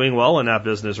partner's not doing well in that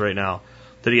business right now.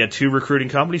 That he had 2 recruiting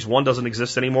companies. One doesn't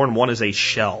exist anymore, and one is a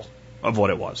shell of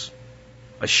what it was.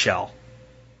 A shell.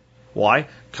 Why?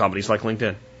 Companies like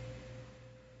LinkedIn.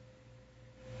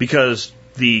 Because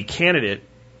the candidate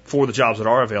for the jobs that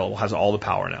are available has all the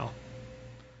power now.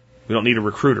 We don't need a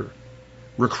recruiter.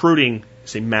 Recruiting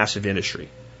is a massive industry.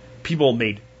 People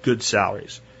made good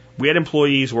salaries. We had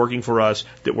employees working for us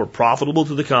that were profitable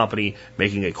to the company,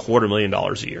 making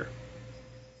 $250,000 a year.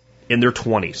 In their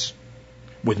 20s.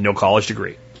 With no college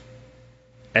degree.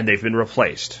 And they've been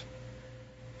replaced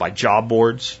by job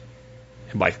boards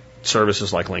and by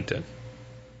services like LinkedIn.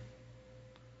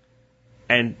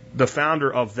 And the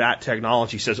founder of that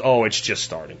technology says, it's just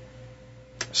starting.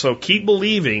 So keep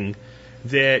believing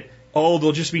that,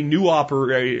 there'll just be new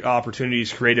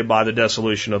opportunities created by the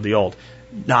dissolution of the old.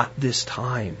 Not this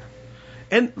time.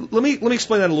 And let me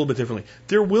explain that a little bit differently.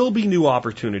 There will be new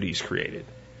opportunities created.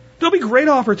 There'll be great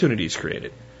opportunities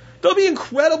created. There'll be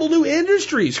incredible new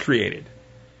industries created.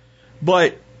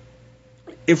 But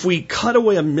if we cut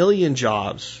away 1 million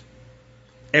jobs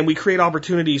and we create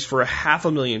opportunities for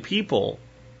 500,000 people,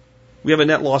 we have a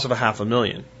net loss of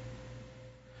 500,000.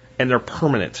 And they're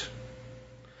permanent.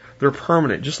 They're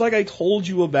permanent. Just like I told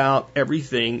you about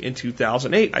everything in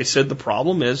 2008. I said the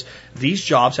problem is these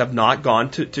jobs have not gone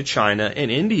to China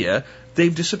and India.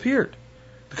 They've disappeared.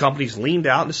 The companies leaned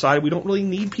out and decided we don't really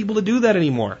need people to do that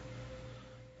anymore.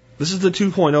 This is the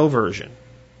 2.0 version.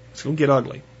 It's going to get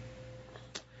ugly.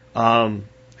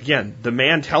 Again, the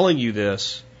man telling you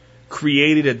this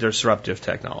created a disruptive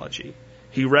technology.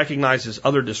 He recognizes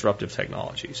other disruptive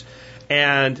technologies.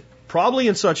 And probably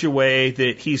in such a way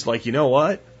that he's like, you know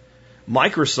what?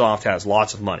 Microsoft has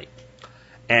lots of money.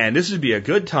 And this would be a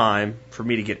good time for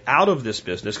me to get out of this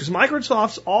business because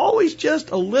Microsoft's always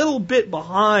just a little bit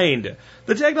behind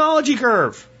the technology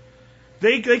curve.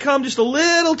 They come just a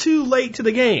little too late to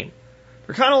the game.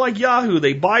 They're kind of like Yahoo.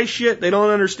 They buy shit, they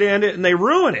don't understand it, and they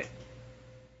ruin it.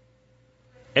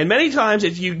 And many times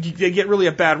they get really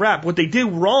a bad rap. What they do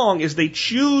wrong is they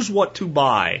choose what to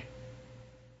buy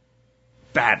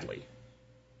badly.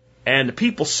 And the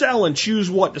people sell and choose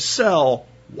what to sell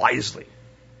wisely.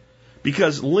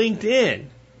 Because LinkedIn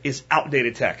is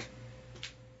outdated tech.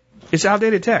 It's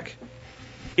outdated tech.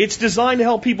 It's designed to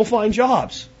help people find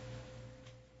jobs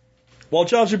while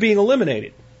jobs are being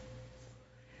eliminated.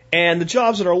 And the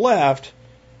jobs that are left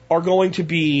are going to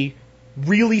be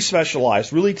really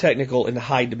specialized, really technical, and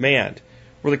high demand,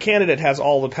 where the candidate has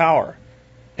all the power.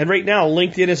 And right now,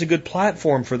 LinkedIn is a good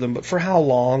platform for them, but for how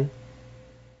long?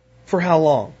 For how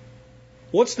long?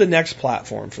 What's the next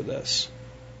platform for this?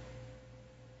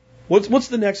 What's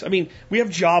the next? I mean, we have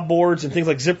job boards and things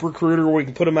like ZipRecruiter where we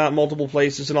can put them out in multiple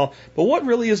places and all. But what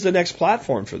really is the next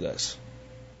platform for this?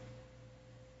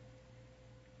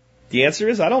 The answer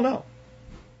is, I don't know.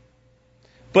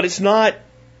 But it's not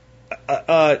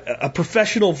a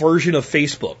professional version of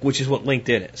Facebook, which is what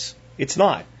LinkedIn is. It's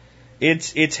not.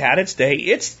 It's had its day.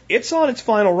 It's on its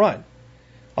final run.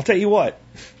 I'll tell you what.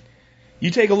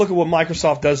 You take a look at what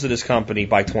Microsoft does to this company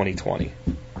by 2020,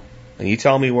 and you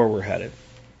tell me where we're headed.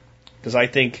 Because I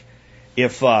think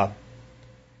if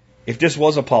this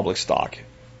was a public stock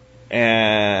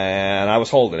and I was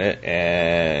holding it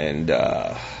and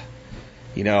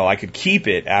I could keep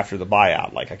it after the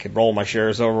buyout, like I could roll my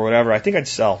shares over or whatever, I think I'd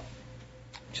sell.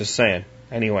 Just saying.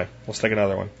 Anyway, let's take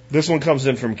another one. This one comes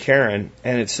in from Karen,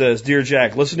 and it says, Dear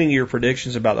Jack, listening to your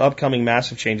predictions about upcoming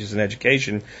massive changes in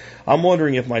education, I'm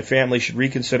wondering if my family should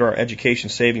reconsider our education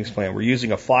savings plan. We're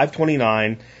using a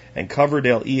 529 and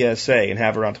Coverdale ESA and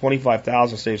have around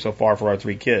 $25,000 saved so far for our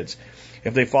 3 kids.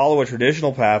 If they follow a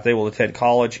traditional path, they will attend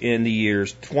college in the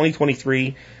years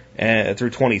 2023 through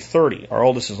 2030. Our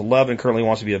oldest is 11, currently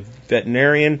wants to be a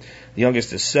veterinarian. The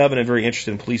youngest is 7 and very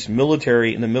interested in police and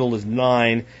military. In the middle is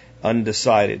 9,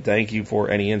 undecided. Thank you for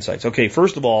any insights. Okay,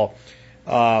 first of all,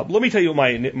 let me tell you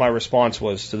what my response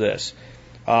was to this.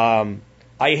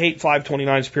 I hate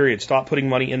 529s, period. Stop putting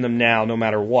money in them now, no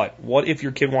matter what. What if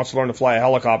your kid wants to learn to fly a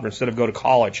helicopter instead of go to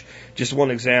college? Just one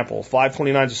example.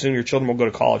 529s assume your children will go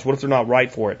to college. What if they're not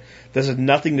right for it? This has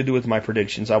nothing to do with my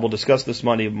predictions. I will discuss this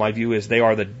Monday. My view is they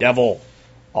are the devil,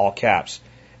 all caps.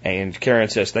 And Karen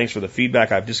says, thanks for the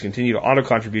feedback. I've discontinued auto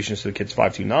contributions to the kids'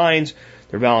 529s.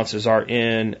 Their balances are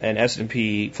in an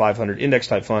S&P 500 index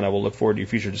type fund. I will look forward to your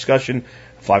future discussion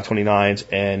of 529s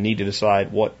and need to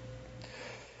decide whether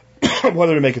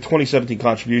to make a 2017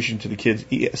 contribution to the kids'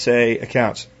 ESA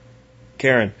accounts.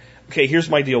 Karen, okay, here's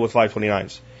my deal with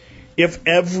 529s. If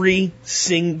every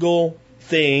single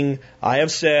thing I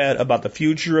have said about the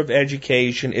future of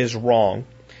education is wrong,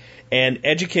 and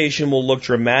education will look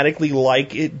dramatically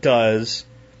like it does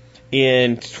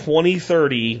in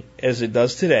 2030 as it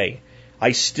does today,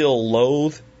 I still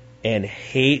loathe and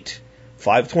hate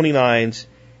 529s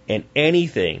and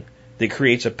anything that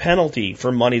creates a penalty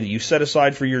for money that you set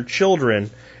aside for your children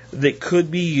that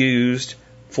could be used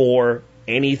for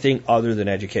anything other than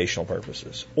educational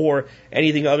purposes or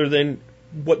anything other than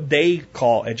what they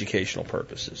call educational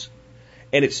purposes.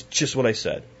 And it's just what I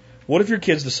said. What if your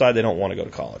kids decide they don't want to go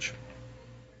to college?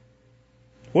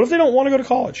 What if they don't want to go to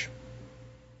college?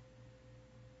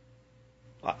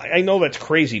 I know that's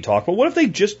crazy talk, but what if they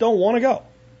just don't want to go?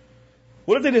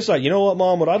 What if they decide, you know what,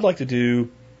 Mom, what I'd like to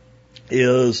do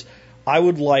is I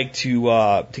would like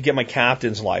to get my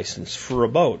captain's license for a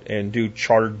boat and do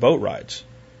chartered boat rides.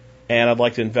 And I'd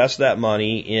like to invest that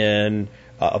money in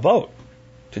a boat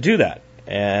to do that.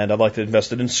 And I'd like to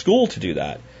invest it in school to do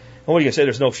that. And what are you going to say?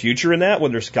 There's no future in that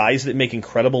when there's guys that make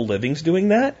incredible livings doing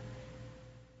that?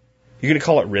 You're going to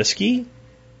call it risky?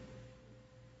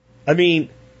 I mean,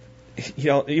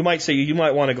 you might say you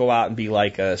might want to go out and be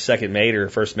like a second mate or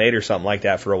first mate or something like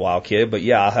that for a while, kid. But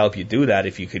yeah, I'll help you do that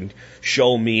if you can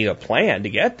show me a plan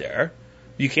to get there.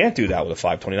 You can't do that with a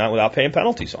 529 without paying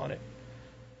penalties on it.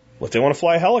 Well, if they want to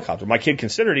fly a helicopter, my kid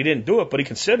considered it. He didn't do it, but he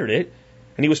considered it.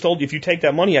 And he was told if you take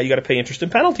that money out, you got to pay interest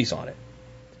and penalties on it.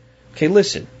 Okay,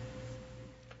 listen.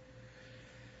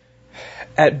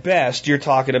 At best, you're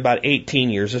talking about 18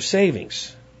 years of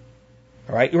savings.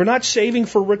 All right? We're not saving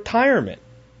for retirement.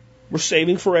 We're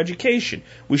saving for education.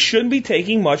 We shouldn't be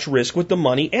taking much risk with the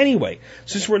money anyway.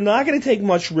 Since we're not going to take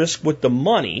much risk with the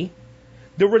money,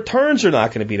 the returns are not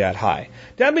going to be that high.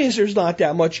 That means there's not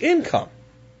that much income.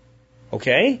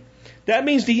 Okay? That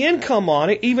means the income on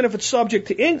it, even if it's subject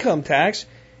to income tax,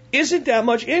 isn't that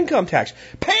much income tax.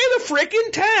 Pay the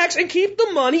frickin' tax and keep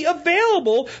the money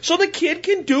available so the kid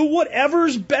can do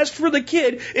whatever's best for the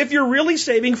kid if you're really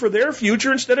saving for their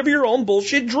future instead of your own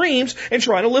bullshit dreams and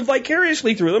trying to live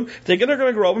vicariously through them, thinking they're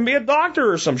going to grow up and be a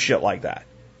doctor or some shit like that.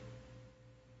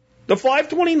 The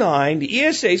 529, the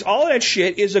ESAs, all that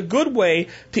shit is a good way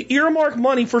to earmark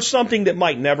money for something that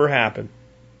might never happen.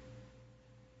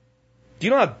 Do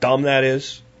you know how dumb that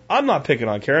is? I'm not picking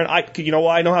on Karen. You know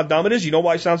why I know how dumb it is? You know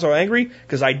why I sound so angry?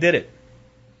 Because I did it.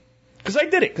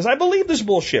 Because I believed this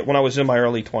bullshit when I was in my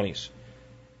early 20s.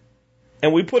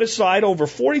 And we put aside over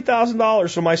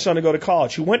 $40,000 for my son to go to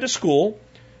college. He went to school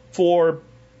for,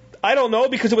 I don't know,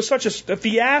 because it was such a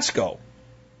fiasco.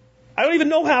 I don't even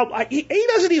know how, he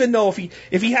doesn't even know if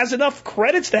he has enough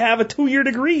credits to have a 2-year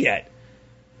degree yet.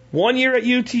 1 year at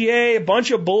UTA, a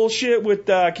bunch of bullshit with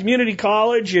community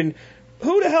college, and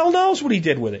who the hell knows what he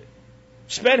did with it?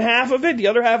 Spent half of it, the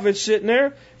other half of it's sitting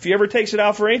there. If he ever takes it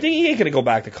out for anything, he ain't going to go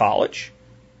back to college.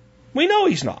 We know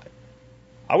he's not.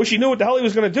 I wish he knew what the hell he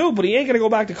was going to do, but he ain't going to go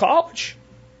back to college.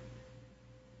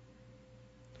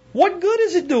 What good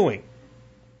is it doing?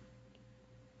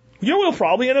 You know what he'll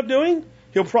probably end up doing?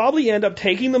 He'll probably end up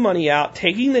taking the money out,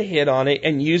 taking the hit on it,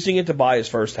 and using it to buy his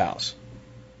first house.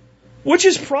 Which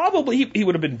is probably, he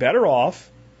would have been better off,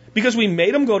 because we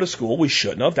made him go to school. We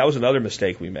shouldn't have. That was another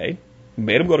mistake we made. We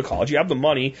made him go to college. You have the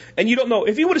money, and you don't know.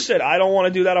 If he would have said, I don't want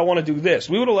to do that, I want to do this,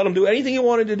 we would have let him do anything he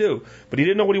wanted to do. But he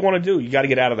didn't know what he wanted to do. You got to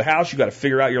get out of the house. You got to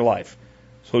figure out your life.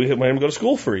 So we made him go to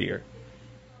school for a year.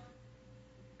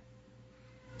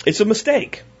 It's a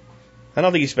mistake. I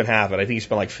don't think he spent half of it. I think he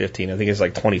spent like 15. I think there's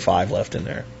like 25 left in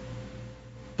there.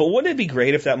 But wouldn't it be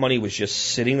great if that money was just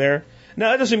sitting there? Now,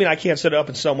 that doesn't mean I can't set it up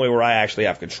in some way where I actually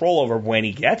have control over when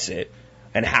he gets it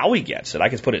and how he gets it. I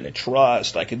can put it in a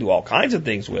trust. I can do all kinds of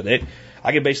things with it.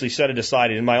 I can basically set it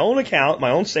aside in my own account,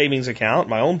 my own savings account,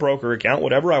 my own broker account,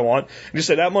 whatever I want, and just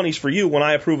say that money's for you when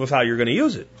I approve of how you're going to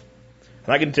use it.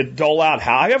 And I can dole out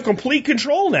how. I have complete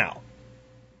control now.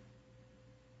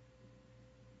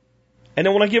 And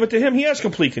then when I give it to him, he has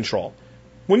complete control.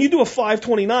 When you do a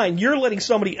 529, you're letting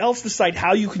somebody else decide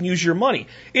how you can use your money.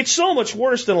 It's so much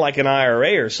worse than like an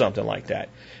IRA or something like that.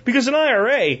 Because an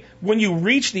IRA, when you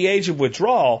reach the age of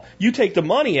withdrawal, you take the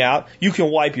money out, you can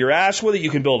wipe your ass with it, you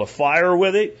can build a fire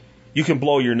with it, you can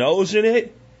blow your nose in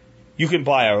it, you can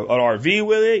buy an RV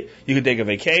with it, you can take a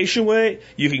vacation with it,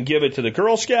 you can give it to the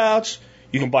Girl Scouts,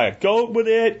 you can buy a goat with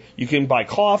it, you can buy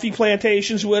coffee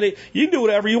plantations with it, you can do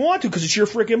whatever you want to because it's your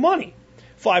freaking money.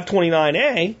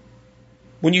 529A,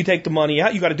 when you take the money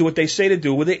out, you got to do what they say to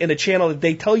do with it in the channel that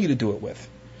they tell you to do it with.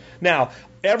 Now,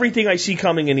 everything I see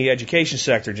coming in the education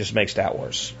sector just makes that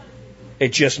worse.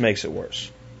 It just makes it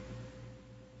worse.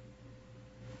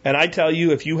 And I tell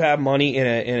you, if you have money in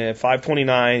a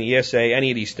 529, ESA,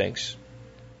 any of these things,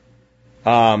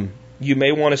 you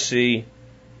may want to see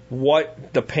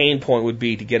what the pain point would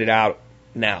be to get it out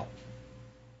now.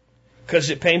 Because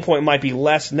the pain point might be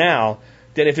less now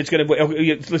than if it's going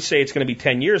to, let's say it's going to be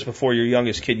 10 years before your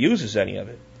youngest kid uses any of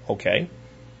it. Okay.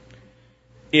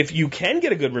 If you can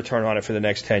get a good return on it for the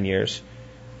next 10 years,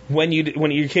 when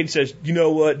your kid says, you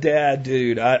know what, Dad,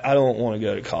 dude, I don't want to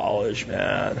go to college,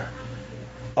 man.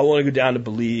 I want to go down to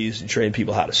Belize and train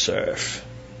people how to surf.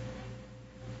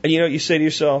 And you know what you say to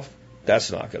yourself? That's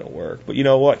not going to work. But you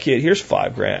know what, kid? Here's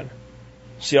 $5,000.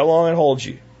 See how long it holds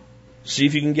you. See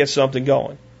if you can get something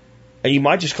going. And you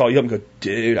might just call you up and go,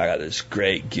 dude, I got this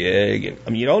great gig. And, I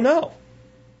mean, you don't know.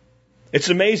 It's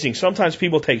amazing. Sometimes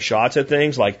people take shots at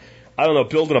things like, I don't know,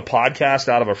 building a podcast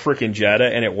out of a freaking Jetta,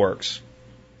 and it works.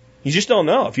 You just don't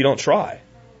know if you don't try.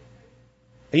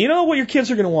 And you know what your kids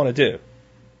are going to want to do.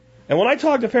 And when I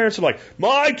talk to parents who are like,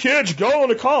 my kid's going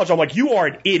to college, I'm like, you are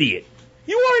an idiot.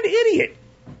 You are an idiot.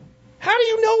 How do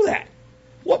you know that?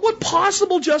 What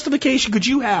possible justification could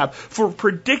you have for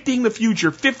predicting the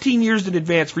future 15 years in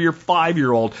advance for your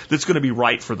 5-year-old that's going to be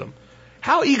right for them?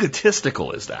 How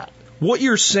egotistical is that? What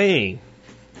you're saying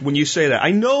when you say that,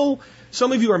 I know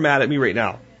some of you are mad at me right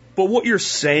now, but what you're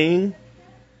saying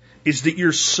is that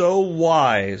you're so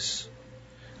wise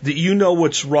that you know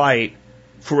what's right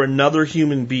for another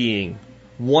human being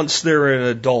once they're an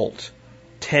adult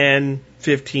 10,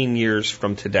 15 years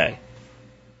from today.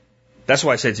 That's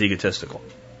why I say it's egotistical.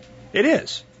 It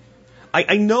is.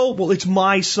 I know, well, it's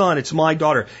my son, it's my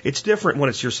daughter. It's different when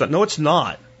it's your son. No, it's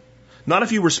not. Not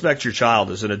if you respect your child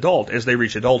as an adult, as they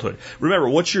reach adulthood. Remember,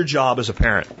 what's your job as a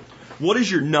parent? What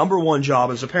is your number one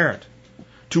job as a parent?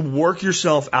 To work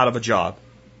yourself out of a job.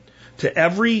 to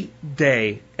every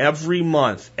day, every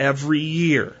month, every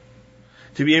year,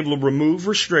 to be able to remove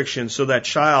restrictions so that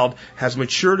child has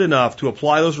matured enough to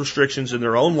apply those restrictions in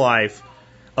their own life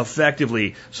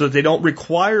effectively, so that they don't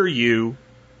require you,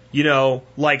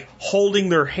 like holding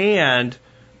their hand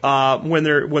when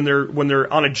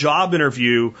they're on a job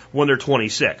interview when they're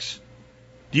 26.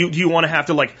 Do you want to have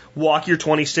to like walk your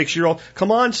 26-year-old?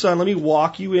 Come on, son, let me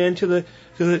walk you into the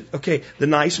okay, the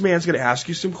nice man's going to ask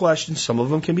you some questions. Some of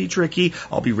them can be tricky.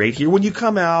 I'll be right here when you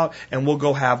come out, and we'll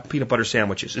go have peanut butter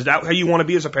sandwiches. Is that how you want to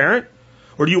be as a parent?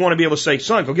 Or do you want to be able to say,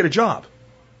 son, go get a job?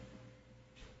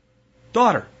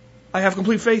 Daughter, I have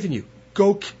complete faith in you.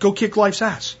 Go kick life's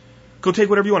ass. Go take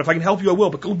whatever you want. If I can help you, I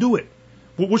will, but go do it.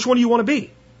 Which one do you want to be? Do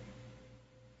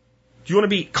you want to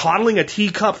be coddling a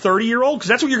teacup 30-year-old? Because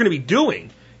that's what you're going to be doing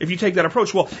if you take that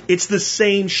approach. Well, it's the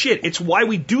same shit. It's why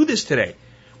we do this today.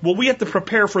 Well, we have to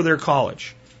prepare for their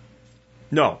college.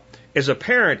 No. As a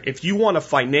parent, if you want to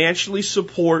financially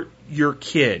support your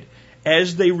kid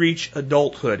as they reach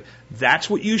adulthood, that's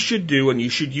what you should do, and you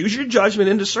should use your judgment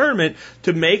and discernment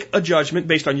to make a judgment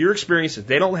based on your experience that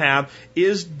they don't have.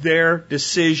 Is their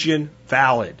decision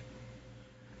valid?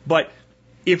 But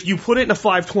if you put it in a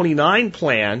 529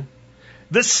 plan,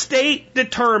 the state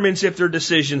determines if their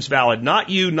decision's valid. Not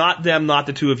you, not them, not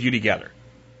the two of you together.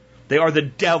 They are the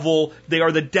devil. They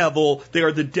are the devil. They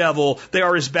are the devil. They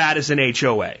are as bad as an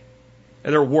HOA.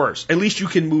 And they're worse. At least you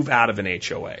can move out of an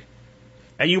HOA.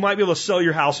 And you might be able to sell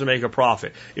your house and make a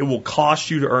profit. It will cost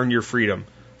you to earn your freedom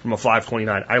from a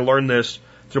 529. I learned this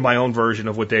through my own version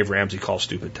of what Dave Ramsey calls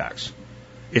stupid tax.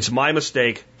 It's my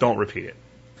mistake. Don't repeat it.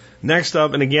 Next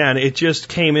up, and again, it just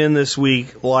came in this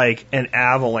week like an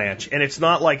avalanche. And it's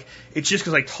not like, it's just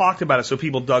because I talked about it so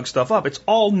people dug stuff up. It's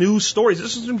all news stories.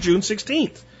 This is from June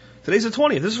 16th. Today's the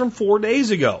 20th. This is from 4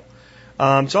 days ago.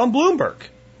 It's on Bloomberg.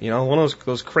 One of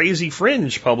those crazy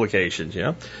fringe publications,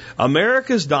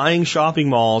 America's dying shopping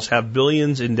malls have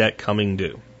billions in debt coming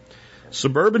due.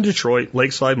 Suburban Detroit,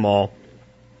 Lakeside Mall,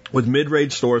 with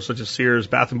mid-range stores such as Sears,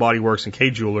 Bath & Body Works, and Kay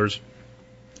Jewelers,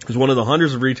 is one of the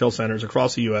hundreds of retail centers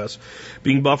across the U.S.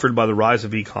 being buffered by the rise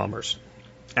of e-commerce.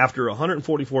 After a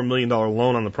 $144 million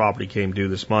loan on the property came due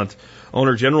this month,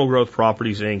 owner General Growth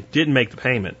Properties, Inc. didn't make the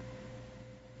payment.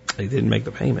 They didn't make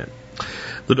the payment.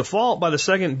 The default by the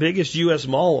second biggest U.S.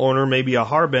 mall owner may be a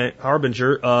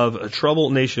harbinger of trouble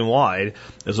nationwide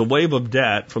as a wave of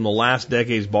debt from the last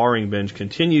decade's borrowing binge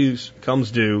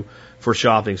comes due for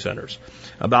shopping centers.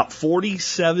 About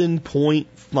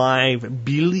 $47.5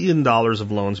 billion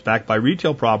of loans backed by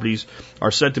retail properties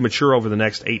are set to mature over the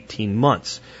next 18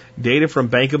 months. Data from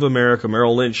Bank of America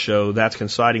Merrill Lynch show that's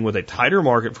coinciding with a tighter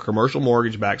market for commercial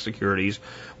mortgage-backed securities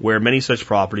where many such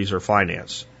properties are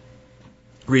financed.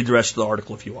 Read the rest of the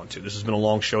article if you want to. This has been a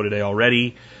long show today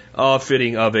already,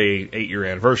 fitting of a 8-year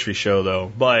anniversary show,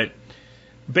 though. But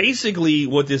basically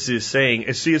what this is saying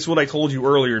is, see, it's what I told you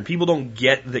earlier, and people don't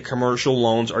get that commercial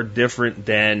loans are different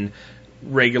than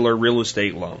regular real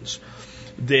estate loans.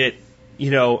 That,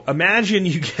 imagine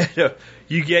you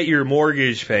get your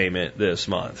mortgage payment this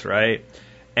month, right?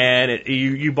 And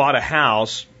you bought a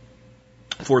house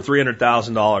for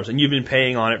 $300,000, and you've been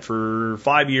paying on it for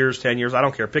 5 years, 10 years, I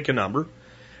don't care, pick a number.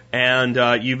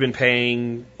 And you've been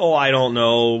paying,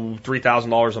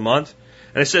 $3,000 a month.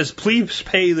 And it says, please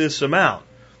pay this amount,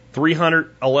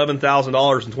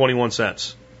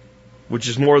 $311,021, which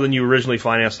is more than you originally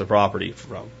financed the property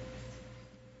from.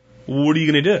 What are you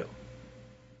going to do?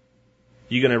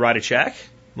 You going to write a check?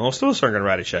 Most of us aren't going to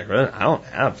write a check. Right? I don't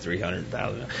have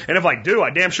 $300,000. And if I do,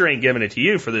 I damn sure ain't giving it to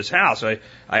you for this house. I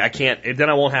can't, then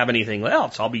I won't have anything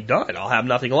else. I'll be done. I'll have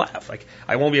nothing left.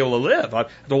 I won't be able to live. I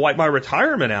have to wipe my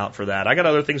retirement out for that. I got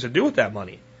other things to do with that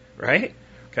money. Right?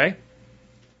 Okay?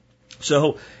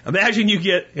 So imagine you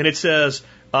get, and it says,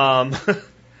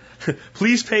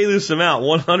 please pay this amount,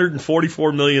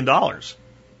 $144 million.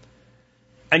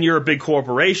 And you're a big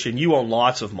corporation. You own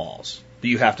lots of malls that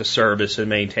you have to service and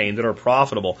maintain that are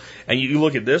profitable. And you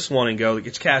look at this one and go,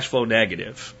 it's cash flow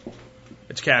negative.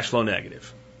 It's cash flow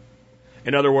negative.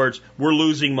 In other words, we're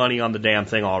losing money on the damn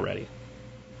thing already.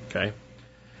 Okay?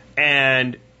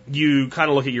 And you kind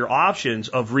of look at your options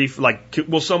of,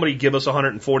 will somebody give us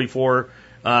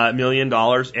 $144 million?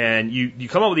 And you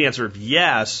come up with the answer of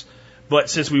yes, but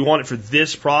since we want it for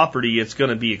this property, it's going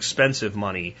to be expensive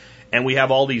money. And we have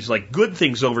all these good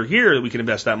things over here that we can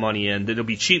invest that money in that'll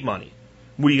be cheap money.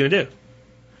 What are you going to do?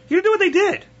 You're going to do what they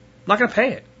did. I'm not going to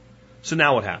pay it. So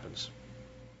now what happens?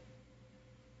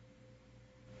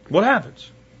 What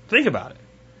happens? Think about it.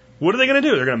 What are they going to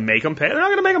do? They're going to make them pay it? They're not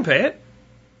going to make them pay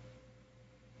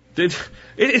it.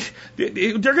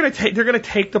 They're going to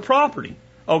take the property.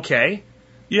 Okay.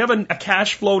 You have a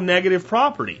cash flow negative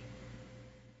property.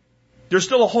 There's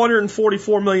still a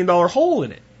 $144 million hole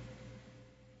in it.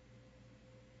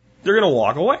 They're going to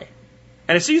walk away.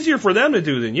 And it's easier for them to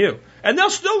do than you. And they'll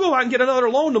still go out and get another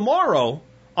loan tomorrow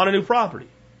on a new property.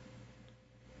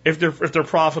 If they're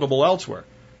profitable elsewhere.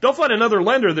 They'll find another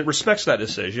lender that respects that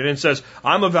decision and says,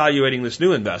 I'm evaluating this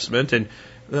new investment, and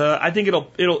I think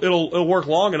it'll work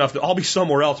long enough that I'll be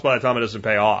somewhere else by the time it doesn't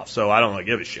pay off, so I don't really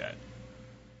give a shit.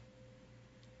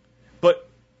 But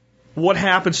what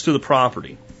happens to the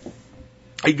property?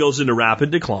 It goes into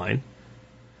rapid decline.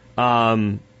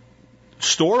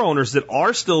 Store owners that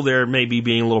are still there, maybe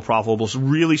being a little profitable,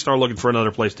 really start looking for another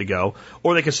place to go,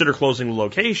 or they consider closing the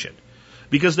location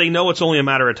because they know it's only a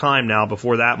matter of time now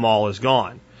before that mall is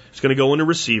gone. It's going to go into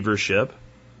receivership.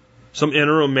 Some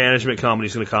interim management company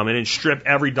is going to come in and strip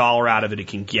every dollar out of it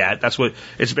can get. That's what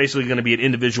it's basically going to be, an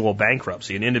individual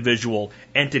bankruptcy, an individual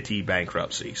entity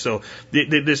bankruptcy. So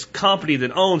this company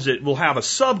that owns it will have a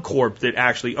subcorp that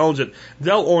actually owns it.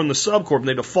 They'll own the subcorp and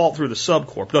they default through the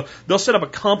subcorp. They'll set up a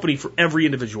company for every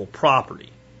individual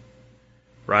property,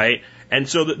 right? And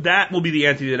so that will be the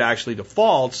entity that actually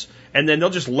defaults, and then they'll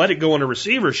just let it go into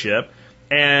receivership,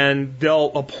 and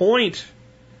they'll appoint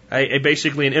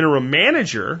basically an interim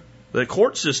manager. The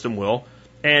court system will,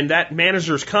 and that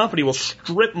manager's company will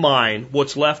strip mine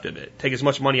what's left of it, take as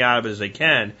much money out of it as they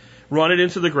can, run it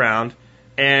into the ground,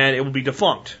 and it will be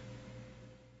defunct.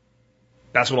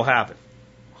 That's what will happen.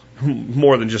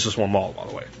 More than just this one mall, by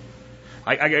the way.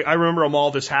 I remember a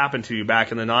mall this happened to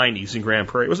back in the 90s in Grand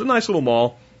Prairie. It was a nice little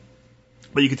mall,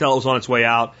 but you could tell it was on its way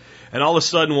out. And all of a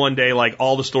sudden one day, like,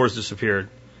 all the stores disappeared.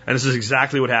 And this is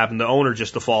exactly what happened. The owner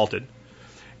just defaulted.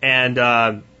 And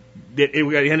it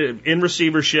ended in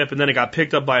receivership, and then it got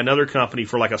picked up by another company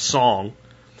for like a song,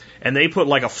 and they put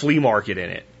like a flea market in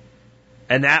it,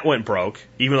 and that went broke,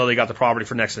 even though they got the property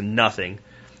for next to nothing.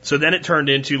 So then it turned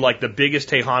into like the biggest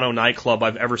Tejano nightclub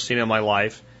I've ever seen in my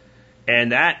life,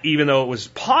 and that, even though it was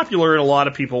popular and a lot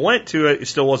of people went to it, it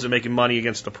still wasn't making money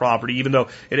against the property, even though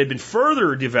it had been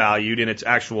further devalued in its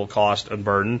actual cost and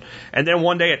burden. And then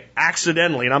one day it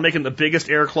accidentally, and I'm making the biggest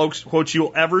air quotes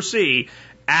you'll ever see,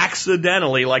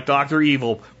 accidentally, like Dr.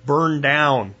 Evil, burned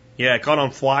down. Yeah, it caught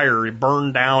on fire. It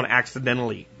burned down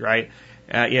accidentally, right?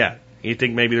 Yeah. You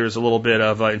think maybe there's a little bit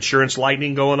of insurance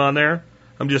lightning going on there?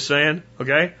 I'm just saying,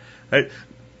 okay?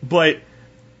 But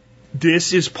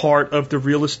this is part of the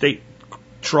real estate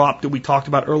drop that we talked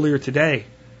about earlier today.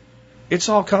 It's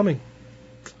all coming.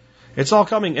 It's all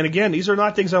coming. And again, these are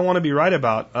not things I want to be right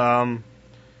about.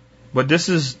 But this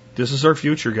is our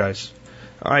future, guys.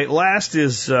 All right, last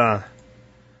is...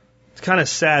 it's kind of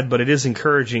sad, but it is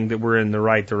encouraging that we're in the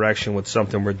right direction with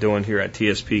something we're doing here at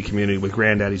TSP Community with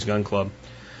Granddaddy's Gun Club.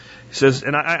 He says,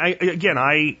 and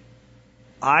I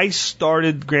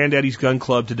started Granddaddy's Gun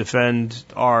Club to defend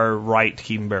our right to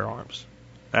keep and bear arms.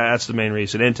 That's the main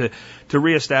reason, and to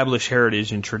reestablish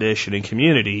heritage and tradition and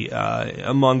community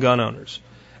among gun owners,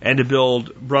 and to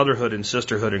build brotherhood and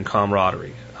sisterhood and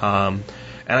camaraderie. And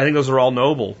I think those are all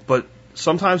noble, but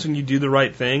sometimes when you do the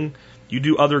right thing, you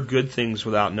do other good things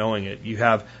without knowing it. You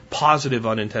have positive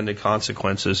unintended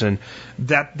consequences, and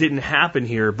that didn't happen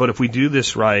here, but if we do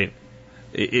this right,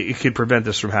 it could prevent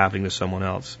this from happening to someone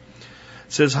else.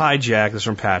 It says, hi, Jack. This is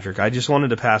from Patrick. I just wanted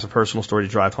to pass a personal story to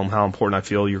drive home how important I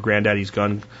feel your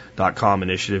Granddaddy'sGun.com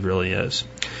initiative really is.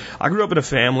 I grew up in a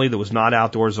family that was not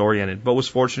outdoors oriented, but was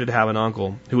fortunate to have an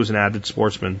uncle who was an avid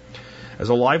sportsman. As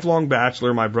a lifelong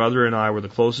bachelor, my brother and I were the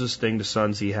closest thing to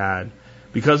sons he had.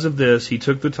 Because of this, he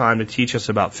took the time to teach us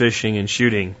about fishing and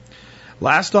shooting.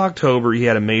 Last October, he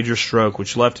had a major stroke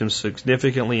which left him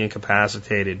significantly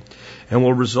incapacitated and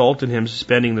will result in him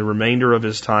spending the remainder of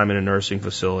his time in a nursing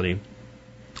facility.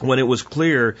 When it was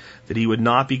clear that he would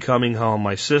not be coming home,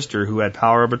 my sister, who had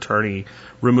power of attorney,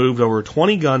 removed over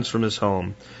 20 guns from his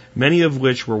home, many of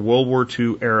which were World War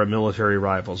II-era military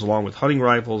rifles, along with hunting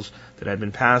rifles that had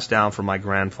been passed down from my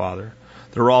grandfather.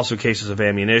 There were also cases of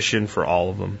ammunition for all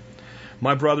of them.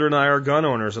 My brother and I are gun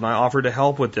owners, and I offered to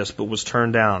help with this, but was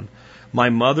turned down. My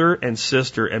mother and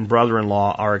sister and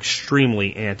brother-in-law are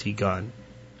extremely anti-gun.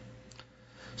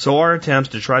 So our attempts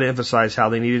to try to emphasize how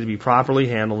they needed to be properly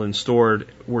handled and stored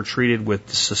were treated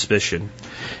with suspicion.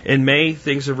 In May,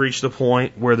 things have reached the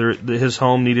point where his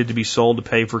home needed to be sold to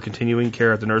pay for continuing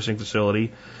care at the nursing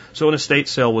facility, so an estate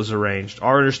sale was arranged.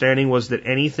 Our understanding was that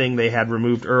anything they had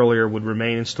removed earlier would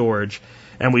remain in storage,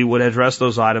 and we would address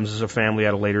those items as a family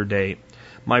at a later date.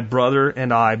 My brother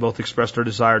and I both expressed our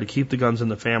desire to keep the guns in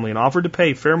the family and offered to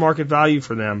pay fair market value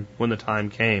for them when the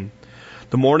time came.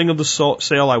 The morning of the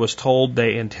sale, I was told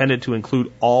they intended to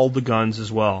include all the guns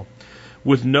as well.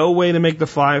 With no way to make the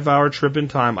 5-hour trip in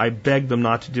time, I begged them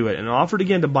not to do it and offered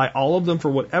again to buy all of them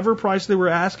for whatever price they were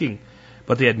asking.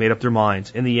 But they had made up their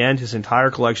minds. In the end, his entire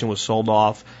collection was sold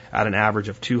off at an average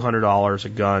of $200 a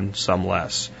gun, some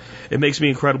less. It makes me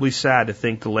incredibly sad to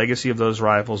think the legacy of those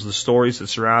rifles, the stories that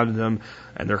surrounded them,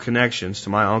 and their connections to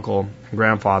my uncle and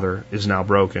grandfather is now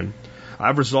broken.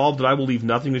 I've resolved that I will leave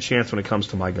nothing to chance when it comes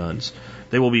to my guns.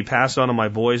 They will be passed on to my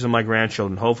boys and my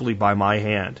grandchildren, hopefully by my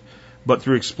hand, but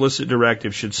through explicit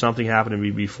directive should something happen to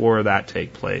me before that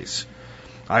take place.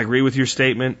 I agree with your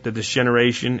statement that this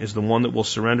generation is the one that will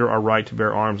surrender our right to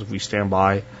bear arms if we stand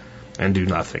by and do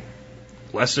nothing.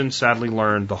 Lesson sadly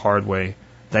learned the hard way.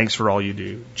 Thanks for all you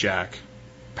do, Jack,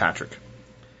 Patrick.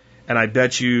 And I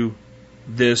bet you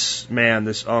this man,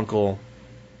 this uncle,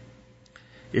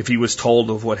 if he was told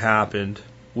of what happened,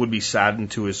 would be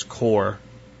saddened to his core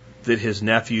that his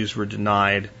nephews were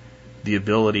denied the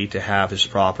ability to have his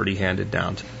property handed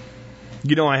down to him.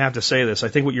 You know, I have to say this. I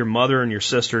think what your mother and your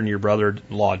sister and your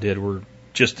brother-in-law did were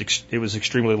just, it was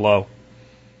extremely low.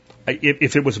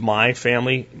 If it was my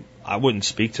family, I wouldn't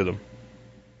speak to them.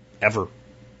 Ever.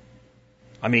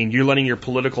 I mean, you're letting your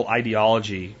political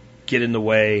ideology get in the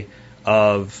way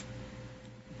of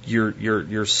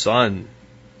your son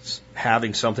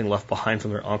having something left behind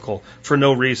from their uncle for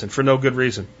no reason, for no good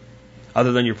reason,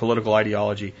 other than your political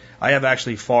ideology. I have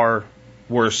actually far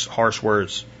worse, harsh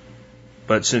words.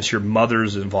 But since your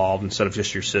mother's involved instead of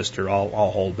just your sister, I'll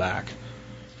hold back.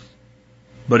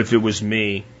 But if it was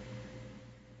me,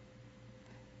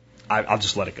 I'll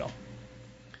just let it go.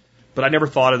 But I never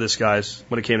thought of this, guys,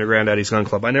 when it came to Granddaddy's Gun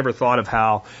Club. I never thought of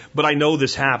how, but I know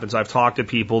this happens. I've talked to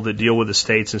people that deal with the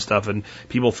states and stuff, and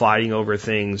people fighting over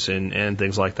things and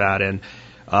things like that. And,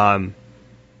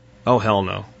 oh, hell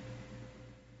no.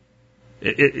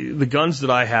 The guns that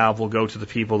I have will go to the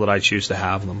people that I choose to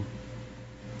have them.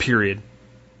 Period.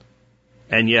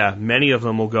 And yeah, many of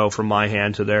them will go from my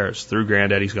hand to theirs through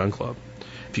Granddaddy's Gun Club.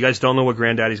 If you guys don't know what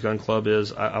Granddaddy's Gun Club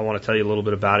is, I want to tell you a little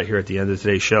bit about it here at the end of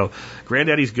today's show.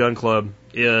 Granddaddy's Gun Club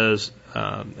is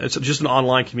it's just an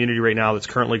online community right now that's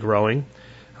currently growing.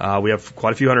 We have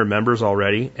quite a few hundred members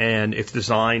already, and it's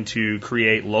designed to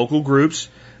create local groups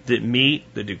that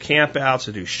meet, that do campouts,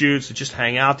 that do shoots, that just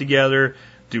hang out together,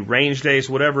 do range days,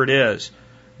 whatever it is.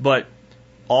 But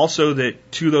also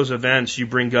that to those events, you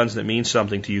bring guns that mean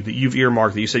something to you, that you've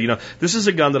earmarked, that you say, you know, this is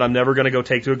a gun that I'm never going to go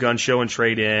take to a gun show and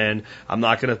trade in. I'm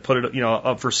not going to put it,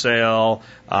 up for sale.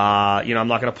 I'm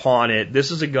not going to pawn it.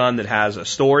 This is a gun that has a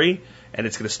story, and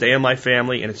it's going to stay in my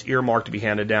family, and it's earmarked to be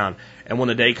handed down. And when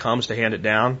the day comes to hand it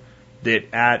down,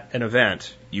 that at an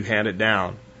event, you hand it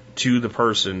down to the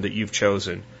person that you've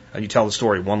chosen, and you tell the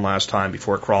story one last time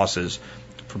before it crosses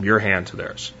from your hand to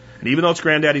theirs. And even though it's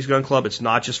Granddaddy's Gun Club, it's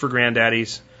not just for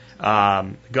granddaddies.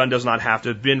 The gun does not have to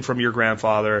have been from your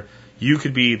grandfather. You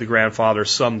could be the grandfather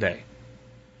someday.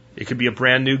 It could be a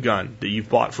brand new gun that you've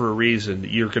bought for a reason,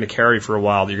 that you're going to carry for a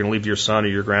while, that you're going to leave to your son or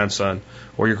your grandson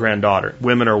or your granddaughter.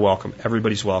 Women are welcome.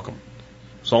 Everybody's welcome.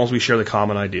 As long as we share the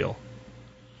common ideal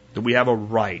that we have a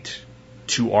right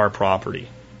to our property,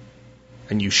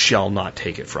 and you shall not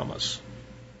take it from us.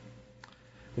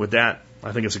 With that,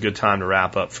 I think it's a good time to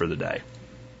wrap up for the day.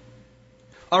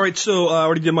 All right, so I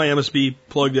already did my MSB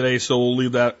plug today, so we'll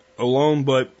leave that alone.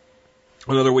 But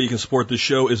another way you can support this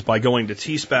show is by going to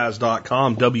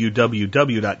tspaz.com,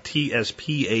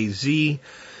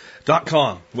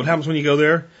 www.tspaz.com. What happens when you go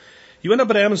there? You end up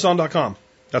at amazon.com.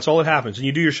 That's all that happens. And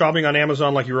you do your shopping on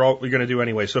Amazon like you're going to do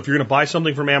anyway. So if you're going to buy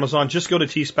something from Amazon, just go to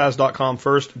tspaz.com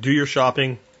first, do your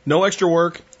shopping, no extra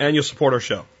work, and you'll support our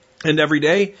show. And every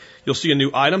day, you'll see a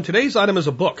new item. Today's item is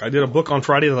a book. I did a book on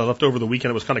Friday that I left over the weekend.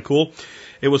 It was kind of cool.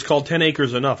 It was called 10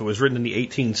 Acres Enough. It was written in the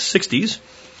 1860s.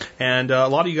 And a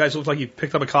lot of you guys look like you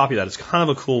picked up a copy of that. It's kind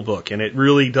of a cool book, and it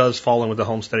really does fall in with the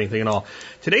homesteading thing and all.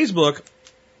 Today's book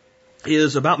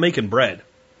is about making bread.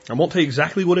 I won't tell you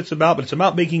exactly what it's about, but it's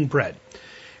about making bread.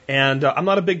 And I'm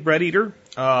not a big bread eater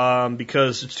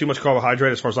because it's too much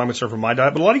carbohydrate as far as I'm concerned for my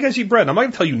diet. But a lot of you guys eat bread. And I'm not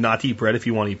going to tell you not to eat bread if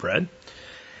you want to eat bread.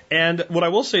 And what I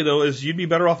will say, though, is you'd be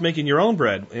better off making your own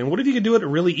bread. And what if you could do it a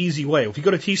really easy way? If you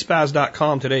go to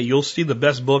tspaz.com today, you'll see the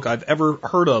best book I've ever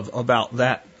heard of about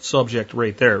that subject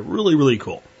right there. Really, really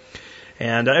cool.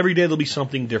 And every day there'll be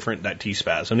something different at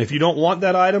T-Spaz. And if you don't want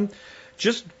that item,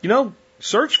 just,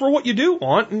 search for what you do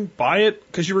want and buy it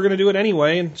because you were going to do it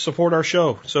anyway and support our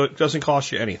show so it doesn't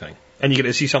cost you anything. And you get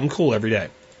to see something cool every day.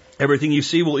 Everything you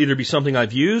see will either be something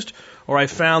I've used or I've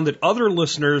found that other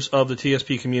listeners of the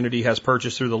TSP community has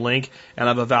purchased through the link, and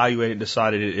I've evaluated and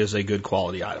decided it is a good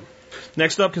quality item.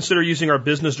 Next up, consider using our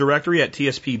business directory at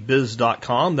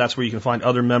tspbiz.com. That's where you can find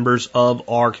other members of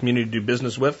our community to do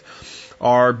business with.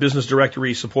 Our business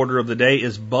directory supporter of the day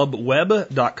is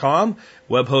bubweb.com,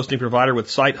 web hosting provider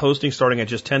with site hosting starting at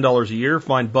just $10 a year.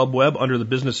 Find BubWeb under the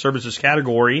business services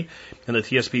category in the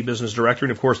TSP business directory.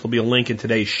 And of course, there'll be a link in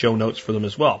today's show notes for them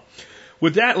as well.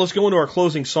 With that, let's go into our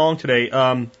closing song today.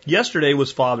 Yesterday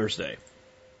was Father's Day.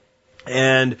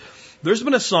 And there's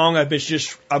been a song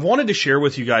I've wanted to share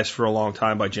with you guys for a long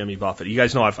time by Jimmy Buffett. You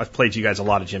guys know I've played you guys a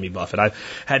lot of Jimmy Buffett.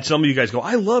 I've had some of you guys go,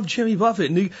 I love Jimmy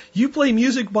Buffett. And you play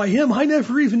music by him I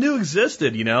never even knew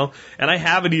existed, you know. And I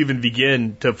haven't even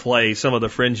begun to play some of the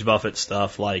fringe Buffett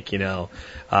stuff like, you know,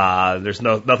 there's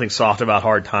nothing soft about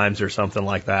hard times or something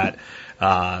like that.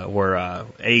 Or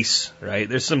Ace, right?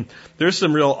 There's some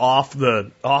real off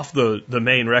the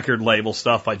main record label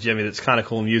stuff by Jimmy that's kind of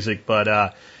cool music,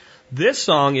 but this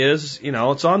song is, you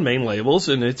know, it's on main labels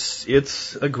and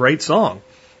it's a great song.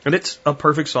 And it's a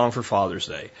perfect song for Father's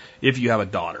Day if you have a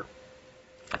daughter.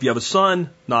 If you have a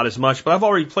son, not as much, but I've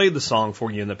already played the song for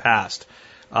you in the past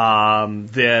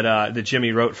that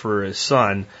Jimmy wrote for his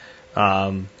son.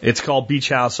 It's called Beach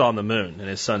House on the Moon, and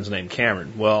his son's named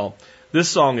Cameron. Well, this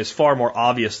song is far more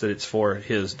obvious that it's for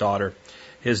his daughter.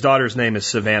 His daughter's name is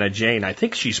Savannah Jane. I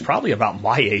think she's probably about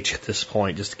my age at this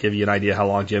point, just to give you an idea how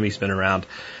long Jimmy's been around.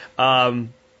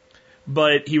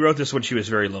 But he wrote this when she was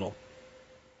very little.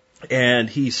 And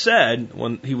he said,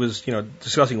 when he was, you know,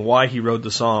 discussing why he wrote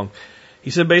the song, he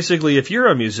said basically, if you're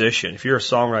a musician, if you're a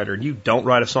songwriter, and you don't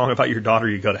write a song about your daughter,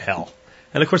 you go to hell.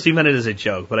 And of course he meant it as a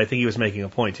joke, but I think he was making a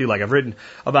point too. Like, I've written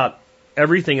about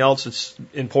everything else that's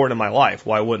important in my life.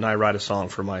 Why wouldn't I write a song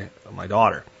for my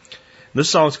daughter? This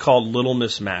song's called Little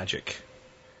Miss Magic.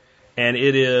 And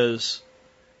it is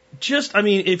just, I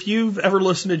mean, if you've ever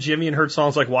listened to Jimmy and heard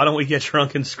songs like Why Don't We Get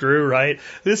Drunk and Screw, right?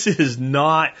 This is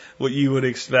not what you would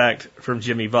expect from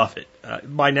Jimmy Buffett.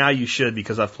 By now you should,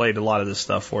 because I've played a lot of this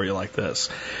stuff for you like this.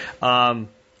 But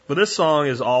this song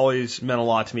has always meant a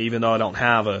lot to me, even though I don't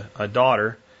have a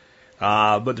daughter.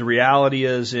 But the reality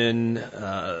is in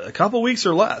a couple weeks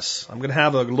or less, I'm going to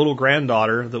have a little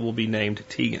granddaughter that will be named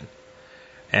Tegan.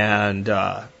 And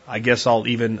I guess I'll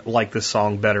even like this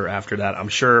song better after that. I'm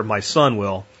sure my son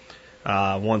will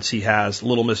once he has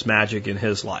Little Miss Magic in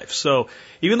his life. So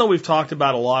even though we've talked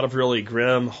about a lot of really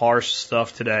grim, harsh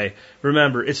stuff today,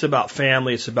 remember, it's about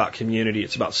family, it's about community,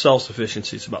 it's about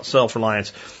self-sufficiency, it's about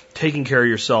self-reliance, taking care of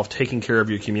yourself, taking care of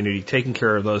your community, taking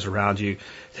care of those around you,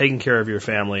 taking care of your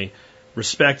family,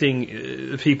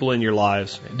 respecting people in your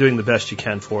lives, doing the best you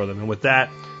can for them. And with that,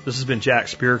 this has been Jack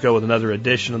Spirko with another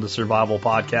edition of the Survival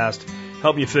Podcast,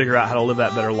 helping you figure out how to live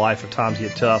that better life if times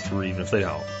get tough or even if they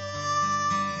don't.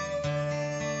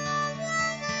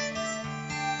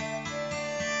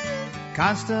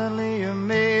 Constantly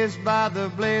amazed by the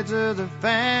blades of the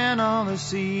fan on the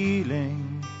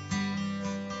ceiling.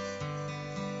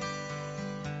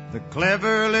 The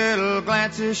clever little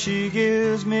glances she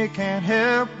gives me can't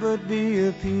help but be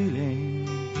appealing.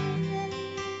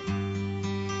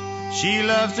 She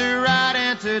loves to ride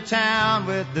into town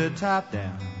with the top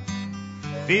down,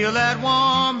 feel that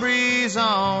warm breeze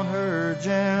on her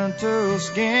gentle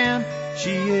skin.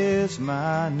 She is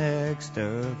my next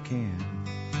of kin.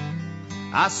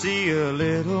 I see a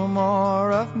little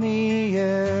more of me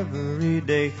every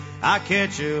day. I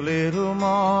catch a little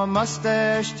more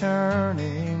mustache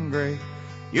turning gray.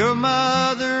 Your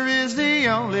mother is the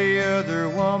only other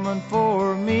woman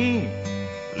for me.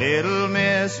 Little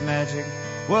Miss Magic,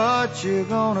 what you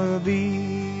gonna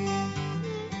be?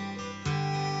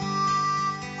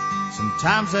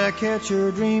 Sometimes I catch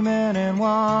her dreaming and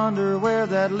wonder where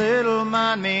that little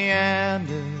mind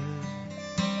meanders.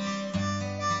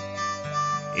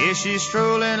 Is she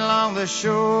strolling along the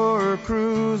shore or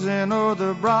cruising o'er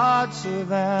the broad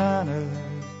savannah?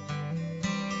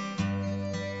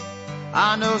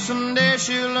 I know someday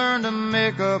she'll learn to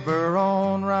make up her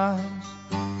own rhymes.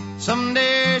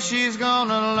 Someday she's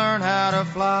gonna learn how to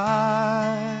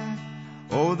fly.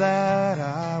 Oh, that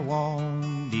I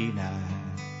won't deny.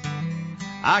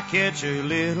 I catch a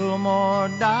little more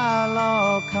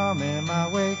dialogue coming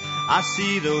my way. I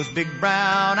see those big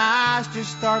brown eyes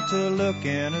just start to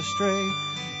looking astray.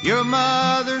 Your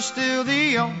mother's still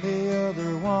the only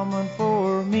other woman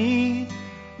for me.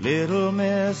 Little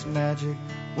Miss Magic,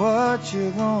 what you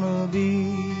gonna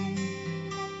be?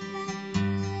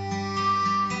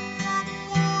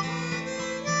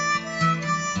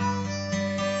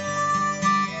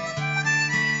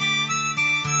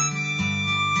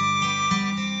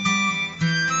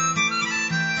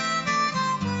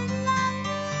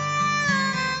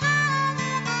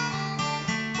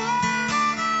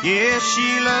 Yes,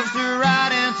 she loves to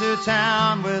ride into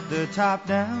town with the top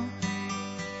down,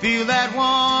 feel that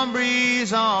warm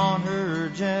breeze on her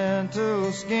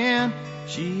gentle skin.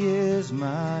 she is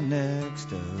my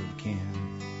next of kin.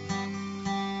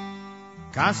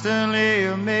 Constantly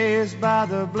amazed by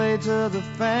the blades of the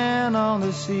fan on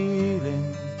the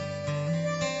ceiling.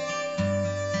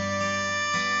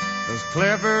 Those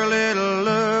clever little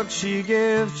looks she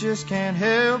gives just can't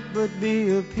help but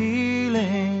be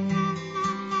appealing.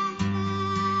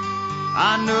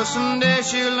 I know someday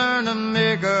she'll learn to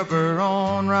make up her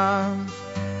own rhymes.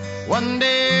 One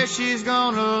day she's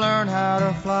gonna learn how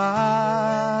to fly.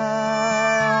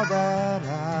 That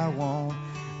I won't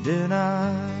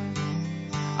deny.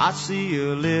 I see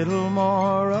a little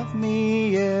more of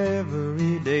me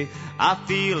every day. I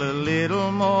feel a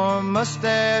little more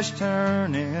mustache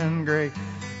turning gray.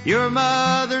 Your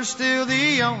mother's still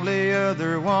the only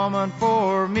other woman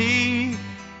for me.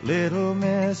 Little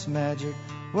Miss Magic,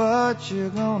 what you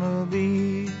gonna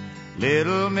be?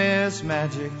 Little Miss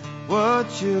Magic,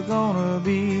 what you gonna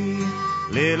be?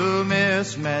 Little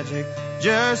Miss Magic,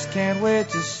 just can't wait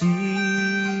to see.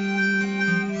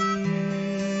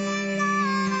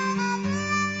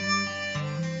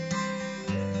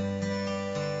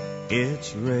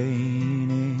 It's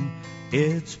raining,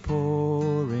 it's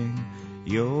pouring,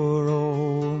 your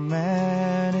old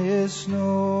man is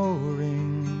snoring.